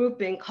a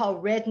grouping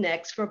called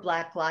Rednecks for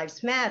Black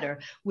Lives Matter,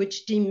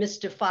 which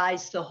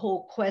demystifies the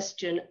whole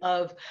question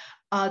of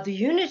the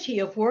unity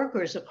of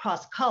workers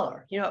across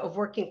color, you know, of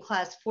working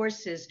class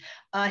forces,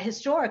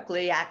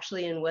 historically,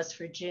 actually in West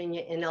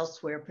Virginia and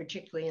elsewhere,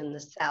 particularly in the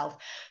South.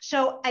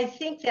 So I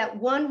think that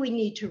 1, we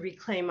need to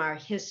reclaim our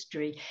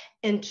history,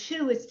 and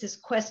 2, it's this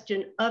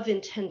question of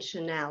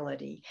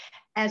intentionality.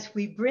 As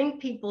we bring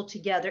people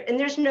together, and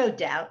there's no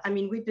doubt, I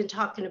mean, we've been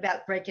talking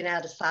about breaking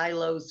out of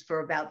silos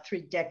for about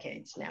 3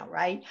 decades now,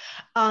 right?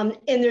 And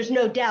there's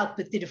no doubt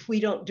but that if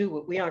we don't do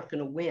it, we aren't going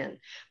to win,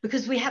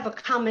 because we have a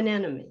common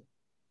enemy.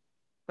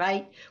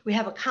 Right? We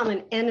have a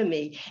common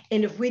enemy.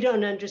 And if we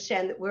don't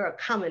understand that we're a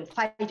common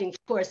fighting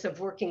force of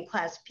working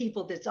class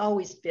people that's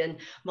always been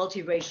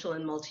multiracial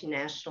and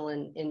multinational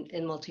and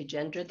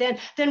multigender,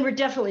 then we're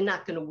definitely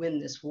not going to win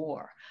this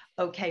war,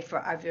 okay, for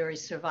our very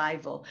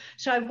survival.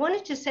 So I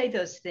wanted to say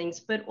those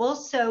things, but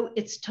also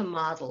it's to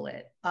model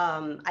it.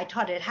 I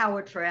taught at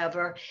Howard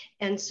forever.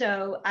 And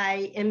so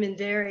I am in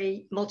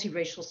very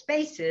multiracial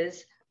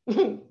spaces,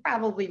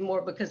 probably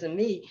more because of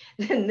me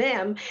than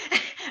them,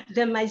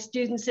 than my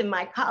students and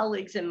my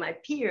colleagues and my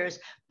peers.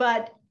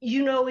 But,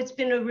 you know, it's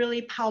been a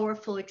really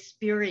powerful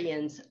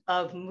experience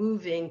of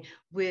moving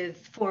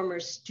with former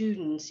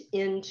students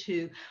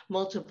into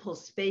multiple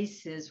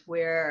spaces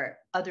where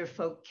other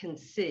folk can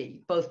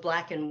see, both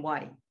Black and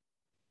white,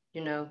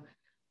 you know,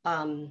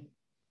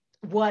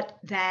 what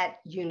that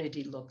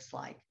unity looks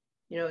like.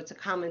 You know, it's a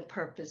common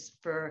purpose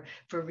for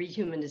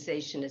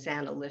rehumanization, as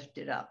Anna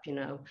lifted up, you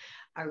know,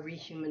 our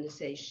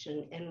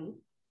rehumanization and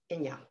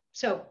yeah.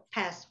 So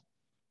pass.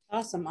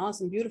 Awesome,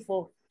 awesome,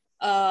 beautiful.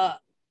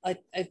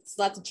 It's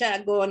lots of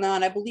chat going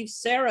on. I believe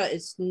Sarah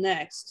is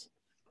next.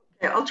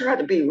 Yeah, I'll try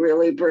to be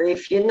really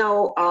brief. You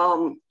know,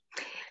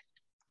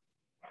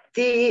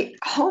 the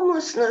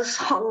homelessness,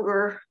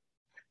 hunger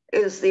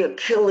is the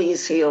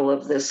Achilles heel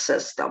of this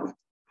system.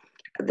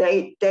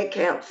 They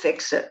can't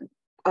fix it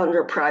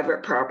under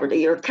private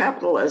property or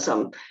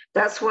capitalism.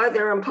 That's why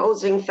they're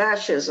imposing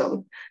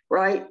fascism,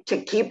 right? To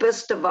keep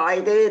us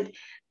divided,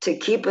 to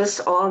keep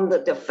us on the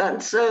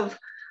defensive,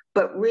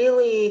 but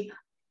really,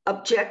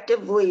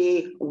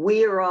 objectively,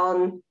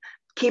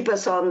 keep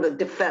us on the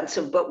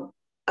defensive, but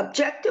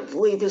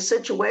objectively, the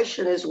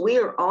situation is we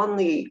are on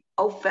the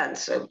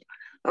offensive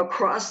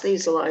across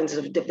these lines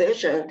of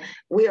division.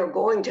 We are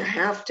going to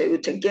have to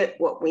get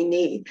what we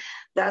need.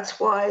 That's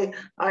why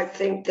I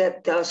think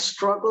that the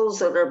struggles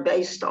that are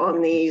based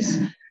on these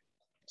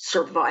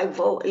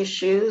survival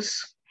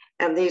issues,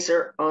 and these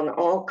are on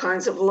all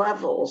kinds of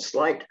levels,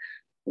 like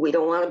we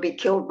don't want to be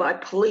killed by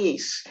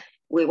police.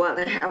 We want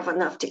to have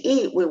enough to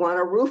eat. We want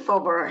a roof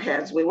over our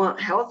heads. We want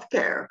health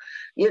care.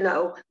 You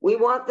know, we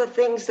want the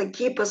things that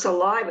keep us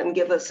alive and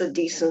give us a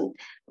decent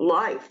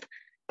life.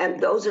 And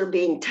those are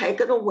being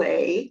taken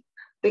away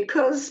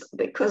because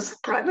the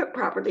private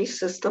property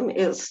system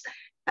is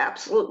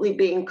absolutely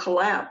being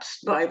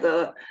collapsed by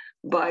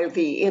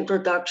the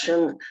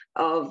introduction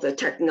of the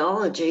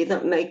technology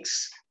that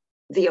makes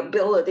the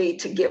ability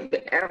to get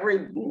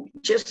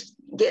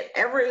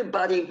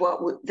everybody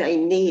what they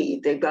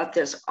need. They've got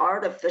this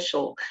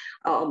artificial,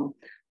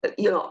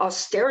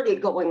 austerity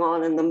going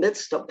on in the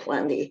midst of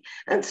plenty.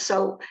 And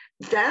so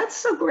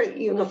that's a great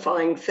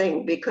unifying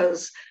thing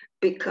because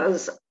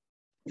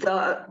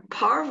the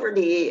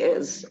poverty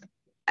is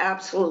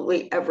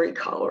absolutely every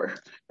color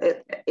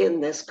in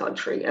this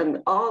country.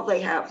 And all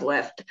they have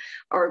left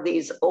are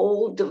these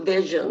old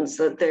divisions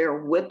that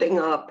they're whipping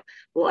up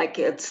like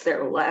it's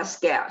their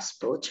last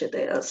gasp, which it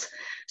is.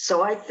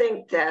 So I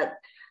think that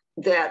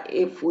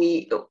if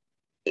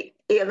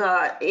in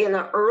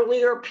an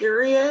earlier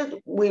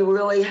period, we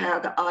really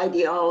had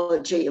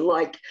ideology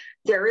like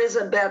there is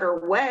a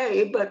better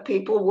way, but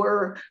people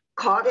were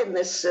caught in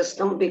this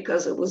system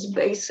because it was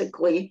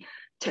basically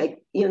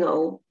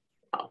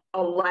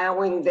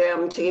allowing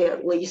them to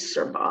at least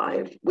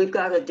survive. We've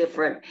got a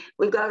different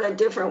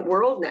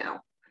world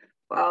now.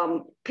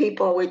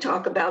 People, we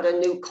talk about a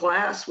new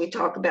class, we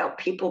talk about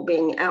people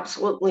being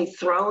absolutely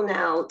thrown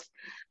out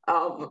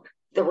of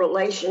the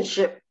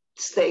relationships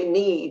they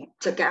need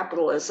to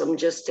capitalism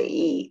just to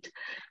eat.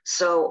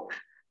 So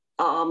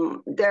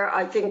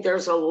I think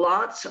there's a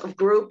lots of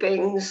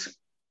groupings,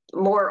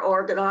 more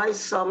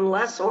organized, some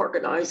less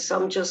organized,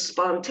 some just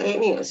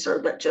spontaneous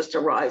or that just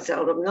arise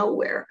out of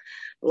nowhere,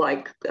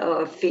 like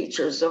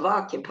features of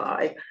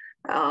Occupy.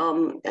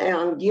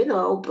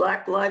 And,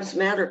 Black Lives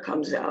Matter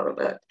comes out of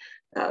it.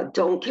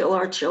 Don't kill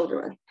our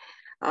children.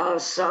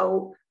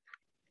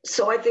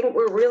 So I think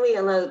we're really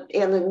in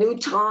a new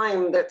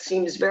time that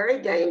seems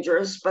very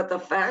dangerous, but the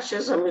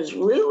fascism is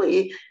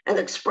really an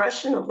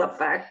expression of the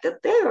fact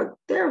that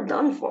they're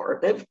done for.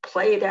 They've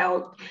played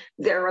out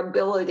their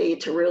ability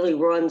to really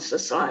run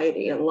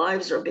society, and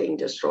lives are being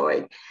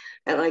destroyed.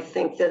 And I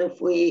think that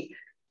if we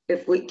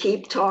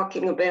keep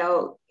talking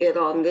about it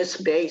on this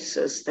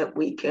basis, that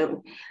we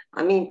can,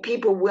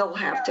 people will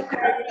have to.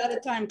 We're out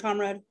of time,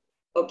 comrade.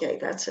 Okay,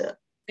 that's it.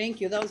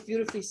 Thank you. That was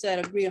beautifully said.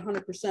 I agree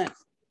 100%.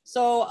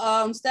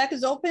 So stack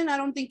is open. I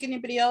don't think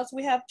anybody else.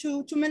 We have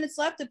two minutes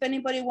left. If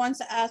anybody wants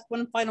to ask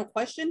one final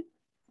question.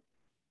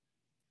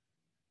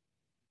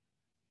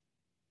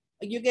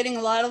 You're getting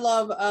a lot of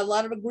love, a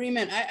lot of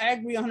agreement. I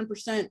agree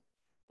 100%.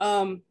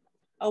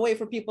 I'll wait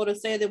for people to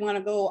say they want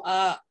to go.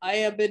 I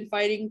have been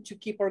fighting to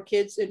keep our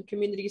kids and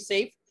communities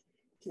safe.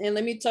 And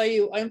let me tell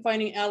you, I'm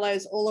finding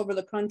allies all over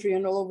the country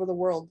and all over the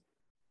world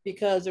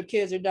because their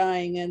kids are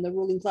dying and the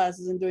ruling class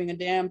isn't doing a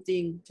damn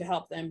thing to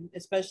help them,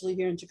 especially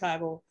here in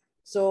Chicago.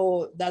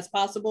 So that's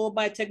possible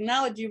by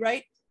technology,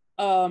 right?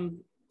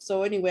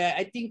 So anyway,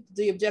 I think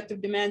the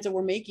objective demands that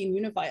we're making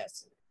unify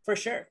us for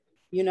sure,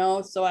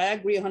 so I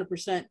agree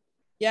 100%.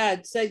 Yeah,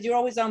 it says you're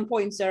always on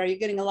point, Sarah. You're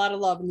getting a lot of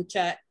love in the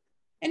chat.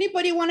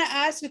 Anybody want to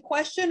ask a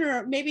question,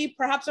 or maybe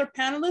perhaps our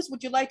panelists,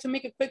 would you like to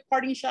make a quick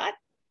parting shot?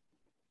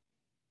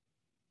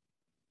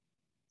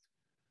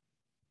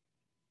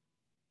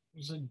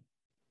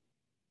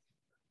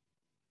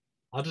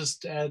 I'll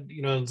just add,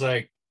 it's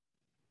like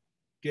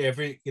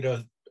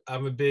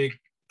I'm a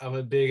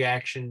big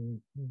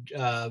action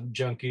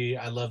junkie.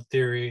 I love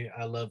theory.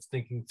 I love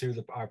thinking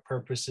through our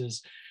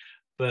purposes.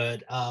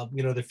 But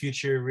the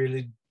future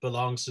really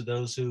belongs to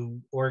those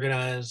who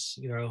organize.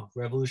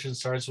 Revolution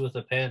starts with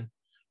a pen,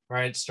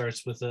 right?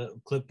 Starts with a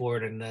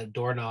clipboard and a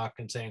door knock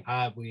and saying,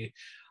 "Hi, we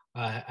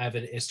have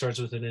it." It starts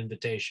with an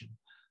invitation.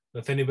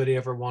 If anybody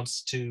ever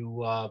wants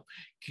to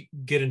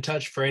get in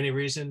touch for any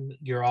reason,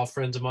 you're all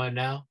friends of mine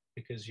now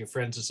because you're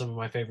friends of some of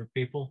my favorite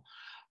people.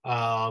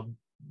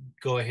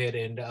 Go ahead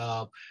and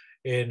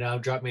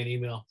drop me an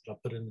email. I'll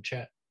put it in the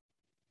chat.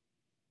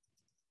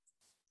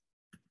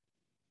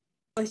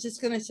 I was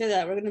just gonna say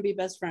that we're gonna be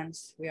best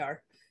friends. We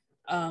are.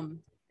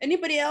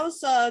 Anybody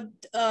else?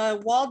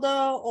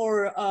 Waldo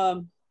or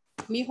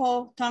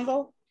Mijo,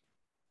 Tango?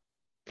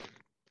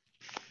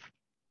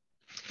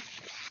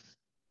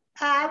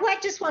 I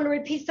just want to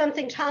repeat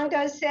something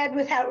Tango said.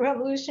 Without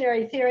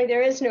revolutionary theory,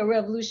 there is no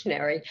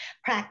revolutionary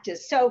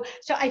practice. So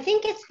I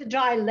think it's the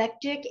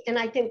dialectic, and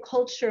I think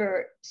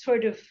culture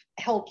sort of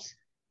helps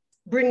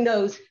bring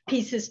those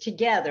pieces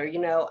together,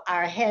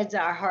 our heads,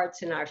 our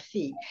hearts, and our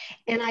feet.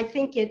 And I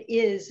think it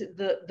is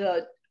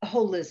the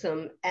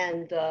holism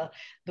and the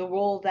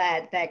role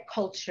that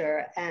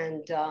culture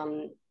and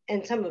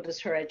some of us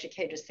who are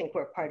educators think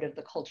we're part of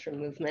the culture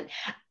movement,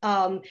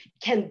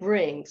 can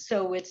bring.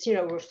 So it's,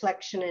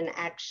 reflection and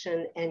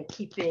action and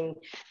keeping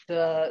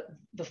the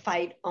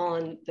fight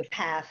on the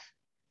path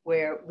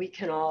where we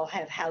can all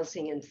have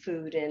housing and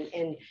food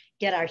and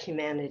get our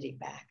humanity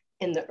back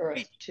in the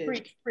earth too.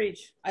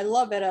 Preach. I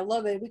love it. I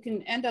love it. We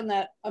can end on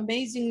that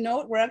amazing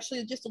note. We're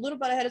actually just a little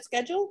bit ahead of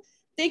schedule.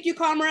 Thank you,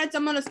 comrades.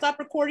 I'm going to stop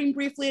recording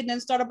briefly and then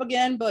start up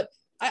again. But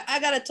I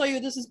got to tell you,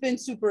 this has been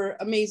super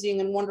amazing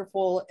and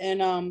wonderful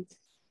and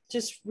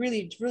just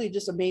really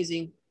just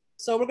amazing.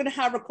 So we're going to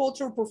have our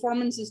cultural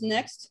performances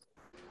next.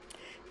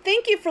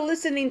 Thank you for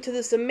listening to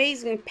this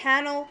amazing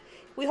panel.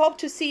 We hope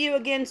to see you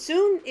again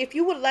soon. If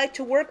you would like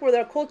to work with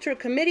our culture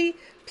committee,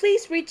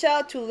 please reach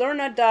out to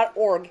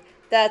lerna.org.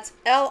 That's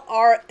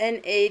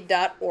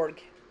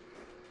LRNA.org.